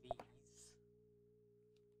one of these.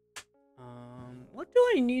 What do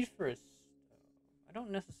I need for a stove? I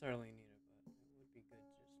don't necessarily need it, but it would be good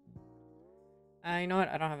just. You know what?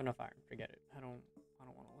 I don't have enough iron. Forget it. I don't want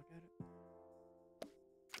to look at it.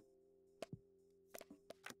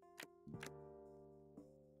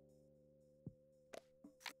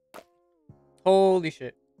 Holy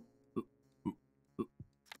shit.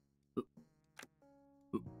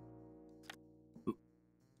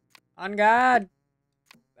 On God.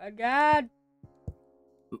 Bad God.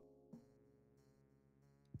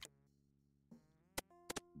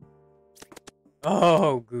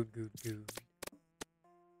 Oh, good.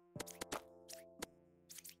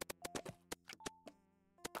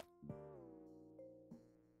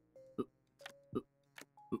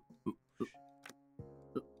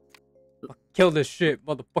 Kill this shit,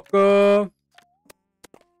 motherfucker.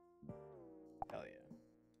 Hell yeah.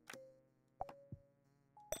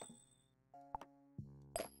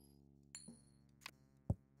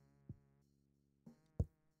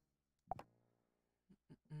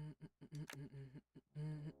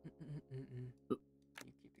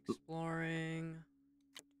 You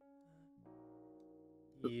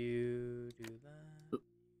You do that.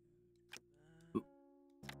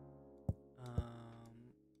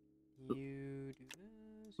 You do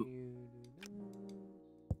this. You do this.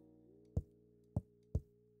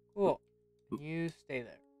 Cool. You stay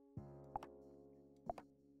there.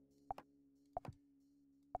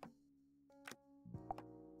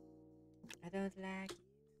 I don't like it.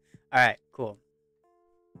 Alright, cool.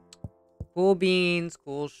 Cool beans,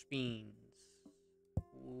 cool beans.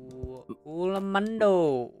 Cool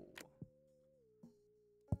Mundo.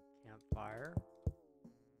 Campfire.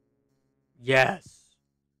 Yes.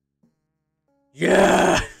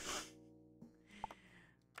 Yeah.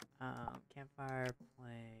 Campfire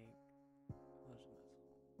plank.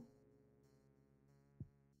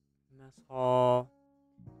 Mess hall.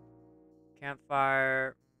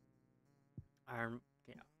 Campfire. Iron.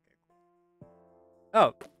 Yeah. Okay. Cool.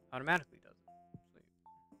 Oh, automatically does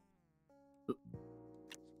it.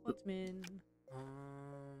 Sportsman.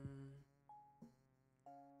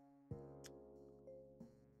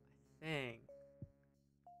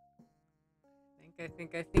 I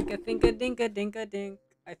think. I think. A dink. A dink. A dink. I think. A dink.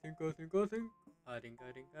 A dink.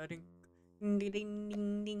 A dink. Ding ding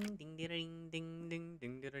ding ding ding ding ding ding ding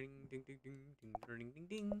ding ding ding ding ding ding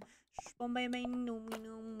ding. Bombay may no me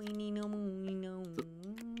no me no me no.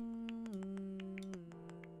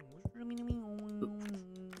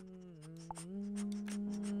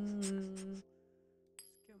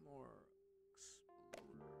 Let's get more explorers.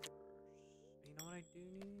 You know what I do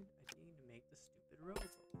need? I need to make the stupid rowboat,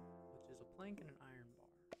 which is a plank and an iron bar.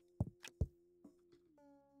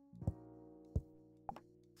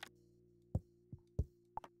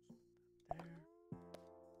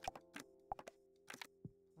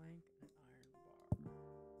 Plank and iron bar.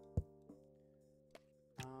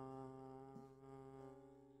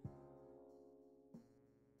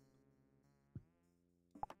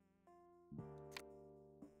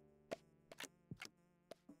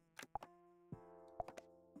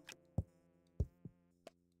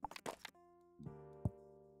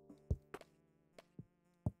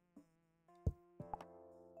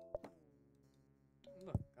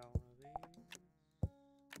 Look, got one of these.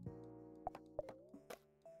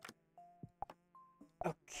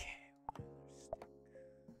 Okay, cool.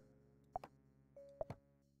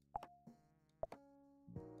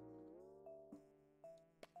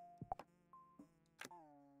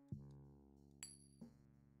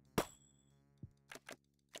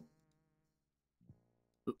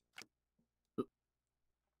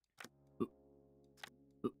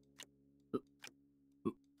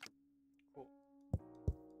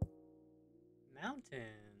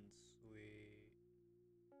 Mountains, sweet.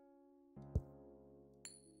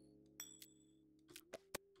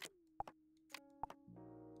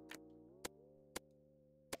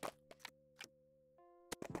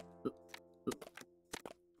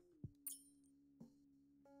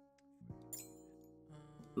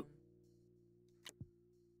 Let's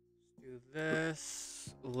do this.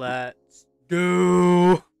 Let's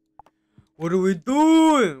do. What are we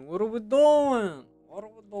doing? What are we doing? What are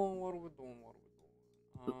we doing? What are we doing? What are we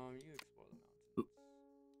doing? You explore the mountains.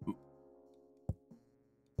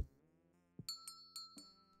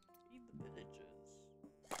 Feed the villages.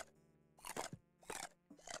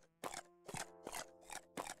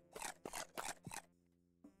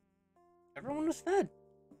 Everyone was fed.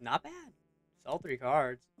 Not bad. Sell 3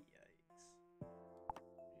 cards. Yikes.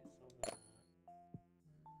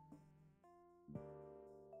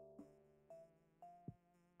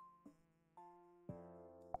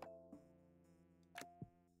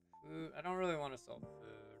 Food. I don't really want to sell food.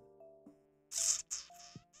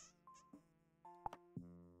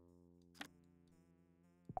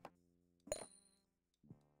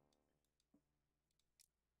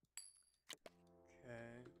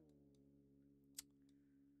 Okay.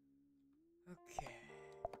 Let's do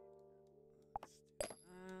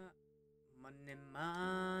that. Money,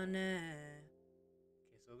 money.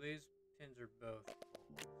 Okay, so these pins are both full,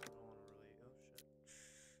 so I don't want to really.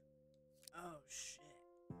 Oh shit.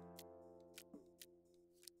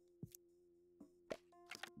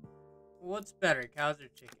 What's better, cows or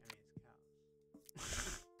chicken? I mean, it's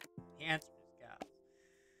cows. The answer is cows.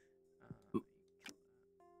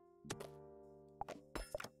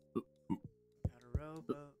 Got a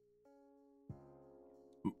rowboat.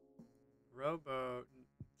 Rowboat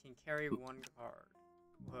can carry 1 card.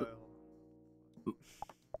 Well.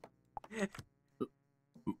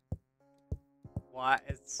 Why?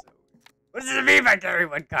 It's so weird. What does it mean by carry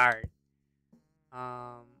 1 card?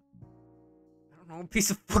 I don't know, a piece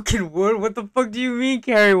of fucking wood? What the fuck do you mean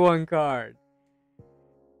carry 1 card? Oh,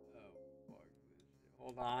 fuck this shit.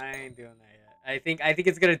 Hold on, I ain't doing that yet. I think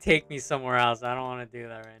it's gonna take me somewhere else. I don't want to do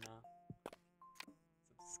that right now.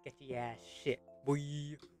 Some sketchy ass shit,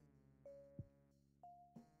 boy.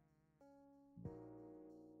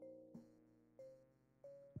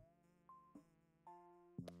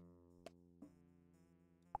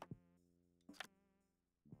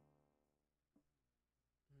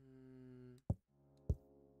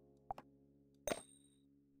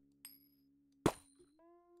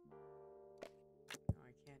 No,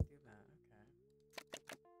 I can't do that. Okay.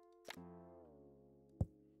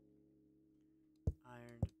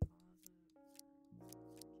 Iron deposit.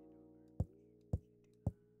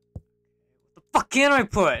 What the fuck can I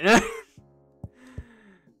put?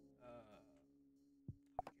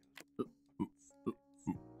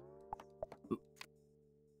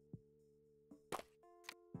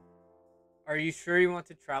 Are you sure you want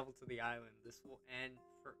to travel to the island? This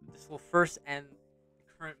will first end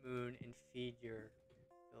the current moon and feed your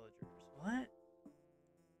villagers. What?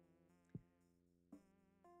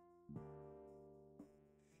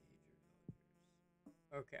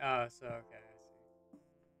 Okay. So okay,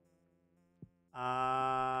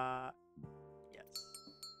 I see. Yes.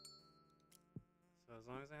 So as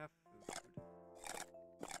long as I have food,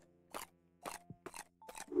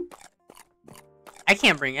 I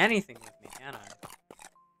can't bring anything with me, can I?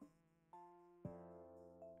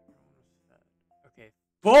 Okay.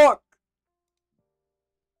 Fuck.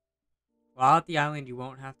 While at the island, you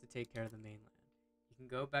won't have to take care of the mainland. You can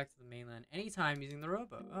go back to the mainland anytime using the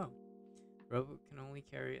rowboat. Oh. The rowboat can only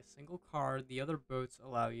carry a single card. The other boats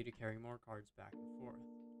allow you to carry more cards back and forth.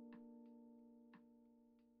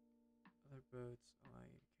 Other boats allow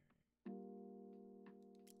you to carry.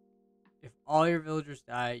 If all your villagers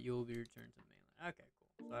die, you will be returned to the mainland. Okay,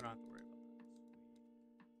 cool. So I don't have to worry about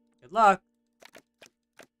that. Good luck.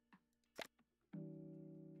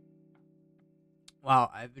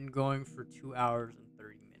 Wow, I've been going for 2 hours and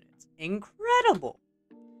 30 minutes. Incredible!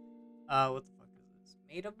 What the fuck is this?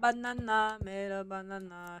 Made a banana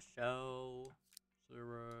shell.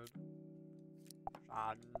 Road.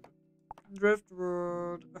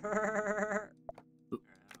 Driftwood.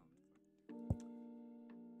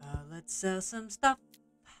 Let's sell some stuff.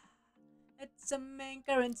 It's a main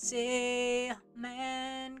currency.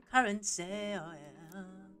 Man currency. Oh yeah.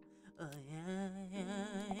 Oh yeah, yeah,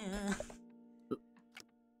 yeah.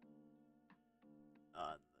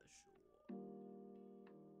 On the shore.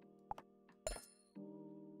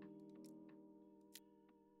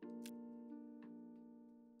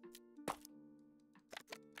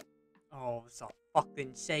 Oh, it's a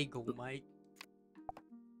fucking seagull, mate.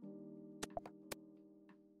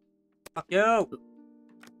 Fuck you! Fuck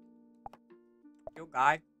you, guy.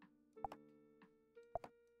 I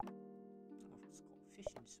don't know if it's called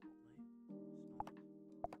fishing spot, mate.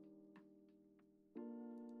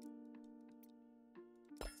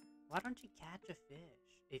 Why don't you catch a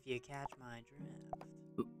fish if you catch my drift?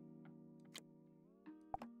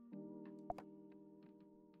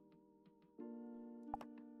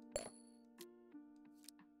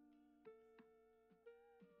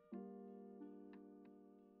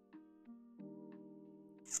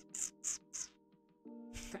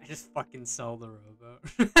 I just fucking sell the rowboat.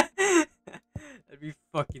 That'd be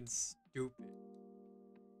fucking stupid.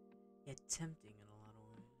 Yet tempting in a lot of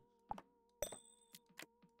ways.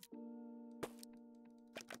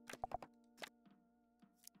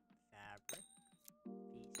 Fabric.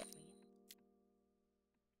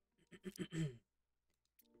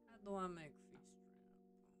 How do I make fish strap?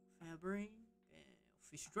 Fabric.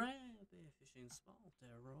 Fish strap. Fishing spot.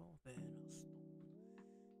 Roll.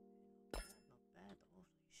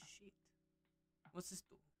 Shit. What's this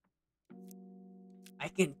do? I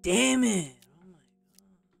can damn it! Oh my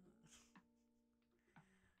god.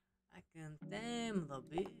 I can damn the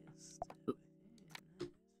beast. Very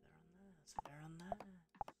nice.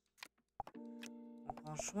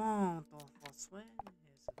 Franchement, c'est very nice.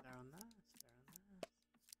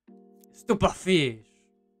 Stupid fish!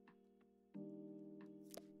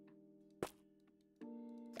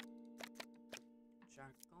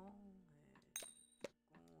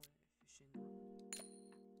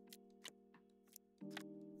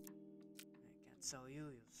 Sell you,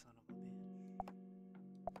 you son of a bitch.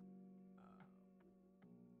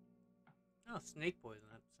 Oh, snake poison.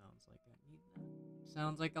 That sounds like I need that.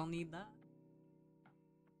 Sounds like I'll need that.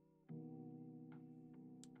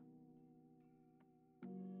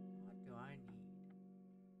 What do I need?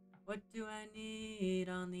 What do I need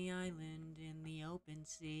on the island in the open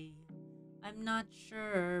sea? I'm not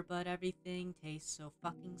sure, but everything tastes so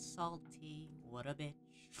fucking salty. What a bitch.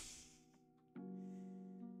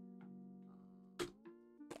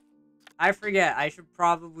 I forget. I should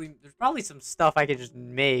probably... There's probably some stuff I could just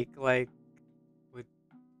make, like... With...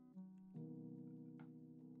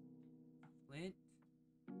 Flint?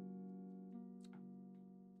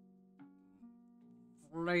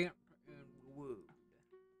 Flint and wood.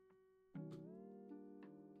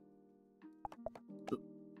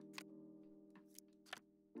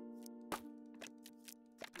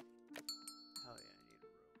 Hell yeah, I need a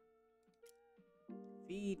rope.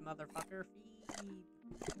 Feed, motherfucker, feed!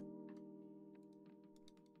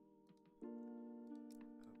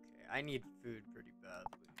 Okay, I need food pretty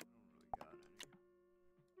badly. I don't really got any.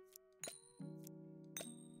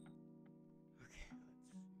 Okay, let's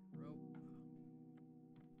see.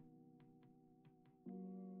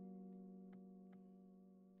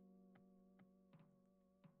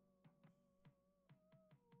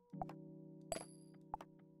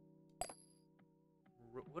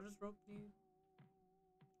 Rope. What does rope need?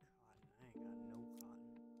 Cotton. I ain't got no cotton.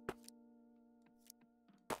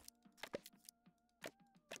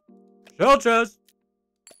 Shell chest!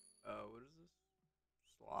 What is this?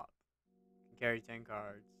 Slop. Can carry 10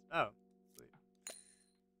 cards. Oh, sweet.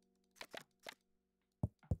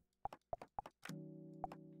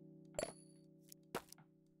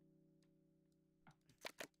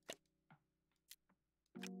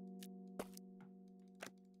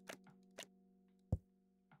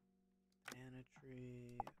 Banana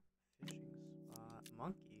tree. Fishing spot.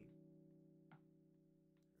 Monkey.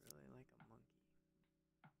 Really like a monkey.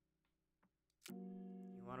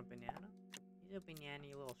 You want a banana? Here's a banana,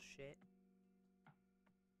 you little shit.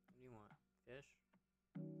 What do you want? Fish?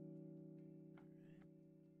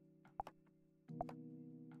 Food.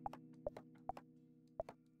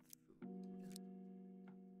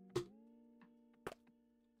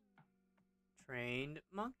 Trained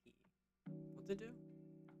monkey. What's it do?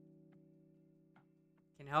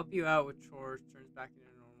 Can help you out with chores, turns back into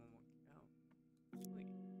a normal monkey.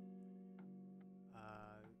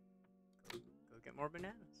 Oh, sweet. Go get more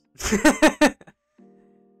bananas.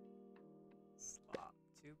 Slop.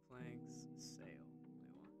 2 planks. Sail.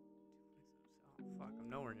 Oh, fuck. I'm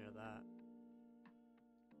nowhere near that.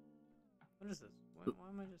 What is this? Why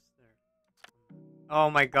am I just there? Oh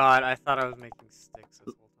my god. I thought I was making sticks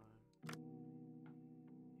this whole time.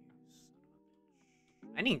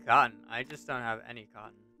 I need cotton. I just don't have any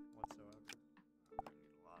cotton whatsoever. I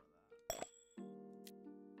need a lot of that.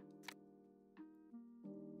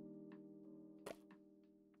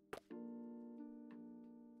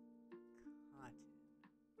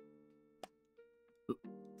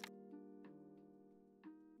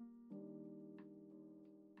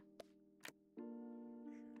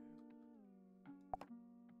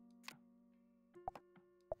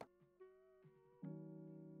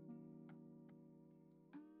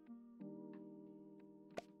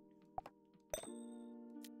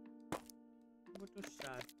 What a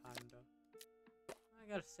sad panda. I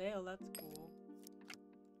got a sail, that's cool.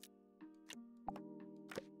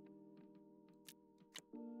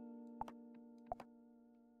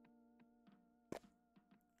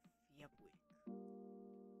 Yep.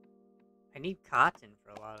 I need cotton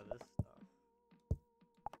for a lot of this stuff.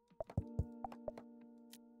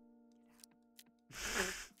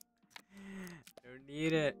 I don't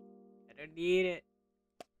need it. I don't need it.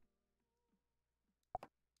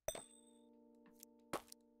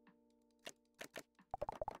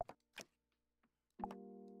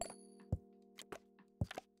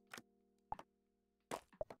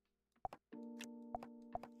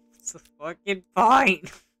 What's the fucking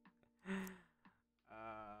point?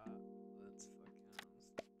 Let's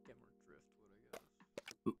get more driftwood, I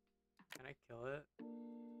guess. Can I kill it?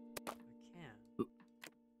 I can.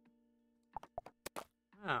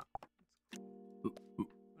 Oh, that's cool.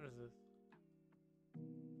 What is this?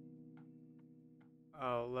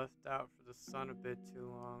 Oh, left out for the sun a bit too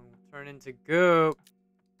long. Turn into goop.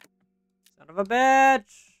 Son of a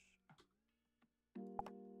bitch!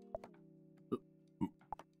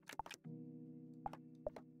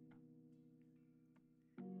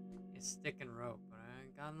 It's stick and rope, but I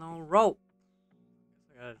ain't got no rope.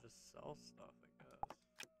 Guess I gotta just sell stuff, I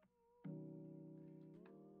guess.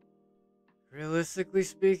 Realistically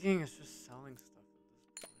speaking, it's just selling stuff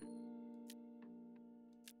at this point.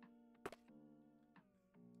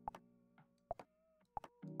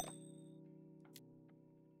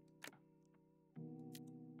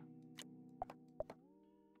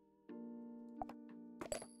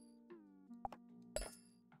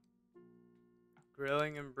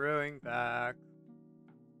 Grilling and brewing back.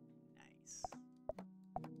 Nice.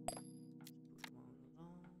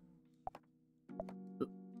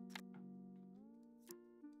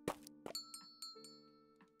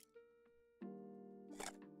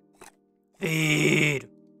 Feed.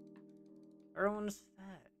 Everyone's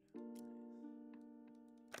fed.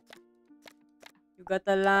 You got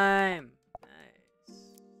the lime.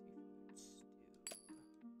 Nice.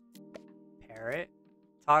 Parrot.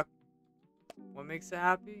 Talk. What makes it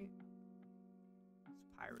happy?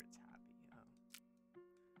 Pirates happy.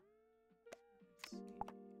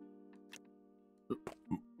 Oh.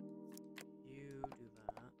 You do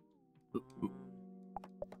that. Still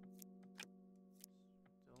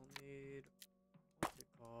need. What's it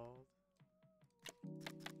called? I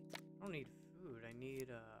don't need food. I need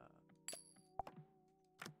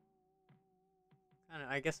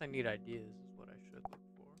I guess I need ideas. Is what I should look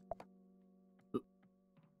for.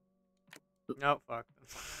 No, fuck.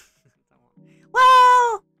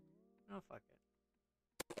 Well. No, fuck it.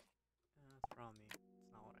 That's from me.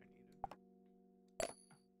 It's not what I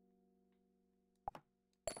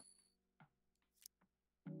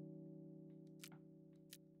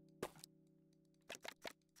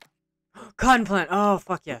needed. Cotton plant! Oh,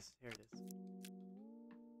 fuck yes. Here it is.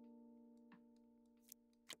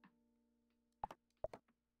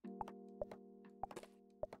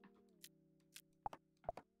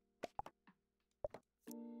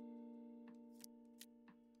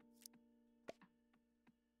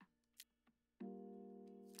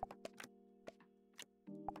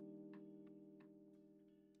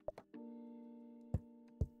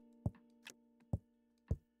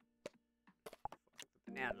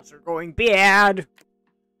 Bananas are going bad!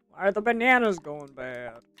 Why are the bananas going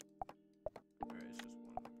bad? Alright, it's just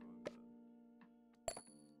one of them going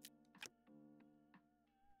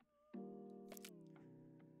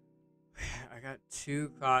bad. I got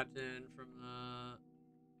 2 cotton from the...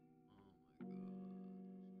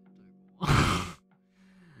 Oh my god.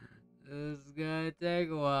 This is gonna take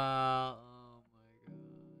a while. Oh my gosh.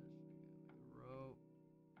 Rope.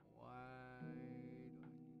 Why do I need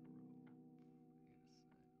rope?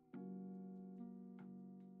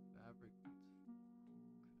 Fabric needs okay.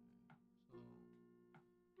 So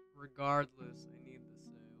regardless, I need the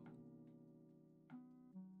sail.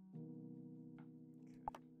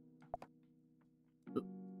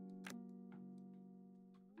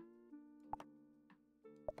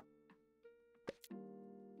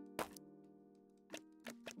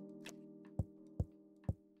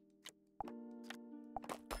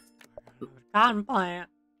 Cotton plant.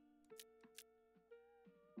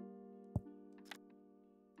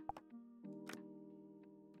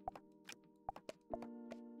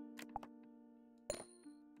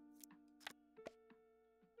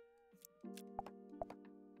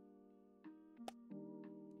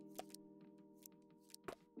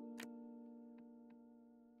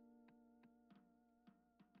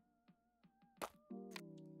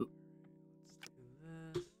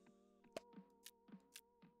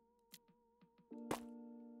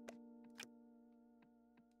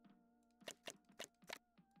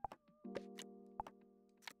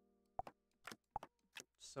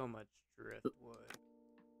 So much driftwood.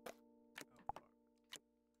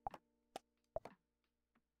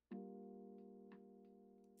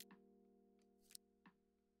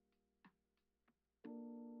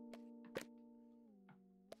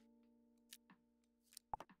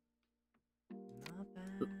 Oh, fuck. Not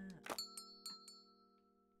bad.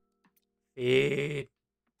 Feed.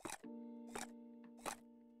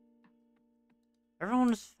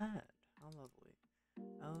 Everyone's fed. How lovely.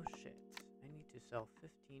 Oh shit. I need to sell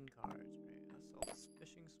 15 cards. Right, I'll sell this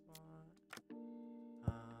fishing spot.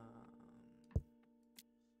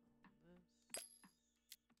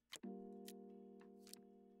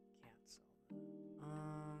 Can't sell that.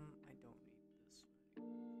 I don't need this many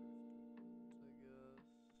driftwoods,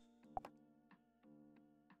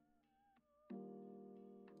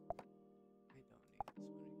 I guess. I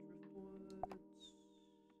don't need this many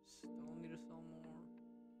driftwoods. Still need to sell more.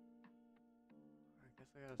 I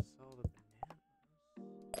guess I gotta sell the bananas.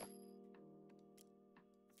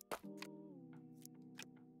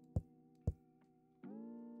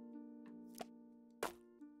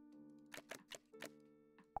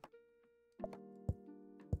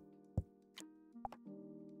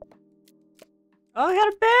 Oh, I got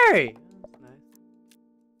a berry! That's nice.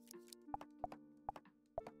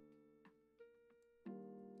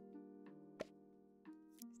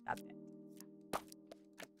 Stop it.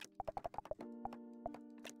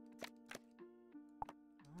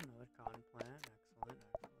 Oh, another cotton plant. Excellent,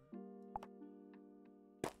 excellent.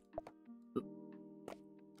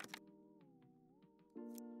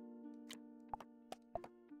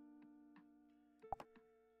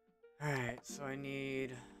 Alright, so I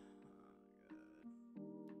need...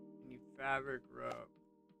 fabric rope.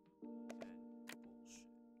 And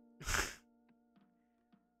bullshit.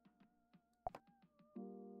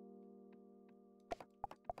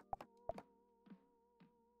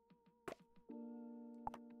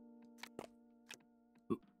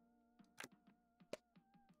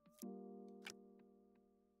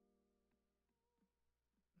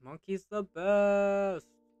 Monkey's the best.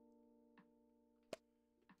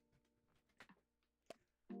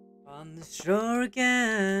 On the shore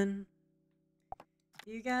again.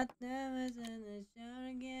 You got diamonds on the shore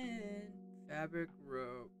again. Fabric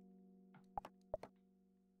rope.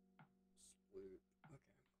 Split.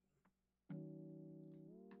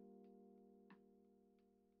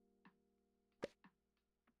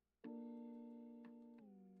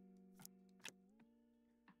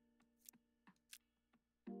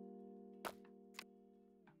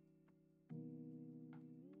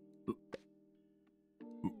 Okay.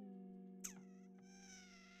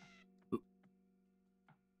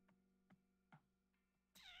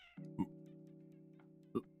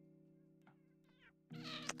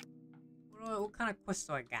 What kind of quest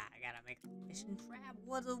do I got? I gotta make a fishing trap?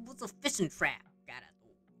 What's a fishing trap? Gotta do.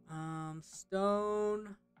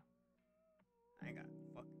 Stone. I got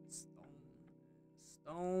fucking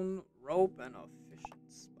stone, rope, and a fishing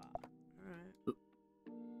spot. Alright. Dope.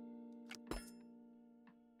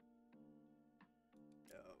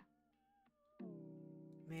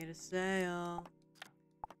 Made a sail.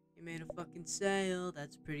 You made a fucking sail.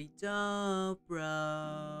 That's pretty dope,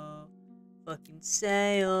 bro. Fucking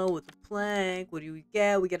sail with a plank. What do we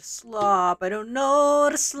get? We get a slop. I don't know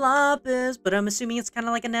what a slop is, but I'm assuming it's kind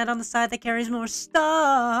of like a net on the side that carries more stuff.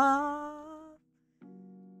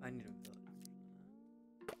 I need a village.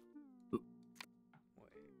 Wait,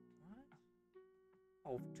 what?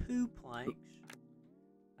 Oh, 2 planks.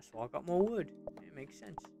 That's why I got more wood. It makes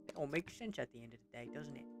sense. It all makes sense at the end of the day,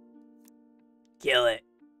 doesn't it? Kill it.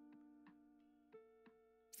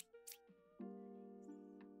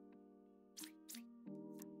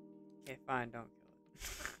 Okay, fine, don't kill it.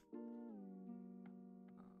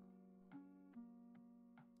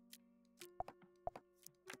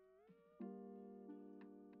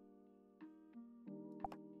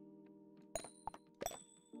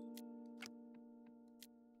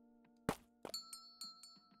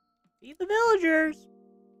 Feed the villagers!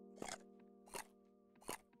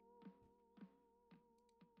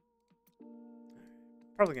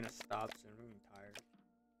 Probably gonna stop soon, I'm getting tired.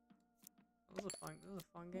 This was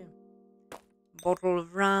a fun game. Bottle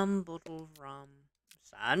of rum.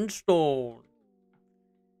 Sandstone.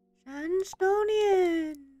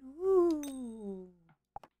 Sandstonian. Ooh.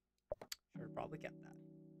 Should have probably kept that.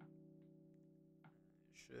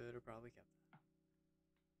 Should have probably kept that.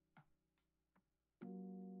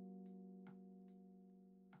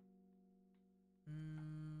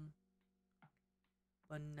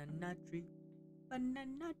 Banana tree.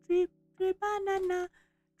 Banana tree. Tree banana.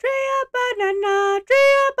 Tree a banana.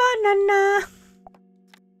 Tree a banana.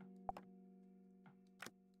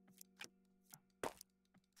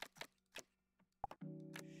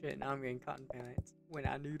 Shit, now I'm getting cotton pants when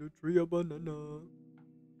I need a tree of banana.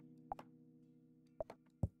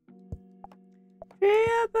 Tree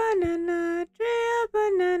of banana, tree of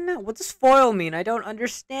banana. What does foil mean? I don't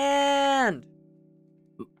understand.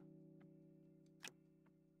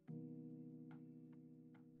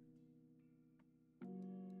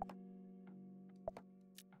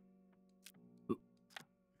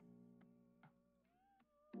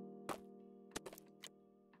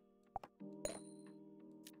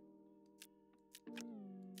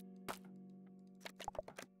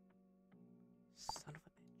 Son of a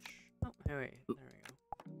bitch. Oh, hey, wait, there we go.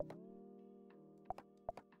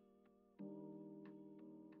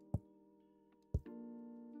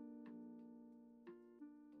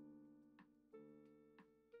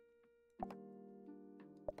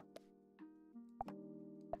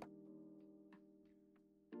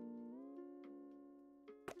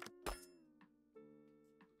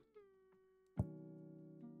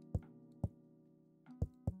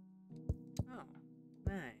 Oh,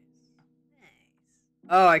 nice.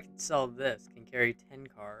 Oh, I can sell this. Can carry 10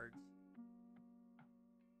 cards.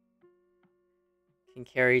 Can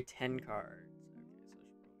carry 10 cards.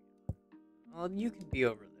 Okay, so I should probably... Well, you could be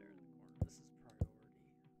over there in the corner. This is priority.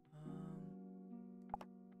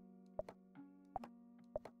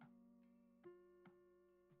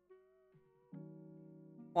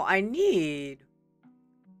 Well, I need...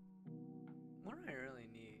 What do I really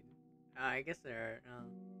need? I guess there are...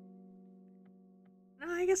 No,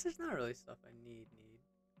 I guess there's not really stuff I need to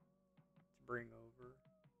bring over.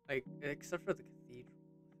 Like, except for the cathedral,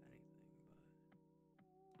 if anything,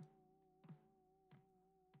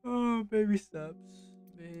 but... Oh, baby steps.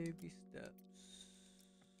 Baby steps.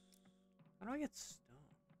 How do I get stone?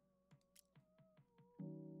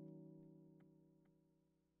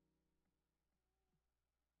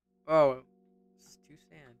 Oh, it's 2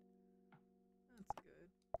 sand. That's good.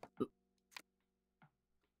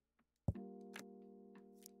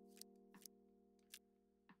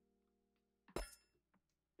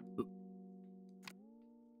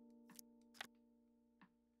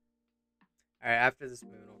 Alright, after this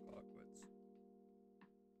moon, I'll call it quits.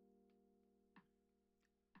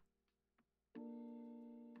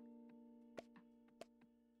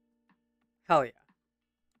 Hell yeah.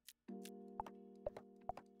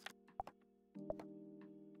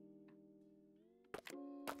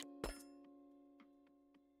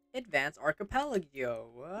 Advanced Archipelago.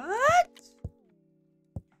 What?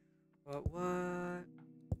 What?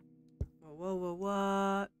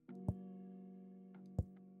 What?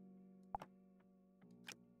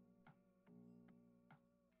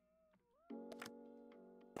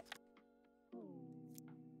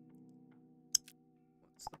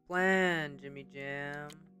 What's the plan, Jimmy Jam?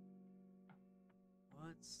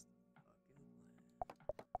 What's the fucking plan?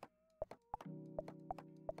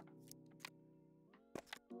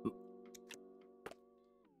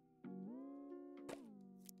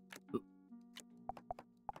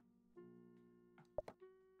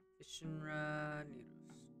 Fishing rod, need a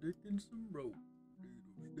stick and some rope.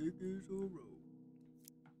 Need a stick and some rope.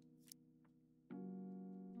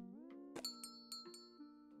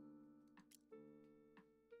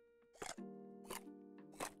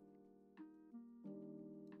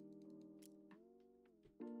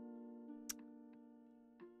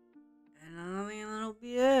 And I think that'll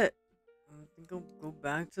be it. I think I'll go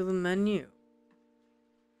back to the menu.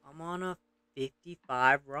 I'm on a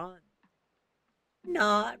 55 run.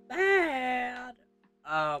 Not bad.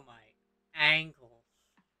 Oh, my ankles.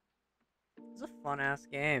 It's a fun ass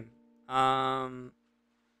game. Fucking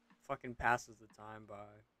passes the time by.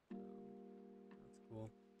 That's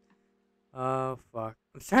cool. Oh fuck.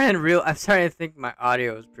 I'm starting to think my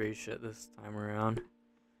audio is pretty shit this time around.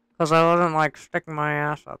 Cause I wasn't like sticking my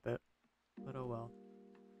ass up it. But oh well.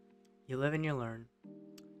 You live and you learn.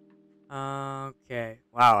 Okay.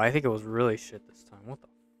 Wow, I think it was really shit this time. What the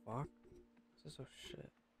fuck? This is so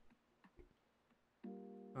shit.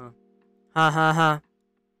 Huh. Ha ha ha.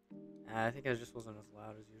 I think I just wasn't as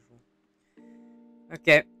loud as usual.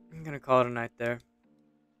 Okay, I'm gonna call it a night there.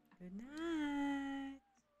 Good night.